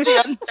stuck to the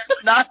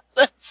undead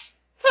nonsense.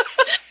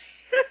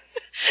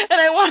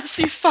 And I want to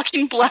see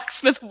fucking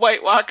blacksmith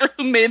White Walker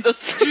who made the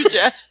Stooge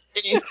ass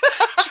machine.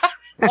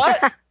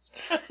 What?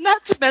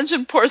 Not to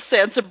mention poor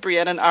Sansa,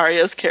 Brienne, and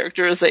Arya's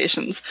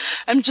characterizations.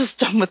 I'm just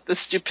done with this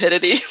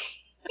stupidity.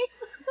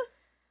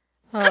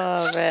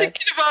 Oh, man.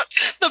 Thinking about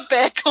the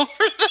bag over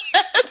the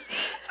head.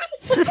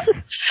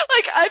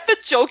 Like, I've been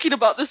joking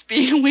about this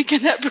being a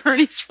Weekend at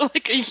Bernie's for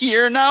like a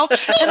year now,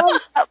 and on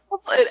that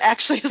level, it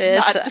actually is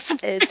not.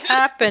 It's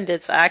happened.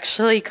 It's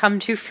actually come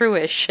to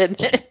fruition.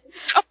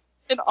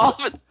 In all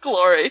of its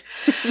glory.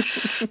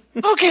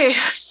 Okay,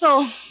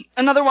 so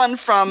another one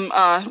from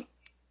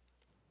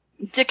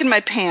Dick in My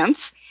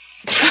Pants.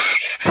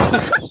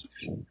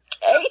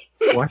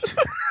 What?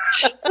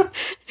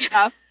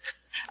 Yeah.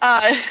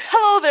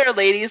 Hello there,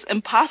 ladies,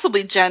 and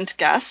possibly gent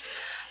guest.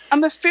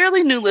 I'm a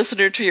fairly new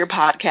listener to your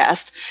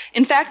podcast.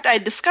 In fact, I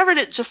discovered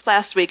it just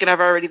last week, and I've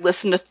already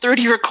listened to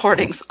 30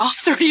 recordings, all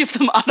 30 of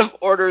them out of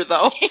order,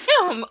 though.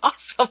 Damn,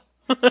 awesome.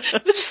 Which is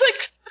it's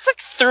like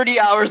 30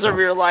 hours of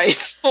your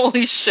life.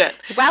 Holy shit.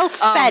 Well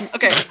spent.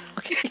 Okay.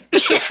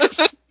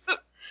 Yes.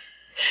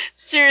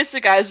 Seriously,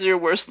 guys, you're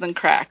worse than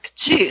crack.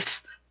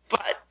 Jeez.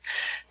 But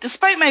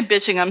despite my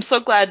bitching, I'm so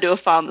glad to have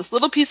found this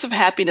little piece of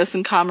happiness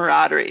and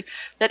camaraderie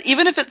that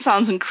even if it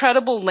sounds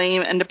incredible,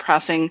 lame, and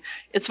depressing,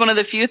 it's one of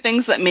the few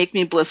things that make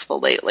me blissful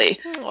lately.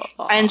 Aww.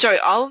 I enjoy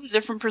all of the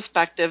different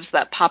perspectives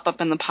that pop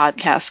up in the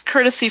podcast,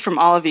 courtesy from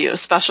all of you,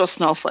 special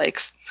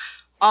snowflakes.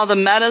 All the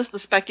metas, the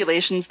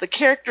speculations, the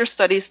character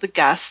studies, the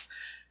guests.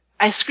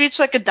 I screeched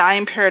like a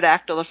dying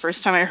pterodactyl the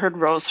first time I heard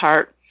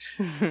Roseheart.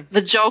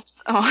 The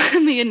jokes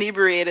and the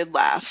inebriated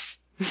laughs.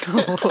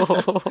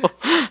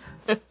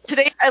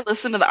 Today I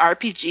listened to the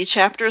RPG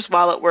chapters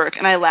while at work,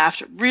 and I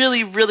laughed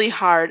really, really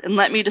hard, and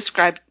let me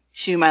describe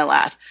to you my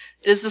laugh.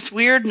 It is this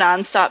weird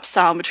non-stop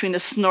sound between a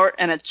snort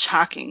and a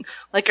chocking,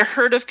 like a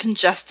herd of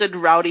congested,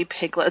 rowdy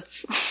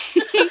piglets.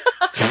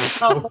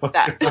 Something like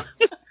that.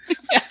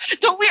 Yeah.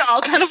 Don't we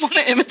all kind of want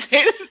to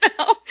imitate it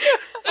now?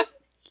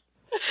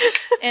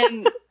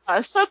 And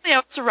suddenly I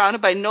was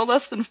surrounded by no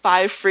less than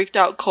 5 freaked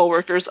out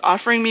coworkers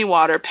offering me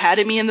water,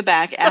 patting me in the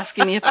back,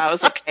 asking me if I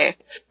was okay.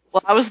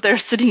 While I was there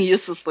sitting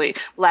uselessly,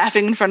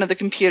 laughing in front of the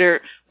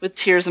computer with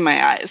tears in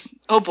my eyes.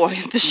 Oh boy,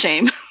 the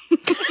shame.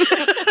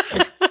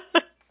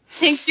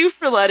 Thank you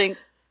for letting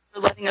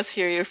us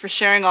hear you, for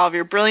sharing all of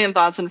your brilliant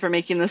thoughts, and for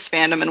making this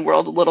fandom and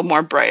world a little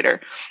more brighter.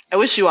 I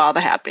wish you all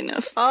the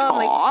happiness. Oh Aww.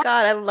 my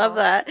god, I love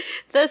that.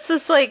 This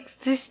is like,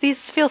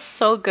 these feel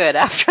so good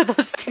after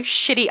those 2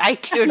 shitty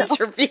iTunes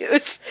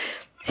reviews.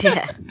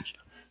 Yeah.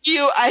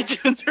 You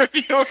iTunes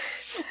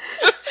reviewers.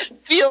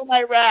 Feel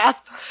my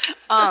wrath.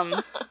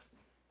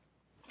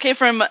 Okay,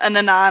 from an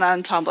Anon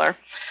on Tumblr.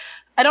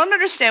 I don't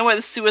understand why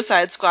the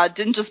Suicide Squad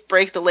didn't just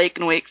break the lake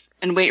and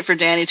wait for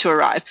Dany to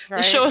arrive. Right.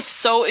 The show is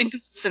so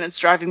inconsistent, it's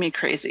driving me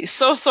crazy.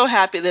 So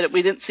happy that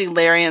we didn't see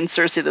Larry and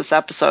Cersei this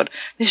episode.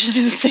 They should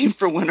do the same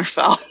for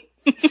Winterfell.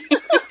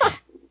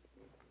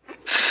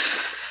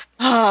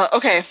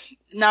 Okay,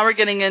 now we're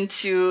getting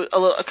into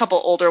a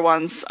couple older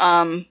ones,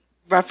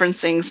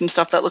 referencing some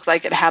stuff that looked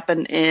like it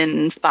happened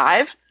in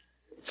 5.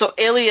 So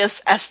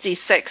Alias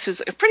SD6, who's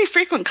a pretty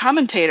frequent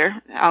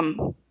commentator,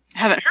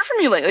 haven't heard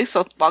from you lately,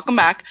 so welcome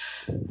back.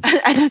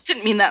 I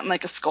didn't mean that in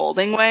like a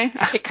scolding way.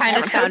 It kind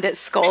of sounded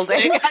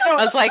scolding. I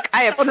was like,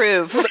 I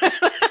approve.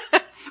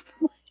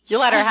 You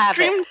let her have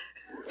it.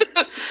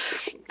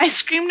 I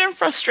screamed in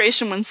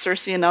frustration when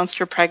Cersei announced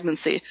her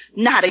pregnancy.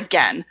 Not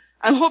again.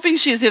 I'm hoping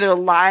she's either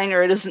lying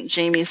or it isn't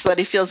Jaime, so that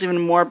he feels even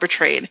more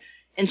betrayed.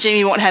 And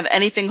Jaime won't have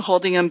anything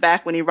holding him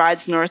back when he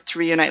rides north to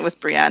reunite with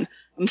Brienne.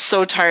 I'm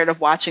so tired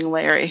of watching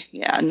Larry.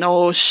 Yeah,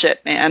 no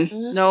shit, man.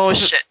 No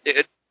shit,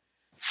 dude.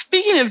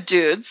 Speaking of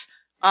dudes,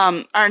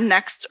 our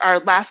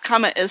last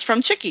comment is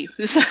from Chicky,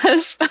 who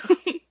says,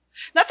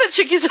 not that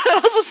Chicky's, it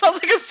also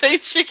sounds like I'm saying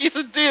Chicky's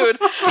a dude.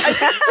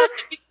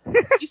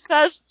 He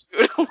says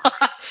dude a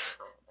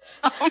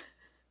lot.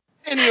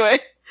 Anyway,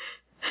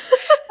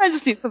 I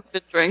just need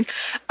something to drink.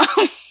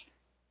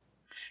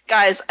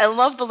 Guys, I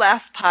love the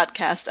last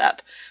podcast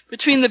ep.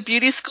 Between the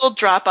beauty school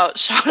dropout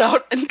shout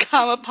out and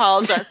Calm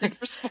apologizing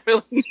for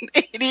spoiling an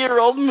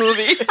 80-year-old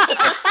movie.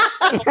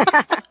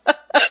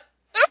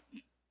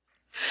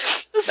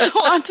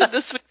 So on to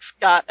this week's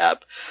Scott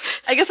ep.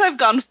 I guess I've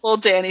gone full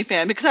Dany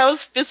fan because I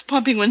was fist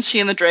pumping when she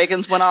and the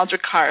dragons went all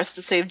Dracarys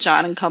to save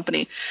Jon and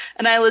company,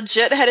 and I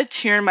legit had a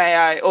tear in my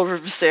eye over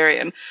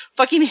Viserion.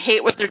 Fucking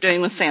hate what they're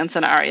doing with Sansa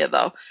and Arya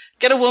though.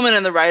 Get a woman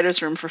in the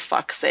writer's room for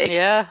fuck's sake.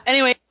 Yeah.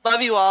 Anyway,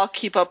 love you all.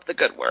 Keep up the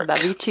good work.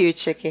 Love you too,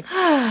 Chicky.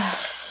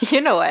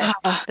 You know what?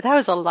 That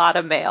was a lot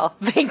of mail.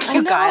 Thank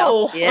you,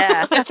 Kyle.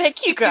 Yeah.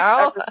 Thank you,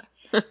 girl.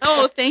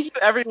 No, thank you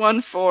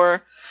everyone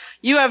for.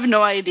 You have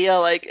no idea,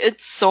 like,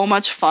 it's so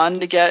much fun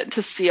to get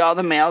to see all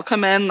the mail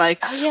come in,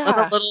 like, when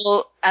the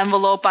little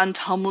envelope on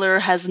Tumblr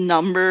has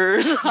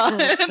numbers on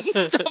it and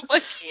stuff,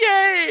 like,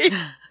 yay!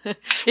 And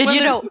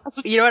you know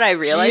what I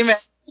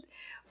realized?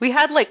 We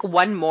had like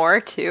one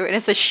more too, and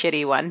it's a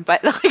shitty one,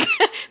 but like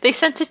they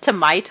sent it to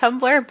my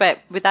Tumblr, but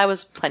that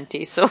was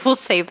plenty, so we'll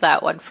save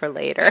that one for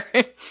later.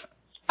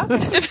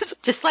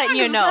 Just letting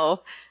you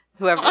know,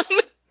 whoever.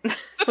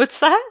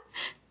 What's that?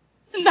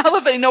 Now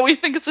that they know we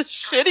think it's a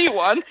shitty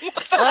one, what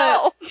the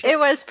hell? It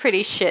was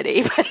pretty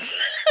shitty,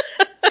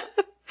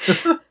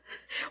 but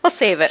we'll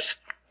save it.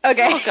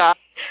 Okay. Oh god.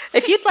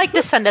 If you'd like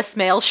to send us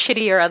mail,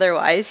 shitty or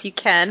otherwise, you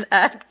can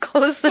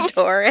close the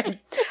door. And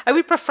I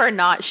would prefer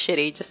not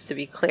shitty, just to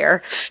be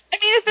clear. I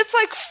mean, if it's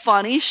like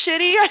funny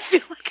shitty, I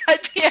feel like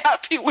I'd be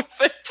happy with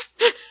it.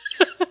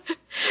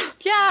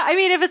 Yeah, I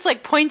mean, if it's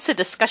like points of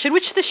discussion,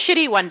 which the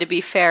shitty one, to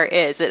be fair,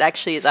 is, it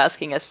actually is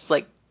asking us,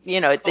 like,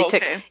 you know, they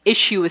took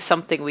issue with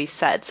something we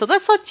said. So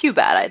that's not too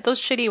bad.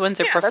 Those shitty ones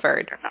are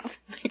preferred.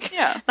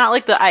 Yeah. Not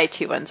like the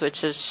I2 ones,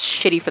 which is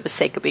shitty for the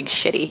sake of being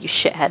shitty, you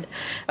shithead.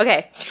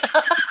 Okay.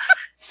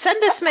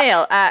 Send us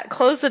mail at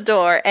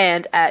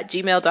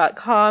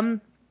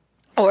closethedoor@gmail.com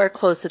or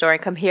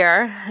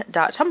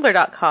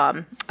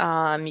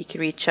closethedoorandcomehere.tumblr.com. You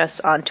can reach us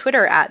on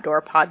Twitter at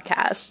Door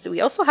Podcast.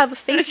 We also have a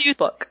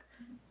Facebook.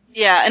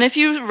 Yeah, and if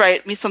you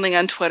write me something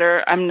on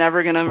Twitter, I'm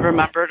never going to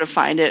remember to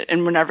find it,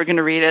 and we're never going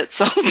to read it,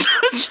 so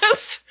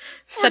just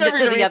send it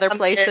to the other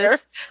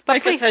places.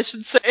 But please, I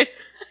should say.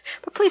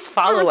 But please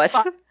follow us.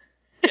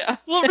 Yeah,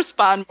 we'll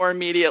respond more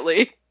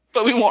immediately,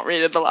 but we won't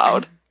read it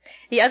aloud.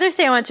 The other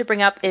thing I want to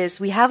bring up is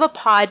we have a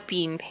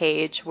Podbean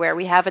page where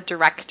we have a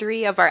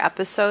directory of our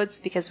episodes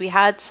because we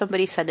had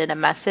somebody send in a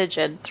message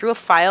and through a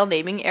file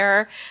naming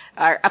error,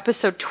 our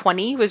episode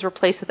 20 was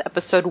replaced with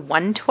episode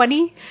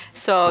 120.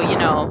 So, you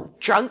know,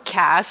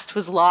 Drunkcast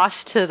was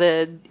lost to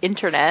the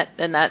internet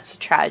and that's a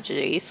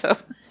tragedy. So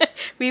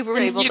we were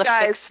able to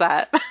fix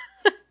that.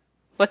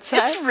 What's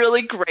that? It's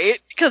really great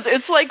because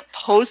it's like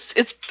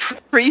it's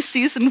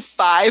pre-season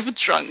 5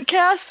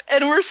 Drunkcast,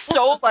 and we're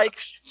so like,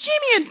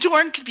 Jamie and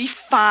Dorn could be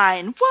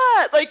fine.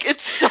 What? Like,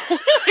 it's so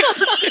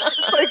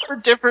like for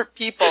different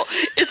people.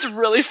 It's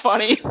really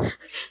funny.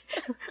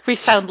 We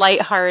sound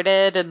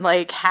lighthearted and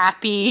like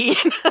happy.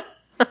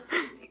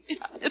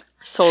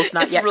 Soul's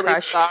not yet really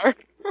crushed. Bizarre.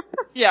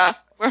 Yeah,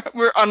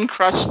 we're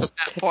uncrushed at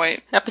that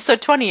point.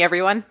 Episode 20,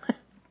 everyone.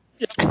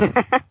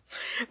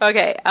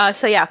 Okay,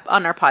 so yeah,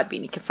 on our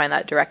Podbean you can find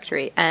that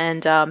directory.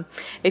 And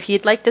if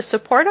you'd like to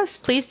support us,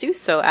 please do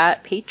so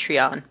at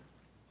Patreon.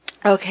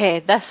 Okay,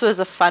 this was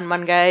a fun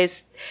one,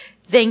 guys.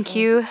 Thank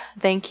you.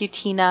 Thank you,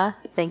 Tina.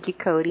 Thank you,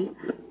 Cody.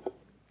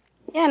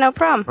 Yeah, no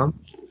problem.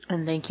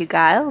 And thank you,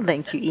 Guile.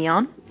 Thank you,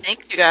 Eon.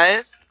 Thank you,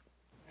 guys.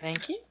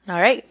 Thank you. All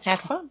right.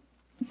 Have fun.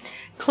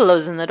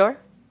 Closing the door.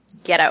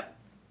 Get out.